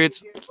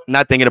 Patriots,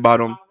 not thinking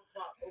about them.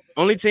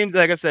 Only team,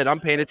 like I said,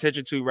 I'm paying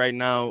attention to right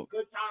now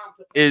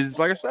is,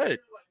 like I said,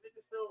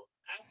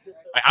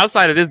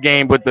 outside of this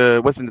game with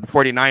the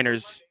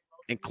 49ers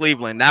in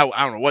Cleveland. Now,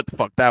 I don't know what the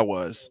fuck that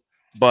was.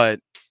 But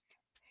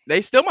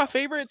they still my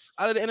favorites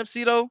out of the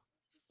NFC, though.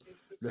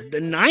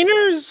 The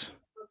Niners?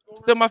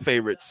 Still my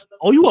favorites.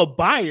 Oh, you a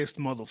biased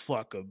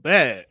motherfucker.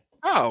 Bad.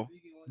 Oh.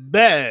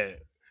 Bad.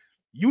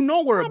 You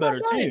know we're a better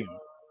team.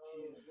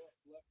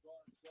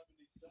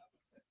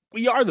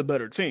 We are the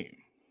better team.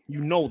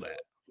 You know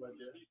that.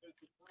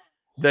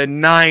 The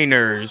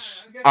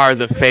Niners are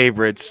the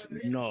favorites.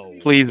 No.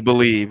 Please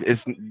believe.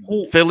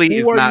 Philly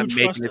is not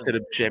making it to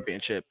the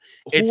championship.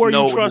 It's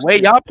no way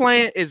y'all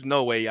playing. It's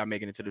no way y'all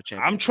making it to the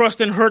championship. I'm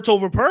trusting Hurts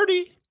over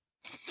Purdy.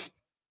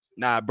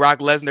 Nah, Brock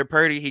Lesnar,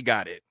 Purdy, he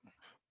got it.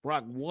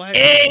 Brock, what?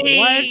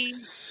 Hey!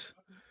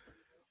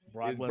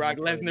 What? Brock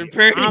Lesnar,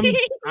 Purdy.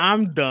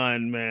 I'm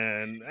done,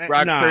 man.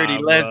 Brock Purdy,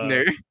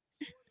 Lesnar.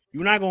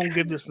 You're not gonna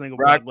give this nigga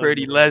Brock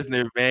Purdy,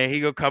 Lesnar, man. He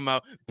gonna come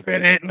out. He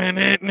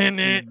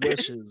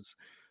wishes.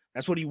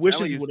 That's what he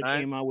wishes he would have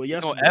came out with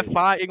yesterday.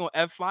 He gonna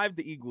F5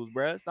 the Eagles,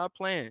 bro. Stop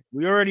playing.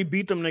 We already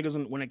beat them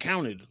niggas when it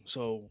counted,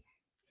 so.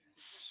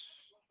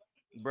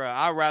 Bro,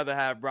 I'd rather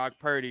have Brock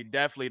Purdy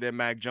definitely than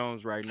Mac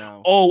Jones right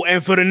now. Oh,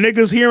 and for the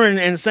niggas hearing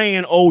and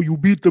saying, "Oh, you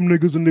beat them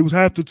niggas and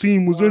half the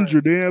team was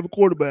injured. They didn't have a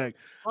quarterback."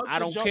 I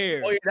don't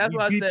care. Oh, yeah, that's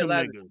what I said.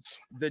 Like, niggas.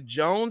 The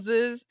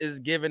Joneses is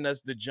giving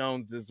us the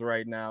Joneses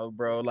right now,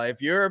 bro. Like,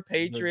 if you're a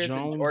Patriots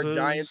or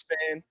Giants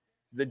fan,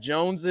 the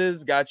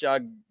Joneses got y'all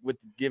with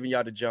giving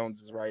y'all the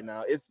Joneses right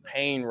now. It's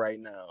pain right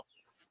now.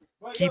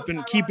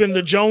 Keeping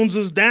the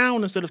Joneses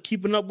down instead of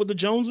keeping up with the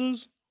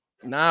Joneses.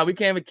 Nah, we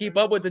can't even keep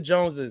up with the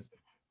Joneses.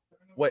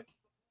 What?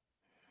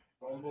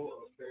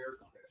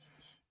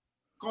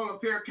 Call a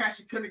fair catch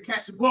and couldn't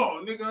catch the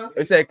ball, nigga.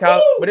 They said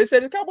but they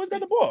said the Cowboys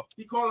got the ball.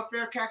 He called a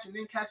fair catch and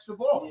didn't catch the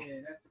ball.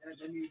 Yeah,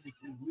 that means it's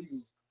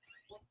illegal.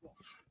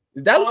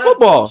 Is that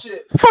football? What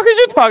the fuck is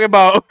you talking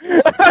about?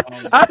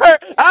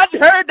 I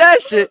heard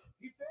that shit.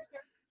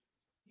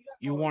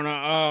 You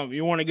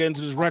wanna get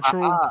into this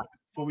retro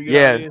before we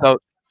get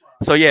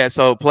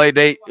So play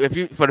date. If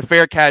you for the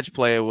fair catch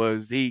play, it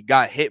was he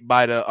got hit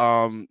by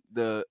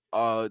the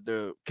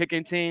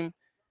kicking team.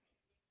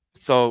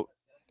 So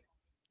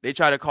they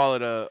try to call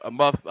it a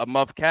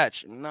muff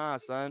catch. Nah,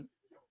 son.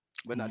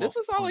 But no, this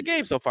is a solid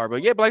game so far.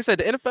 But yeah, but like I said,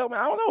 the NFL, man,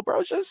 I don't know,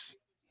 bro. It's just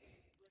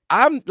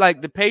I'm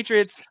like the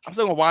Patriots. I'm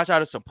still gonna watch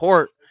out of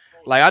support.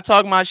 Like I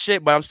talk my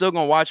shit, but I'm still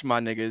gonna watch my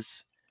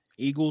niggas.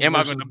 Eagles. Am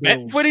I gonna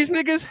bet for these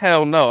niggas?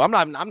 Hell no. I'm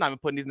not even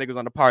putting these niggas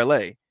on the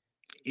parlay.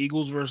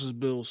 Eagles versus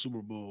Bills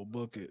Super Bowl.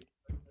 Book it.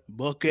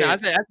 I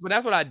said, but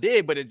that's what I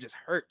did, but it just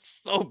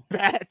hurts so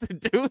bad to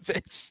do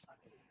this.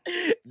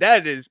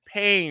 That is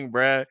pain,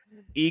 bruh.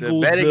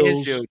 Eagles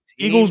Bills.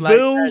 Eagles like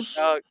Bills.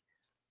 That,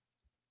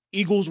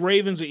 Eagles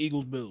Ravens or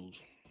Eagles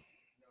Bills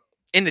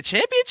in the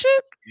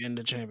championship. In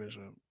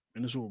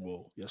the Super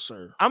Bowl, yes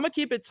sir. I'm gonna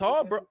keep it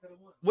tall, bro.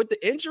 With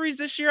the injuries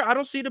this year, I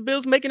don't see the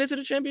Bills making it to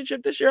the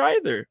championship this year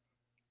either.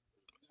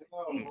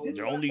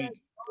 They're only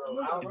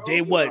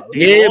they what?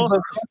 They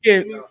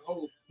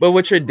but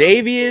with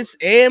Tre'Davious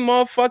and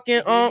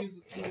motherfucking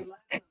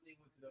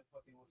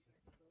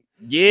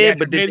yeah,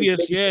 but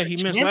Tre'Davious, he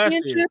missed last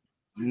year.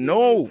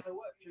 No.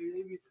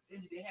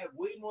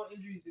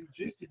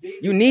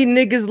 You need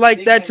niggas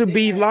like that to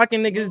be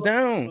locking niggas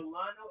down.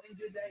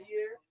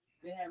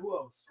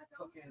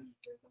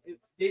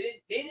 They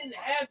didn't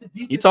have the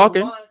defensive you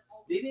talking? line.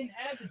 They didn't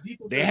have the deep.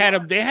 They had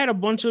a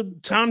bunch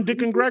of Tom,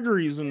 Dick, and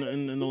Gregory's in the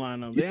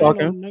lineup. You They had no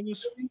talking?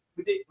 niggas.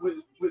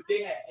 But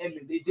they had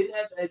Edmund. They didn't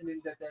have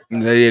Edmund at that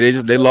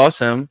time. They lost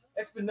him.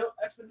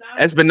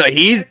 Espinoza.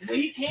 He's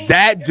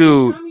that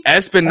dude.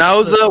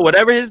 Espinoza,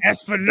 whatever his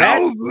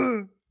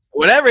Espinoza.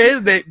 whatever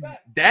his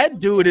that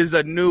dude is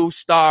a new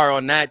star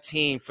on that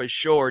team for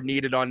sure.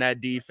 Needed on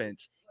that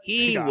defense.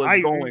 He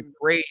was going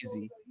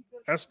crazy.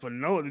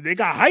 Espinoza. They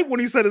got hype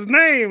when he said his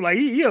name. Like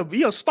he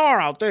a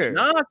star out there.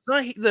 Nah,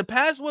 son. The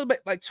past was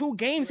like 2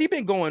 games. He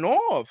been going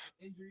off.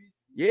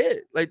 Yeah,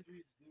 like.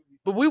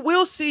 But we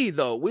will see,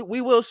 though.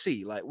 We will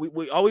see. Like we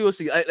will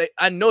see.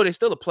 I know they're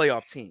still a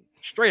playoff team,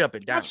 straight up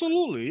and down.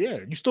 Absolutely, yeah.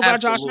 You still got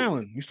Josh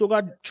Allen. You still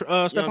got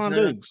Stephon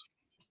Diggs.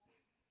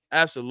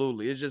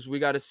 Absolutely. It's just we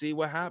got to see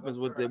what happens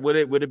with it. Would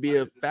it be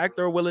a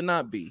factor or will it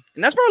not be?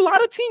 And that's for a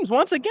lot of teams.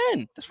 Once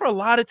again, that's for a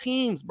lot of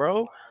teams,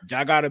 bro.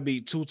 Y'all got to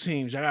beat 2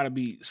 teams. Y'all got to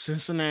beat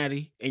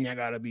Cincinnati and y'all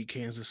got to beat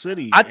Kansas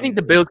City. I think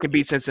the Bills can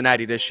beat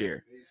Cincinnati this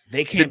year.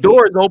 They can't. The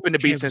door is open to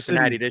beat Kansas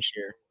Cincinnati City. this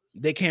year.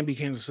 They can't beat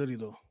Kansas City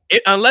though.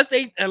 Unless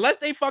they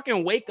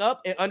fucking wake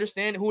up and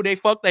understand who they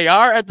fuck they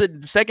are at the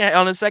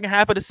second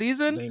half of the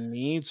season. They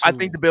need to. I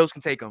think the Bills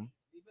can take them.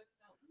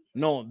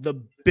 No, the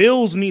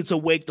Bills need to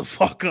wake the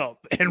fuck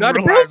up and No,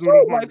 realize the who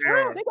Bills the fuck they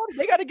are.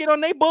 They got to get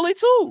on their bully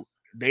too.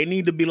 They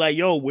need to be like,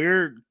 yo,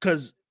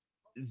 because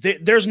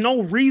there's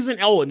no reason.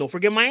 Oh, and don't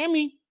forget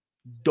Miami.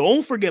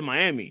 Don't forget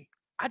Miami.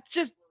 I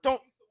just don't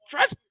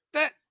trust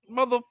that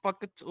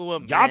motherfucker to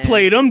him. Y'all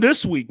played them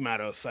this week,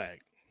 matter of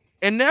fact.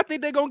 And I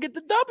think they're gonna get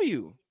the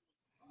W.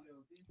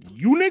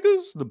 You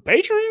niggas, the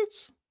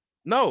Patriots?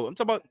 No, I'm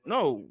talking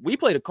about we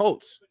play the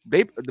Colts.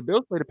 The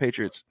Bills play the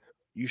Patriots.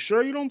 You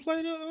sure you don't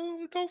play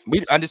the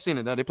Dolphins? I just seen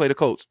it. No, they play the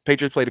Colts.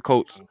 Patriots play the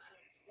Colts.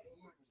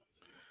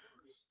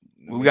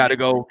 We got to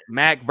go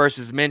Mac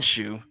versus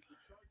Minshew.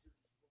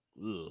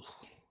 Ugh.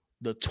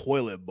 The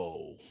toilet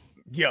bowl.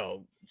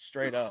 Yo,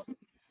 straight up.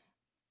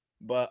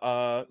 But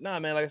nah,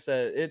 man. Like I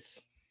said, it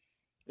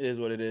is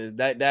what it is.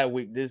 That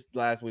week, this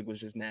last week was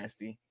just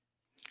nasty.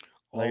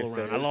 Like all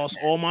around. I lost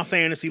all my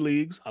fantasy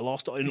leagues. I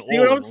lost in see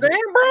all what of I'm them.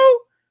 saying, bro?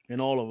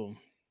 In all of them.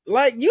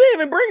 Like, you didn't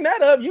even bring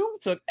that up. You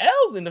took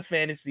L's in the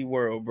fantasy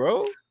world,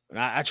 bro.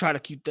 I try to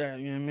keep that,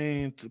 you know what I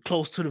mean,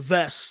 close to the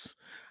vest.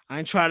 I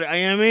ain't try to, you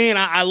know what I mean?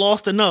 I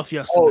lost enough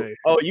yesterday.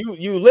 Oh,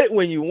 you lit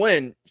when you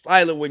win,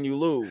 silent when you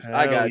lose.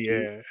 I got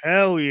you.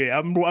 Hell yeah.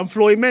 I'm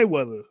Floyd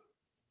Mayweather.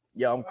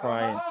 Yeah, I'm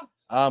crying.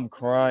 I'm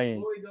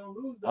crying.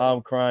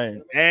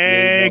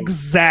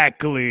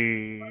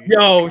 Exactly.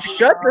 Yo,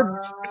 shut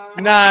the...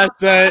 Nah,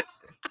 son.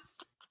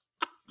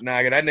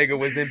 Nah, that nigga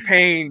was in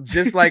pain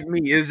just like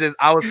me. It's just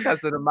I was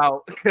cussing him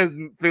out because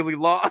Philly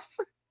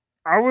lost.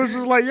 I was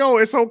just like, yo,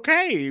 it's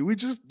okay. We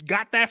just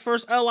got that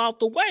first L out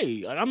the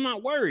way. Like, I'm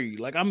not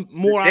worried. Like, I'm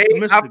more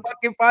optimistic. I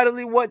fucking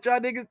finally what y'all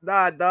niggas?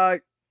 Nah,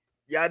 dog.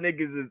 Y'all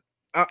niggas is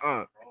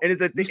And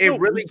it's a thing. It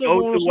really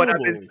goes to what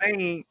I've been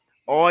saying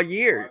all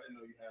year.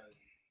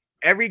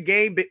 Every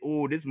game,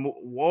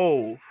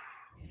 whoa.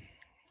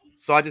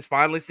 So I just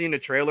finally seen the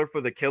trailer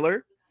for The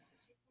Killer.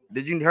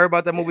 Did you hear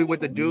about that movie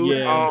with the dude?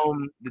 Yeah.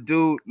 The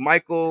dude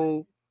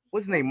Michael,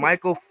 what's his name?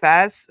 Michael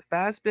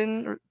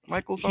Fassbender or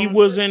Michael something? He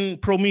was in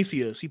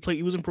Prometheus. He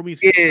was in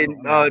Prometheus.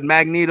 In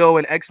Magneto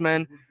and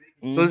X-Men.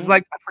 Mm-hmm. So it's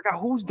like I forgot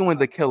who's doing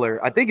The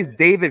Killer. I think it's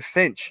David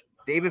Finch.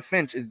 David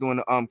Finch is doing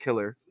the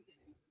Killer.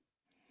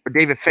 Or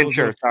David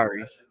Fincher,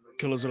 sorry.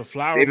 Killers of the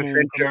Flower David Moon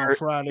Fincher on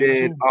Friday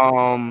did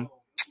too.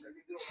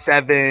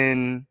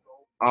 7.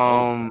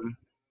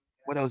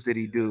 What else did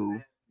he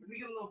do?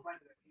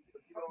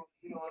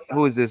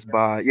 Who is this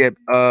by? Yeah,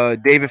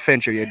 David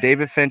Fincher. Yeah,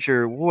 David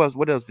Fincher.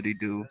 What else did he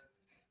do?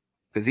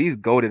 Because he's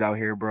goated out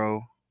here,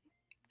 bro.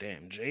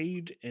 Damn,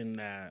 Jade in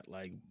that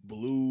like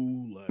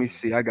blue. Like... Let me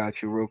see. I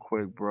got you real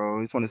quick, bro.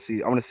 I just want to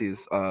see. I want to see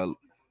his. I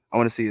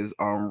want to see his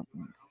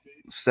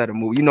set of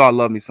movies. You know, I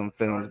love me some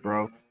films,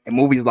 bro. And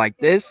movies like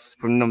this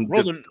from them.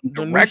 Bro,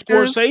 the new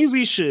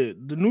Scorsese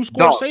shit. The new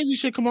Scorsese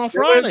shit come on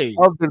Friday.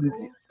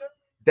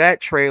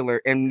 That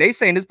trailer, and they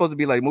saying this supposed to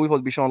be like movie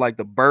supposed to be showing like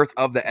the birth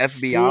of the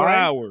FBI. 4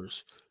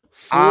 hours.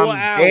 4 I'm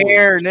hours.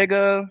 There,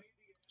 nigga.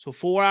 So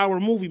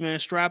 4-hour movie, man.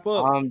 Strap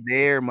up. I'm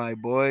there, my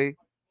boy.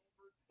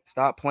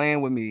 Stop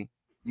playing with me.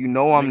 You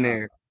know I'm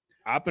there.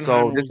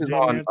 So this is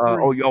on.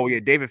 Oh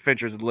yeah, David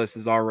Fincher's list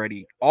is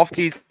already off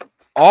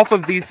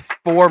of these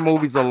 4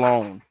 movies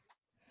alone.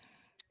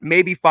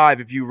 Maybe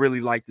 5 if you really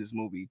like this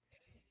movie.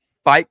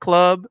 Fight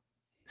Club,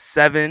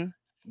 7.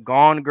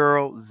 Gone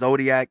Girl,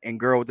 Zodiac, and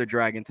Girl with the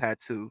Dragon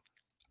Tattoo.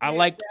 I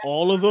liked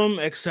all of them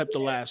except the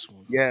last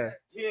one. Yeah.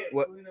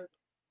 What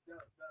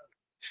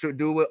should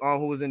do with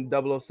who was in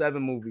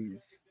 007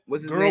 movies?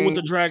 What's his Girl name? with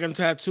the Dragon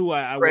Tattoo.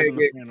 I wasn't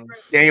a fan of.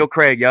 Daniel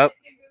Craig. Yep.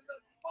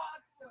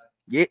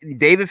 Yeah,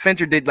 David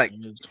Fincher did like.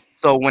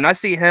 So when I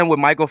see him with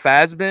Michael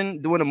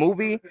Fassbender doing a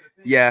movie,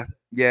 yeah,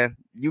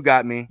 you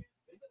got me.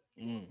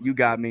 You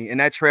got me. And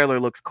that trailer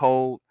looks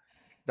cold.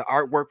 The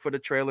artwork for the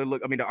trailer the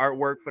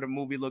artwork for the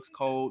movie looks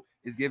cold.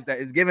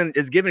 It's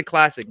giving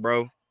classic,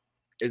 bro.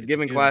 It's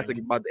giving classic,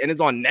 and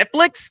it's on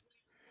Netflix.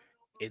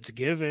 It's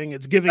giving like,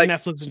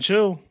 Netflix and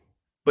chill.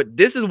 But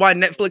this is why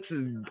Netflix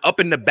is up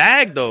in the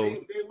bag, though.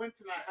 They went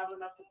tonight. I have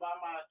enough to buy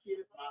my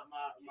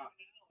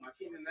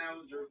Keenan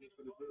Allen jersey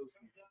for the Bills.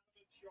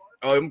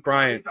 Oh, I'm At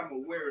crying. least I'm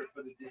gonna wear it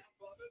for the day.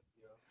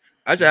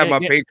 I should have my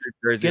Get- Patriots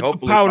jersey. Get the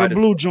Hopefully, powder by the-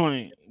 blue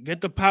joint.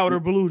 Get the powder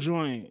blue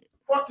joint.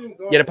 Fucking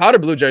go. Yeah, the powder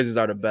blue jerseys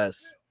are the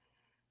best.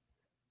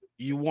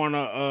 You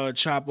wanna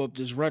chop up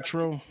this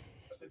retro?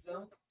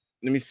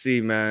 Let me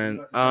see,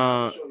 man.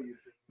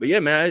 But yeah,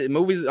 man,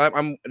 movies.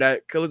 I'm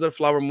that Killers of the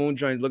Flower Moon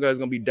joint. Look, it's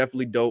gonna be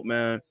definitely dope,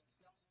 man.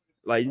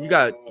 Like you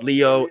got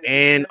Leo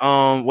and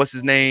what's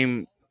his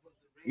name?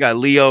 You got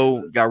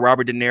Leo. You got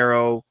Robert De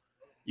Niro.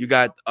 You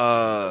got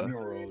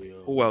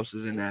who else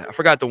is in that? I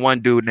forgot the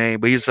one dude name,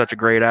 but he's such a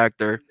great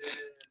actor.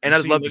 And I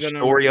just love the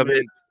story of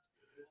it.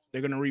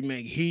 They're gonna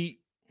remake Heat.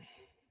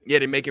 Yeah,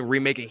 they're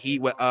remaking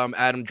Heat with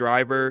Adam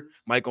Driver.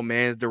 Michael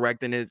Mann's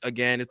directing it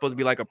again. It's supposed to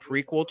be like a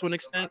prequel to an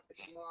extent.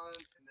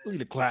 Leave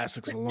the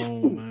classics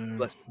alone,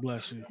 man.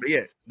 Bless you. But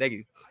yeah, thank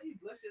you.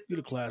 Leave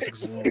the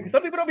classics alone.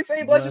 Some people don't be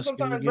saying bless you Bless you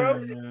sometimes, again, bro.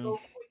 man.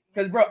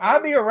 Because bro, I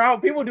be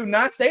around people do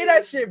not say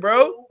that shit,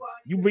 bro.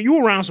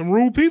 You around some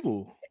rude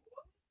people.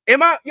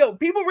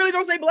 People really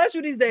don't say bless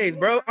you these days,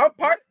 bro. I'm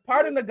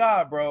pardon the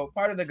God, bro.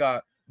 Pardon the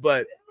God.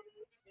 But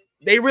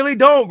they really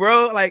don't,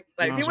 bro. Like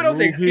people don't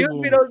say excuse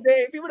me those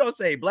days. People don't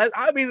say bless.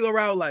 I'll be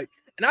around like,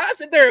 and I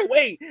sit there and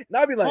wait, and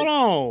I'll be like, hold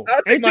on.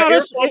 Ain't y'all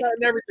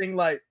and everything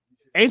like.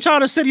 Ain't y'all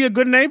the city of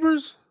good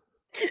neighbors?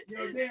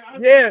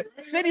 Yeah,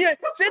 city of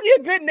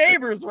good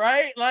neighbors,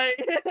 right? Like,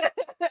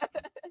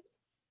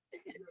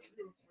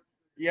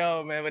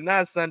 yo, man, but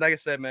not son. Like I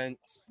said, man,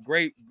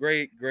 great.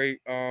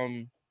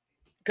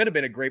 Could have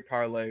been a great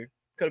parlay.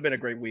 Could have been a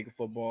great week of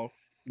football.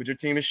 But your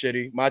team is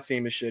shitty. My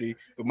team is shitty.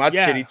 But my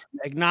shitty team.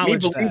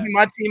 Acknowledge me believing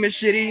my team is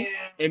shitty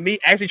and me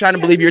actually trying to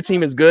believe your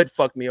team is good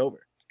fucked me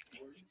over.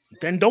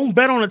 Then don't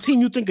bet on a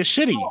team you think is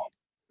shitty.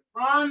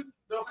 Run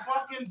the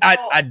fucking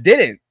ball. I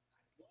didn't.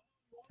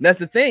 That's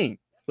the thing.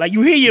 Like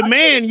you hear your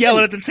man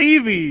yelling at the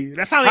TV.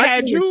 That's how they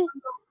had you.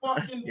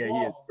 Yeah, he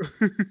is.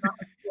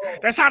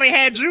 That's how they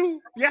had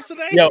you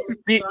yesterday. Yo,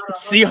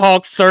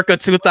 Seahawks circa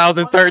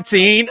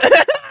 2013.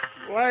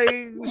 Like,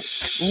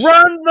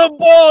 run the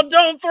ball,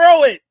 don't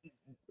throw it,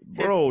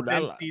 bro.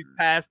 These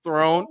pass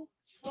thrown.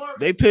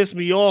 They pissed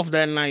me off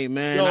that night,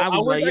 man. Yo, I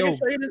was like, yo,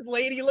 show you this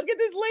lady. Look at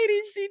this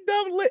lady. She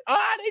dumb lit.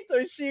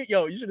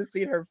 Yo, you should have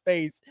seen her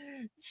face.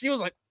 She was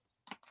like,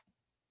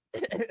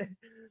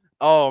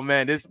 oh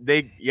man, it's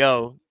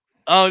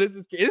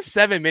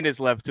 7 minutes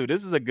left too.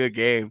 This is a good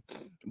game.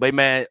 But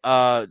man,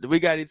 do we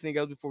got anything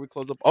else before we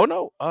close up? Oh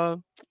no.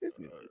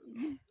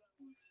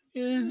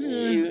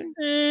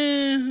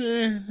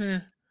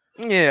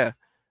 Yeah.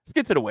 Let's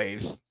get to the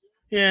waves.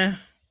 Yeah.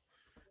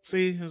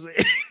 See,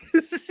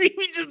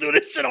 we just do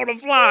this shit on the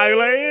fly.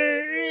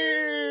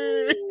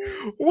 Like,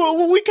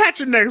 well, we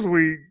catch you next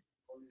week.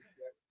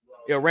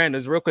 Yo,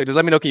 Randos, real quick, just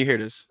let me know. Can you hear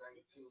this?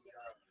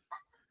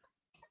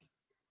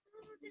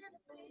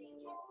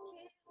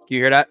 Can you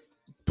hear that?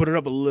 Put it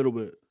up a little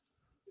bit.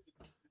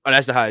 Oh,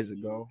 that's the highest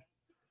it go.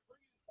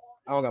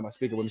 I don't got my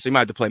speaker with me, so you might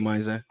have to play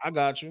mine then. I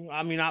got you.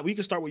 I mean, we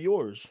can start with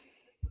yours.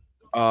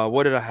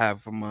 What did I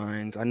have for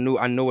mine? I knew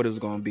what it was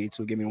gonna be.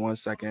 So give me 1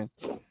 second.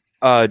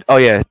 Oh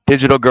yeah,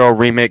 Digital Girl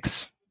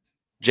remix,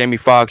 Jamie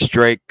Foxx,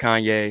 Drake,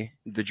 Kanye,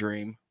 The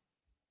Dream.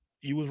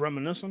 You was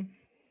reminiscing.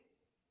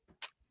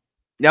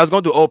 Yeah, I was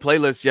going through old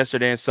playlists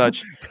yesterday and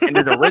such, and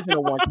the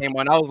original one came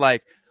on. I was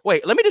like,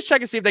 wait, let me just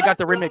check and see if they got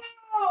the remix.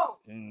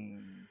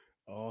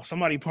 Oh,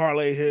 somebody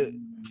parlay hit.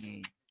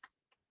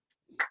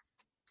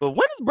 But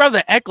when is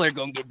Brother Eckler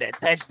gonna get that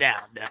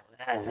touchdown?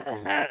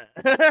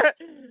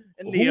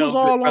 Who was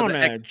all on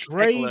that?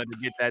 Drake to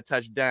get that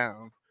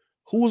touchdown.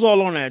 Who was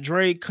all on that?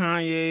 Drake,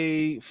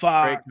 Kanye,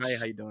 Fox. Drake, Kanye,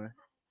 how you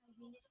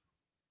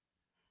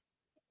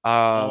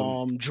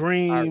doing?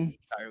 Dream.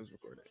 I was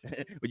recording,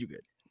 but you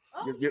good.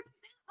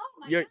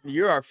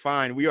 You are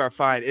fine. We are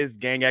fine. It's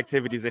gang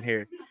activities in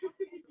here.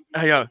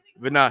 Yeah,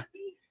 but nah.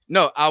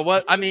 No,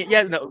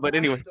 but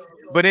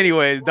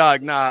anyways,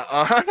 dog,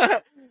 nah.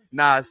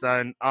 Nah,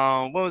 son.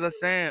 What was I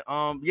saying?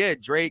 Yeah,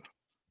 Drake,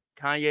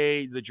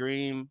 Kanye, The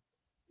Dream,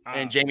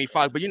 and Jamie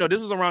Foxx. But this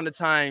was around the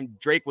time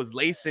Drake was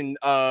lacing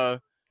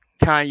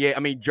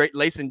Drake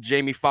lacing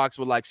Jamie Foxx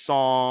with like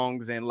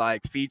songs and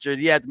like features.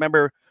 Yeah,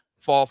 remember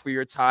Fall for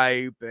Your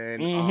Type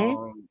and I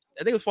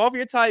think it was Fall for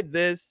Your Type.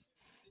 I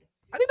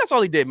think that's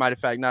all he did, matter of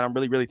fact. Now I'm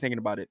really, really thinking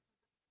about it.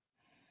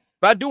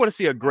 But I do want to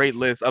see a great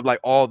list of like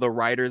all the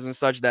writers and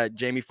such that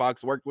Jamie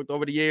Foxx worked with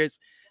over the years.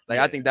 Like,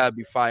 I think that would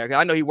be fire.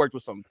 I know he worked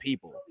with some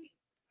people.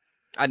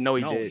 I know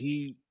he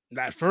did.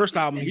 That first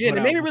album, it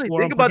made me really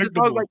think about this.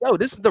 I was like, yo,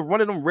 this is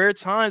one of them rare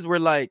times where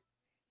like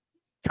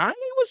Kanye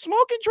was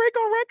smoking Drake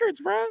on records,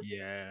 bro.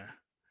 Yeah.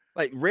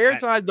 Like rare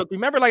times. But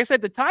remember, like I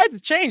said, the tides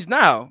have changed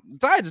now. The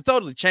tides have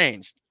totally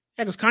changed.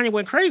 Yeah, because Kanye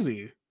went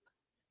crazy.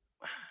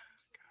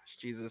 Gosh,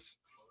 Jesus.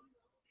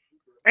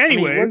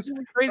 Anyways, he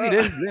was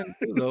crazy then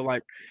too, though.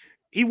 Like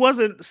he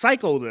wasn't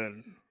psycho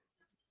then.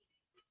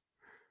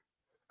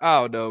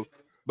 I don't know.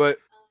 But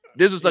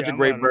this was such a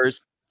great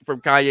verse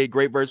from Kanye,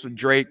 great verse from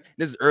Drake.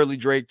 This is early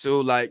Drake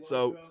too. Like,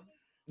 so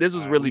This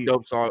was really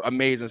dope song,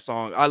 amazing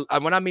song.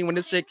 When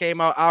this shit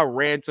came out, I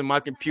ran to my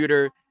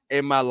computer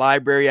in my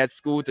library at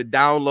school to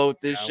download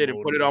this shit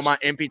and put it on my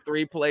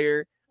MP3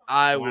 player.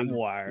 I was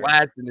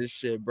blasting this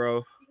shit,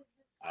 bro.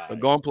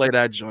 But go and play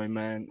that joint,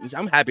 man.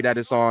 I'm happy that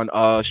it's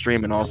on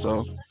streaming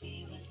also.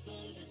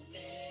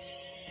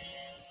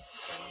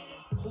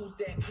 Who's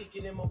that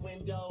peeking in my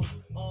window?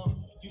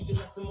 You should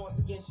let some more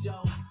skin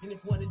show. And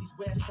if one of these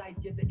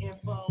websites get the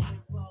info,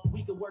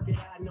 we could work it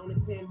out, no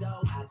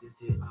Nintendo. I just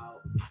hit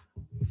out.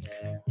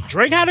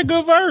 Drake had a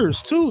good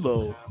verse too,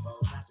 though.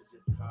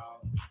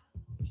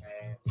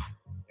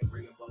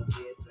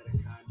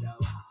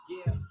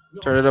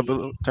 Turn it up a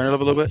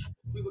little bit.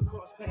 We would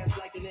cross paths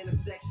like an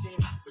intersection,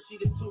 but she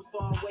just too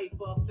far away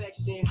for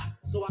affection.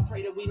 So I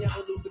pray that we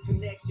never lose the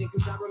connection.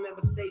 Cause I remember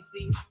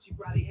Stacy, she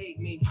probably hate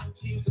me.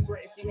 She used to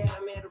threaten she had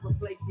a man to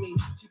replace me.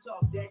 She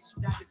talked that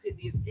shit, I just hit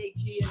the escape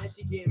key, and then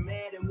she get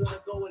mad and wanna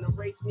go and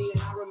erase me.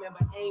 And I remember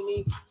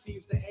Amy, she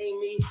used to aim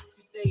me.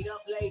 She stayed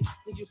up late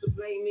and used to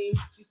blame me.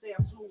 She say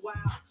I'm too wild,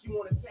 she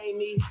wanna tame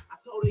me. I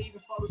told her even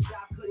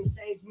Photoshop couldn't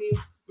change me.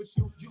 But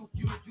you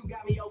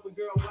got me open,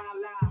 girl, why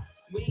lie?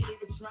 We ain't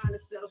even trying to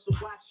settle, so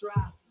why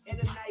try? In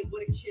the night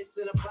with a kiss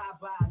and a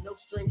bye-bye. No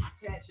strings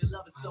attached, your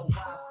love is so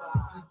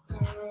Wi-Fi.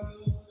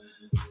 Girl,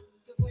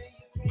 the way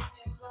you bring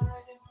it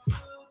light into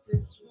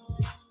this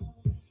room.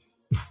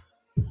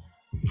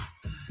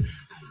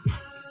 I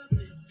love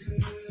it,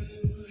 girl.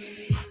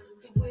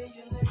 The way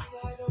you let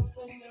slide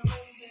open the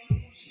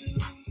rainbow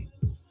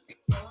shoes.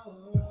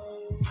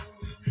 Oh,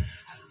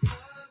 I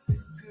love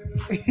it,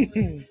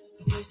 girl.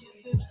 The way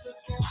your lips look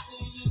after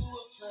you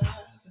apply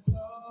the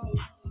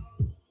gloss.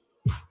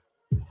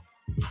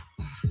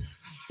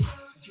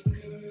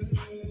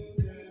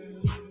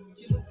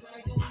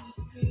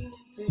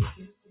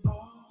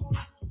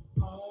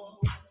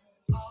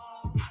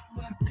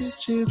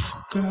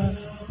 Digital girl.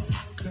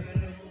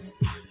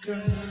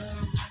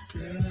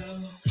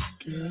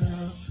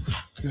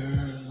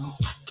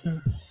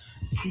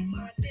 Be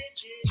my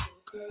digital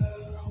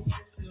girl.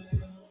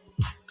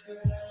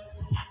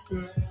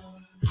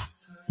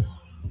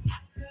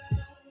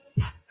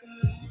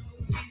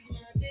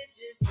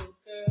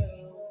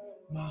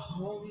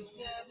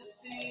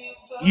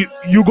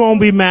 You gonna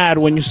be mad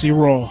when you see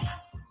Raw.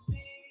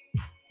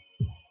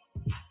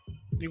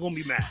 You're gonna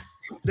be mad.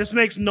 This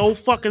makes no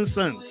fucking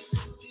sense.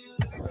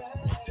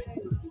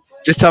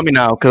 Just tell me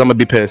now, because I'm gonna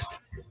be pissed.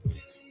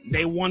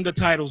 They won the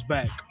titles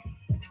back.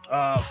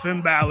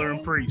 Finn Balor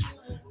and Priest.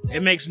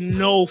 It makes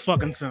no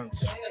fucking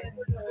sense.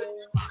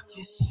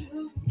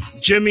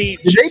 Jimmy,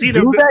 did they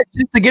do that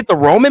just to get the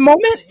Roman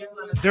moment?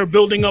 They're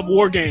building up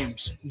War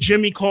Games.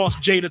 Jimmy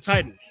cost Jay the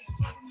title.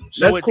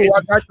 So that's cool.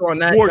 I got you on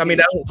that. I mean,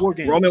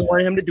 Roman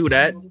wanted him to do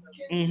that.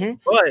 Mm-hmm.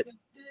 But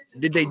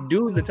did they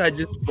do the title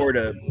just for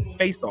the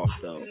face-off,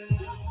 though?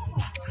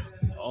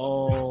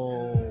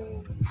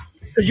 Oh.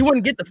 Because you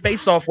wouldn't get the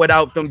face-off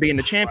without them being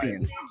the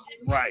champions.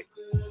 Right.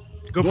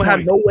 Good We'll point.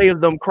 have no way of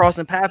them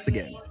crossing paths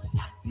again.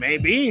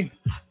 Maybe.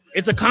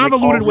 It's a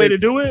convoluted way to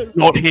do it.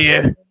 Not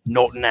here.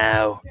 Not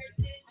now.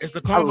 It's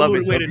the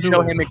convoluted way to do it. You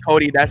know him and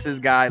Cody, that's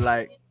his guy.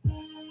 Like,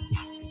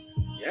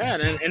 yeah,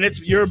 and it's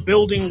you're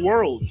building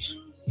worlds.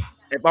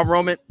 If I'm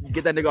Roman,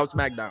 get that nigga off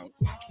SmackDown.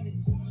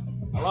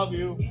 I love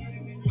you.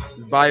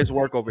 Buy his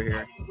work over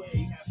here.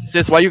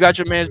 Sis, why you got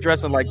your man's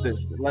dressing like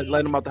this?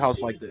 Let him out the house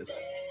like this.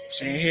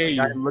 She ain't hear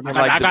you.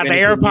 I got the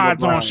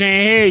AirPods on. She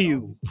ain't hear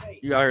you.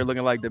 You out here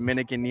looking like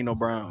Dominican Nino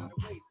Brown.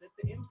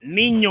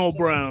 Nino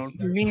Brown.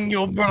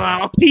 Nino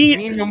Brown.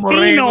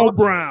 Nino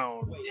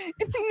Brown.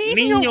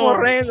 Nino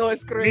Moreno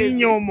is crazy.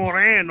 Nino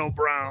Moreno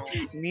Brown.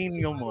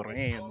 Nino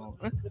Moreno.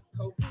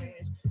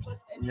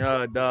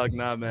 Yeah, dog,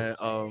 nah, man.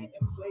 Oh,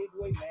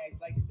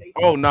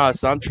 nah,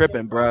 son, I'm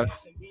tripping, bro.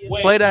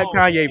 Play that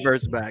Kanye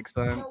verse back,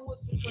 son.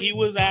 He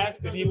was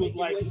asking, he was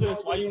like,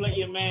 sis, why you let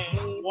your man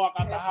walk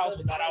out the house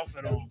with that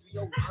outfit on?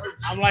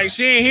 I'm like,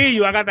 she ain't hear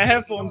you. I got the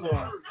headphones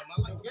on.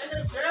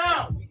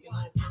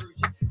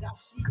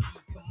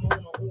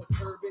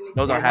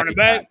 Those are happy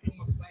back.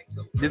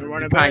 This is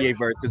Kanye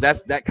verse,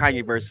 because that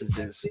Kanye verse is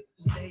just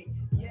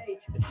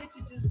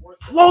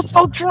low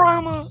soul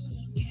drama.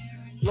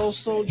 Low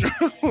soul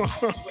drama.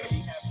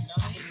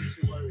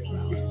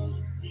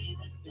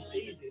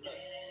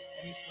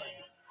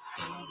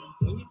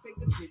 When you take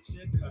the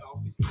picture, cut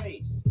off your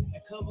face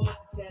and cover up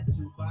the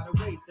tattoo by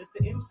the waist. Let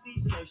the MC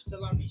search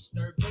till I reach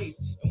third base.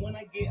 And when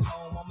I get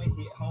home, I'ma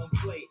hit home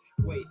plate.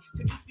 Wait,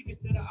 could this be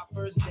considered our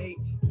first date?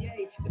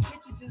 Yay, the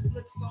picture just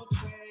looks so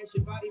trash.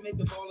 Your body make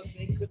the ballers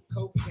make cook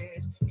coke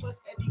cash. Plus,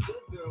 every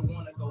good girl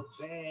wanna go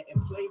bad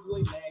and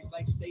Playboy mags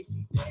like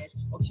Stacey Dash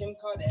or Kim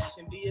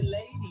Kardashian. Be a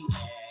lady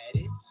at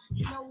it.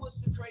 You know what's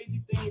the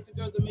crazy thing? Some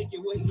girls that make it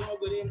way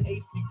longer than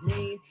AC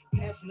Green.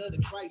 Passion of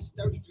the Christ,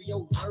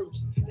 33-year-old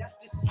virgin. That's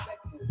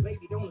disrespectful,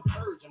 baby, don't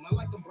encourage them. I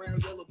like them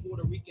brown, yellow,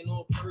 Puerto Rican,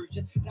 or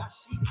Persian.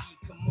 Dashiki,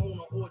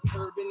 kimono, or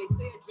turban. They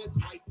say I dress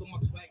right, but my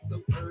swag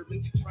so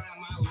urban. Try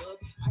my luck.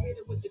 I hit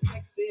it with the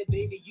text, said,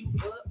 baby, you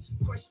up?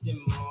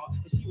 Question mark.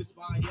 And she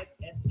responded, yes,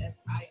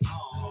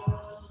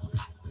 SSIR.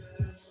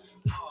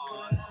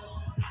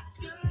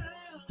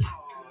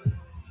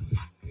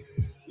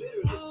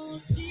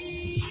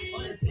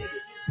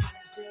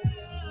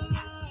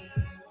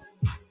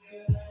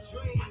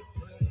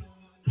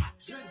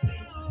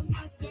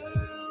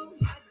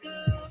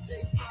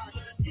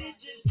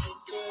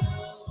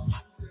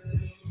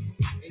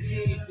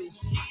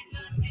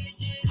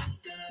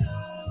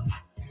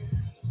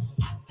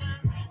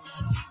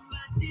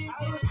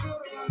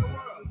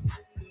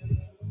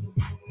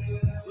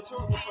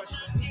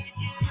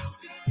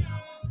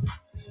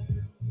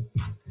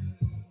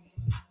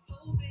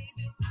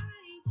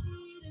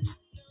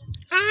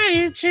 I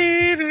ain't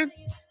cheating.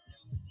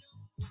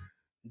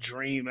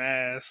 Dream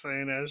ass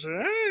saying that shit.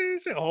 Hey,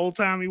 shit. The whole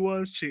time he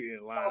was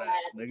cheating, line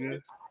ass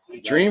nigga.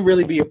 Dream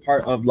really be a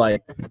part of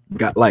like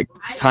got like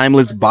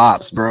timeless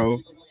bops, bro.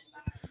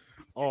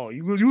 Oh,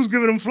 you was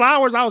giving him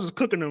flowers. I was just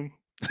cooking them.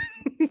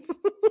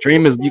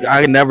 Dream is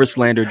I can never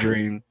slander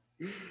Dream,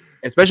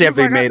 especially He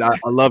after was they like, made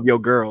I Love Your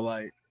Girl.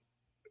 Like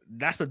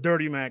that's the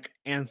Dirty Mac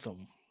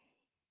anthem.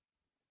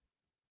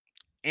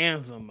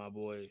 Anthem, my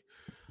boy.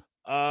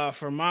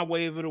 For my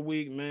wave of the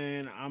week,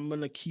 man, I'm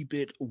gonna keep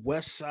it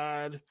West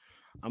Side.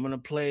 I'm gonna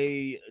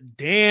play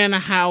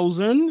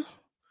Danhausen,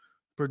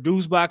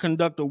 produced by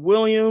Conductor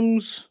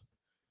Williams.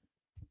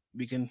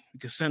 We can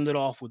send it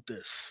off with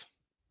this.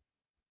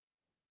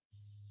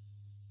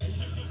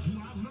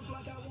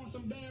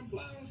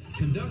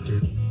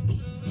 Conductor.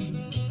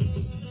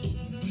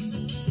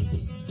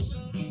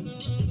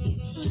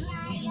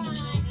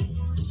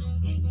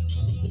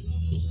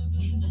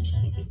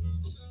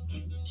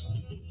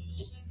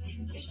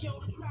 Yo,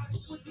 the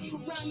products with the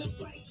piranha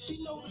bites,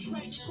 you know the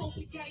price,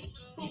 poker guys,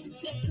 poker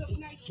check up,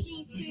 nice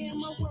fiend, saying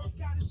my work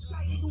out of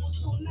sight, doing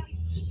so nice,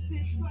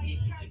 since like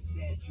Kai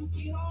said, you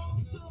be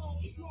home soon,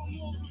 no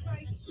more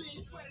rice,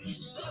 bitch, but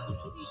it's cousin,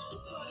 see,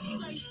 but the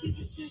price, he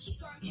was just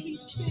trying to meet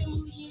his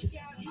family, and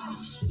God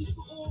knows, he's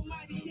the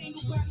almighty, can't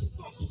nobody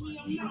fuck with me,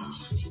 I'm not,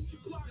 shoot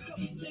your block up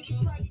and take a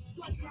private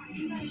flight, like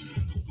nice,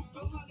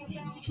 100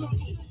 pounds, drunk,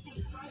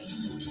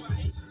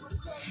 right, my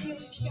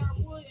cousin got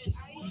wood and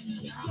ice,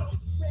 yo,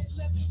 red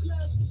leather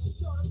gloves,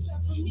 salt and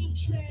pepper meat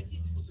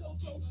dragon. So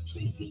go for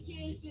 50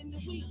 years in the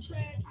week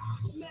drag.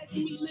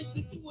 Imagine me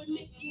listening to a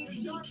nigga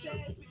in your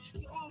fabric.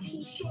 Your arm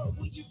too short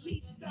when you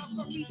reach stop,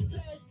 I reach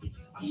past it.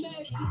 I'm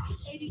massive,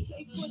 80K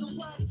for the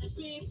watch, the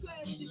band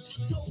plastic.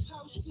 Dope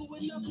house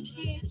doing numbers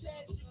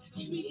fantastic.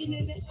 Speaking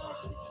in the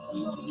acid, I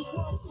know you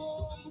walk on,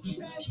 almost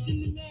crashed in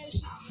the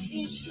magic.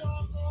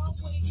 Inshallah, I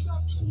wake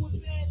up to a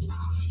bad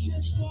bitch.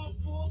 Just going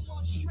for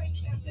one straight,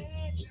 that's a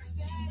habit.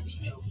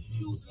 Yo,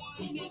 shoot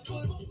one nigga,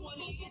 20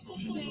 is the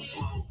same.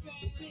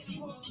 Fit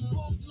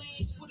both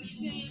lanes with a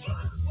shame.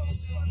 Sweat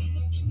brother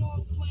looking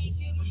all plain,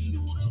 give a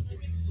shooter.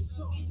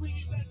 So bring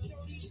it back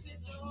 30,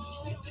 slip the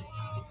hole.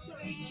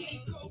 30K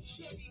go,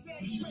 Chevy,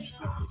 red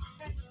Draco.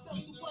 That's stuff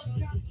to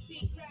work out,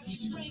 see, grab the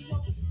Drano.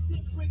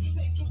 10 bricks,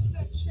 take a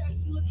step, chest,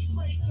 look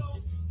Draco.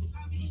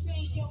 I'm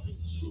insane, yo,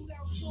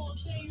 shootouts all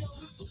day,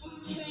 though. I'm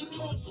the same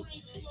old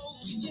brains close,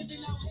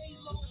 giving out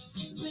halos.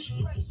 Bitch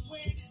press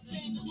wearing the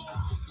same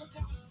clothes. Look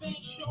how his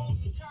fame shows,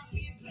 and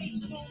copy and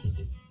paste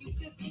those. He's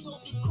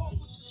difficult to cope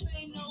with the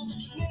same nose.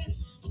 Smith,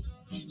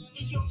 and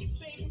yo, your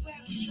favorite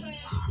rapper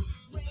trash.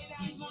 Red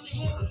eye on the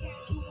Hellcat,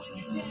 doing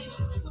the dash.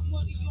 Put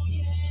money on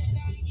your head,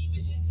 I ain't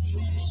even hit the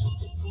smash.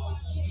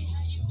 5K,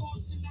 how you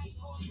going tonight?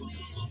 All flash.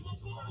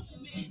 Virgin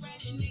man,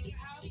 ratting nigga,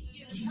 how he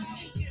get a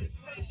pass?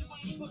 Bet you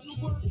ain't putting the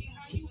work in,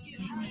 how you get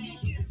high?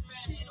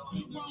 Shit on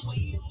the runway,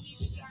 you don't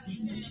even got a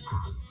tag.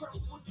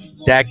 Purple with the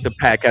score, Dak the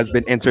Pack has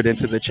been entered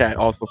into the chat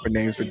also for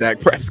names for Dak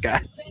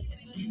Prescott.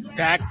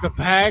 Dak the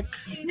Pack.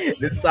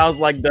 This sounds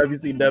like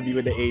WCW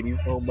in the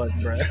 80s so much,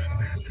 bro.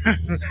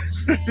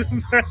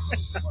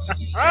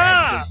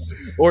 Ah,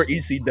 Or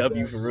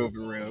ECW for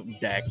real.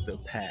 Dak the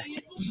Pack.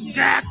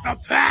 Dak the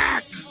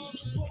Pack.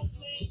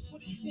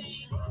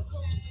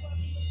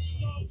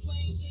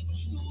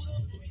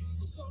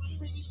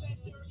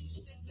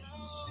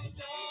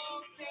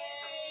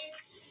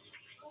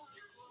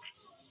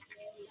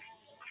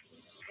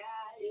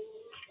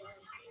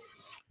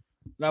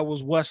 That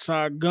was West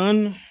Side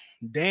Gun.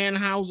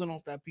 Danhausen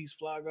off that piece,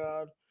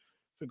 Flygod.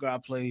 Figure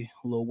I'd play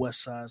a little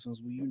West Side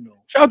since we,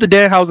 Shout out to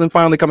Danhausen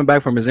finally coming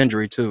back from his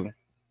injury too.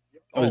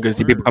 It was good to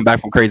see people come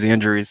back from crazy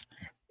injuries.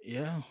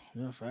 Yeah,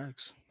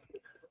 facts.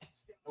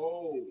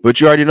 But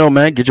you already know,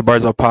 man. Get Your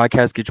Bars Off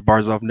podcast. Get Your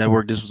Bars Off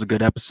network. This was a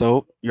good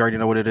episode. You already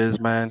know what it is,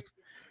 man.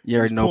 You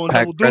already know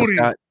Pac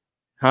Prescott.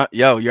 Huh?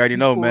 Yo, you already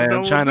know, man.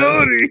 I'm trying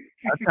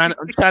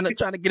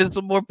to get us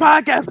some more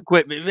podcast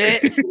equipment, man.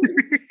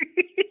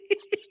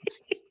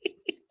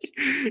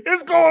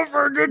 It's going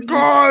for a good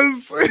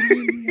cause.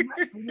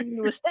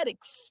 New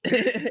aesthetics.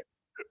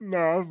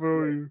 No, I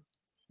feel you.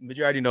 But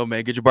you already know,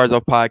 man. Get Your Bars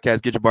Off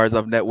podcast. Get Your Bars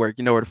Off network.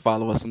 You know where to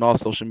follow us on all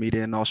social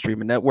media and all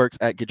streaming networks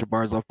at Get Your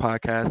Bars Off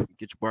podcast.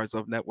 Get Your Bars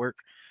Off network.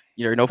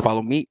 You already know.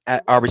 Follow me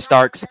at Aubrey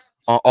Starks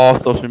on all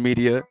social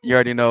media. You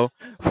already know.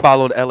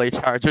 Follow the LA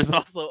Chargers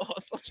also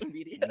on social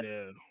media.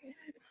 Yeah.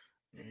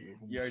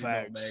 You already know,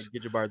 man.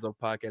 Get Your Bars Off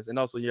podcast. And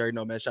also, you already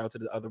know, man. Shout out to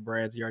the other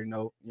brands. You already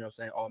know, what I'm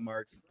saying? All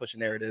marks,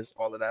 pushing narratives,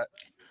 all of that.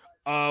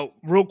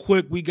 Real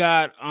quick, we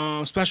got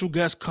special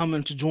guests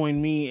coming to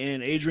join me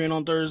and Adrian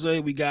on Thursday.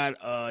 We got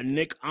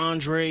Nick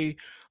Andre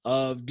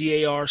of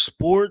DAR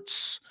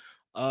Sports.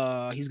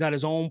 He's got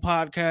his own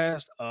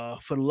podcast,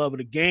 For the Love of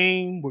the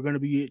Game. We're going to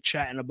be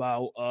chatting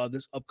about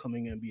this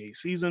upcoming NBA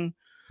season.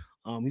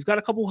 He's got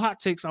a couple hot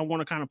takes I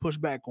want to kind of push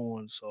back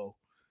on, so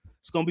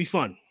it's going to be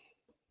fun.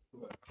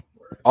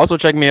 Also,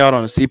 check me out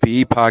on the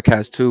CPE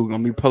podcast too. I'm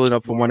gonna be pulling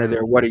up for one of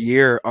their What a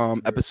Year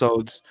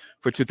episodes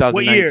for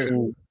What year?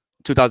 2019.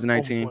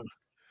 2019.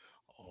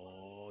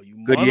 Oh,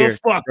 you Good year,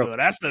 motherfucker.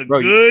 That's a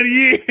bro. good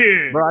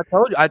year. Bro, I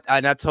told you.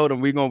 I told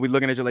him we gonna be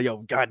looking at you like, yo,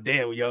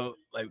 goddamn, yo,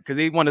 like, because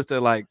he want us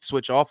to like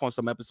switch off on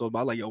some episodes. But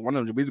I like, yo, one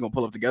of them we just gonna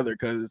pull up together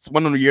because it's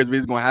one of the years we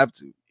just gonna have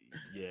to.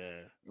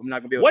 Yeah. I'm not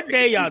gonna be able. What to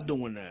day y'all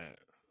doing that?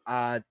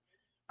 I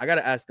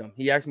gotta ask him.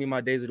 He asked me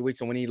my days of the week,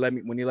 so when he let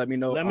me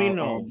know, Let me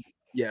know.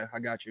 Yeah, I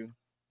got you.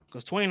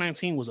 Because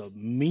 2019 was a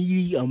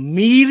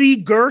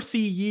meaty,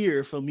 girthy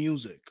year for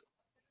music.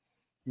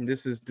 And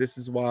this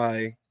is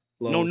why.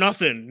 No,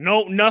 nothing.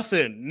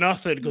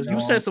 Because you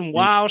said some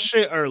wild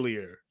shit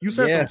earlier. You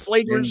said some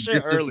flagrant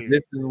shit earlier.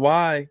 This is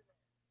why.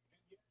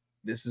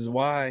 This is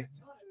why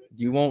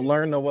you won't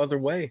learn no other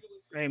way.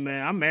 Hey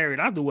man, I'm married.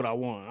 I do what I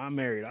want. I'm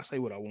married. I say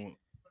what I want.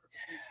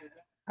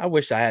 I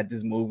wish I had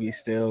this movie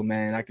still,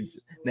 man. I could.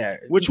 Nah.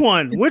 Which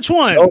one?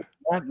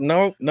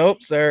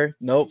 Nope, sir.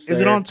 Nope, sir.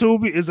 Is it on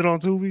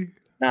Tubi?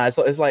 Nah,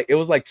 it's like it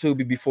was like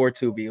Tubi before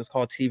Tubi. It was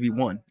called TV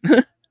One.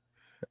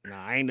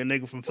 Nah, I ain't the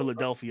nigga from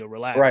Philadelphia.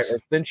 Relax. Right, or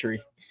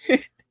Century.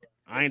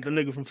 I ain't the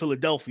nigga from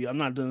Philadelphia. I'm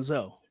not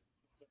Denzel.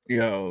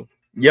 Yo.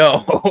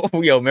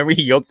 Remember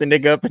he yoked the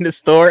nigga up in the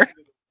store?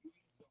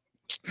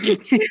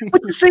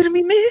 What you say to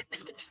me, man?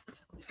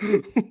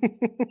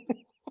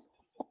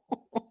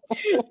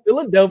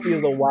 Philadelphia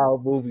is a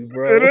wild movie,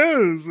 bro. It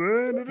is,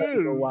 man. It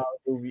is a wild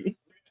movie.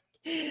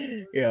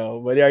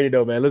 Yo, but you already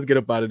know, man. Let's get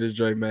up out of this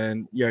joint,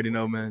 man. You already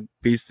know, man.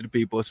 Peace to the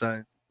people,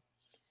 son.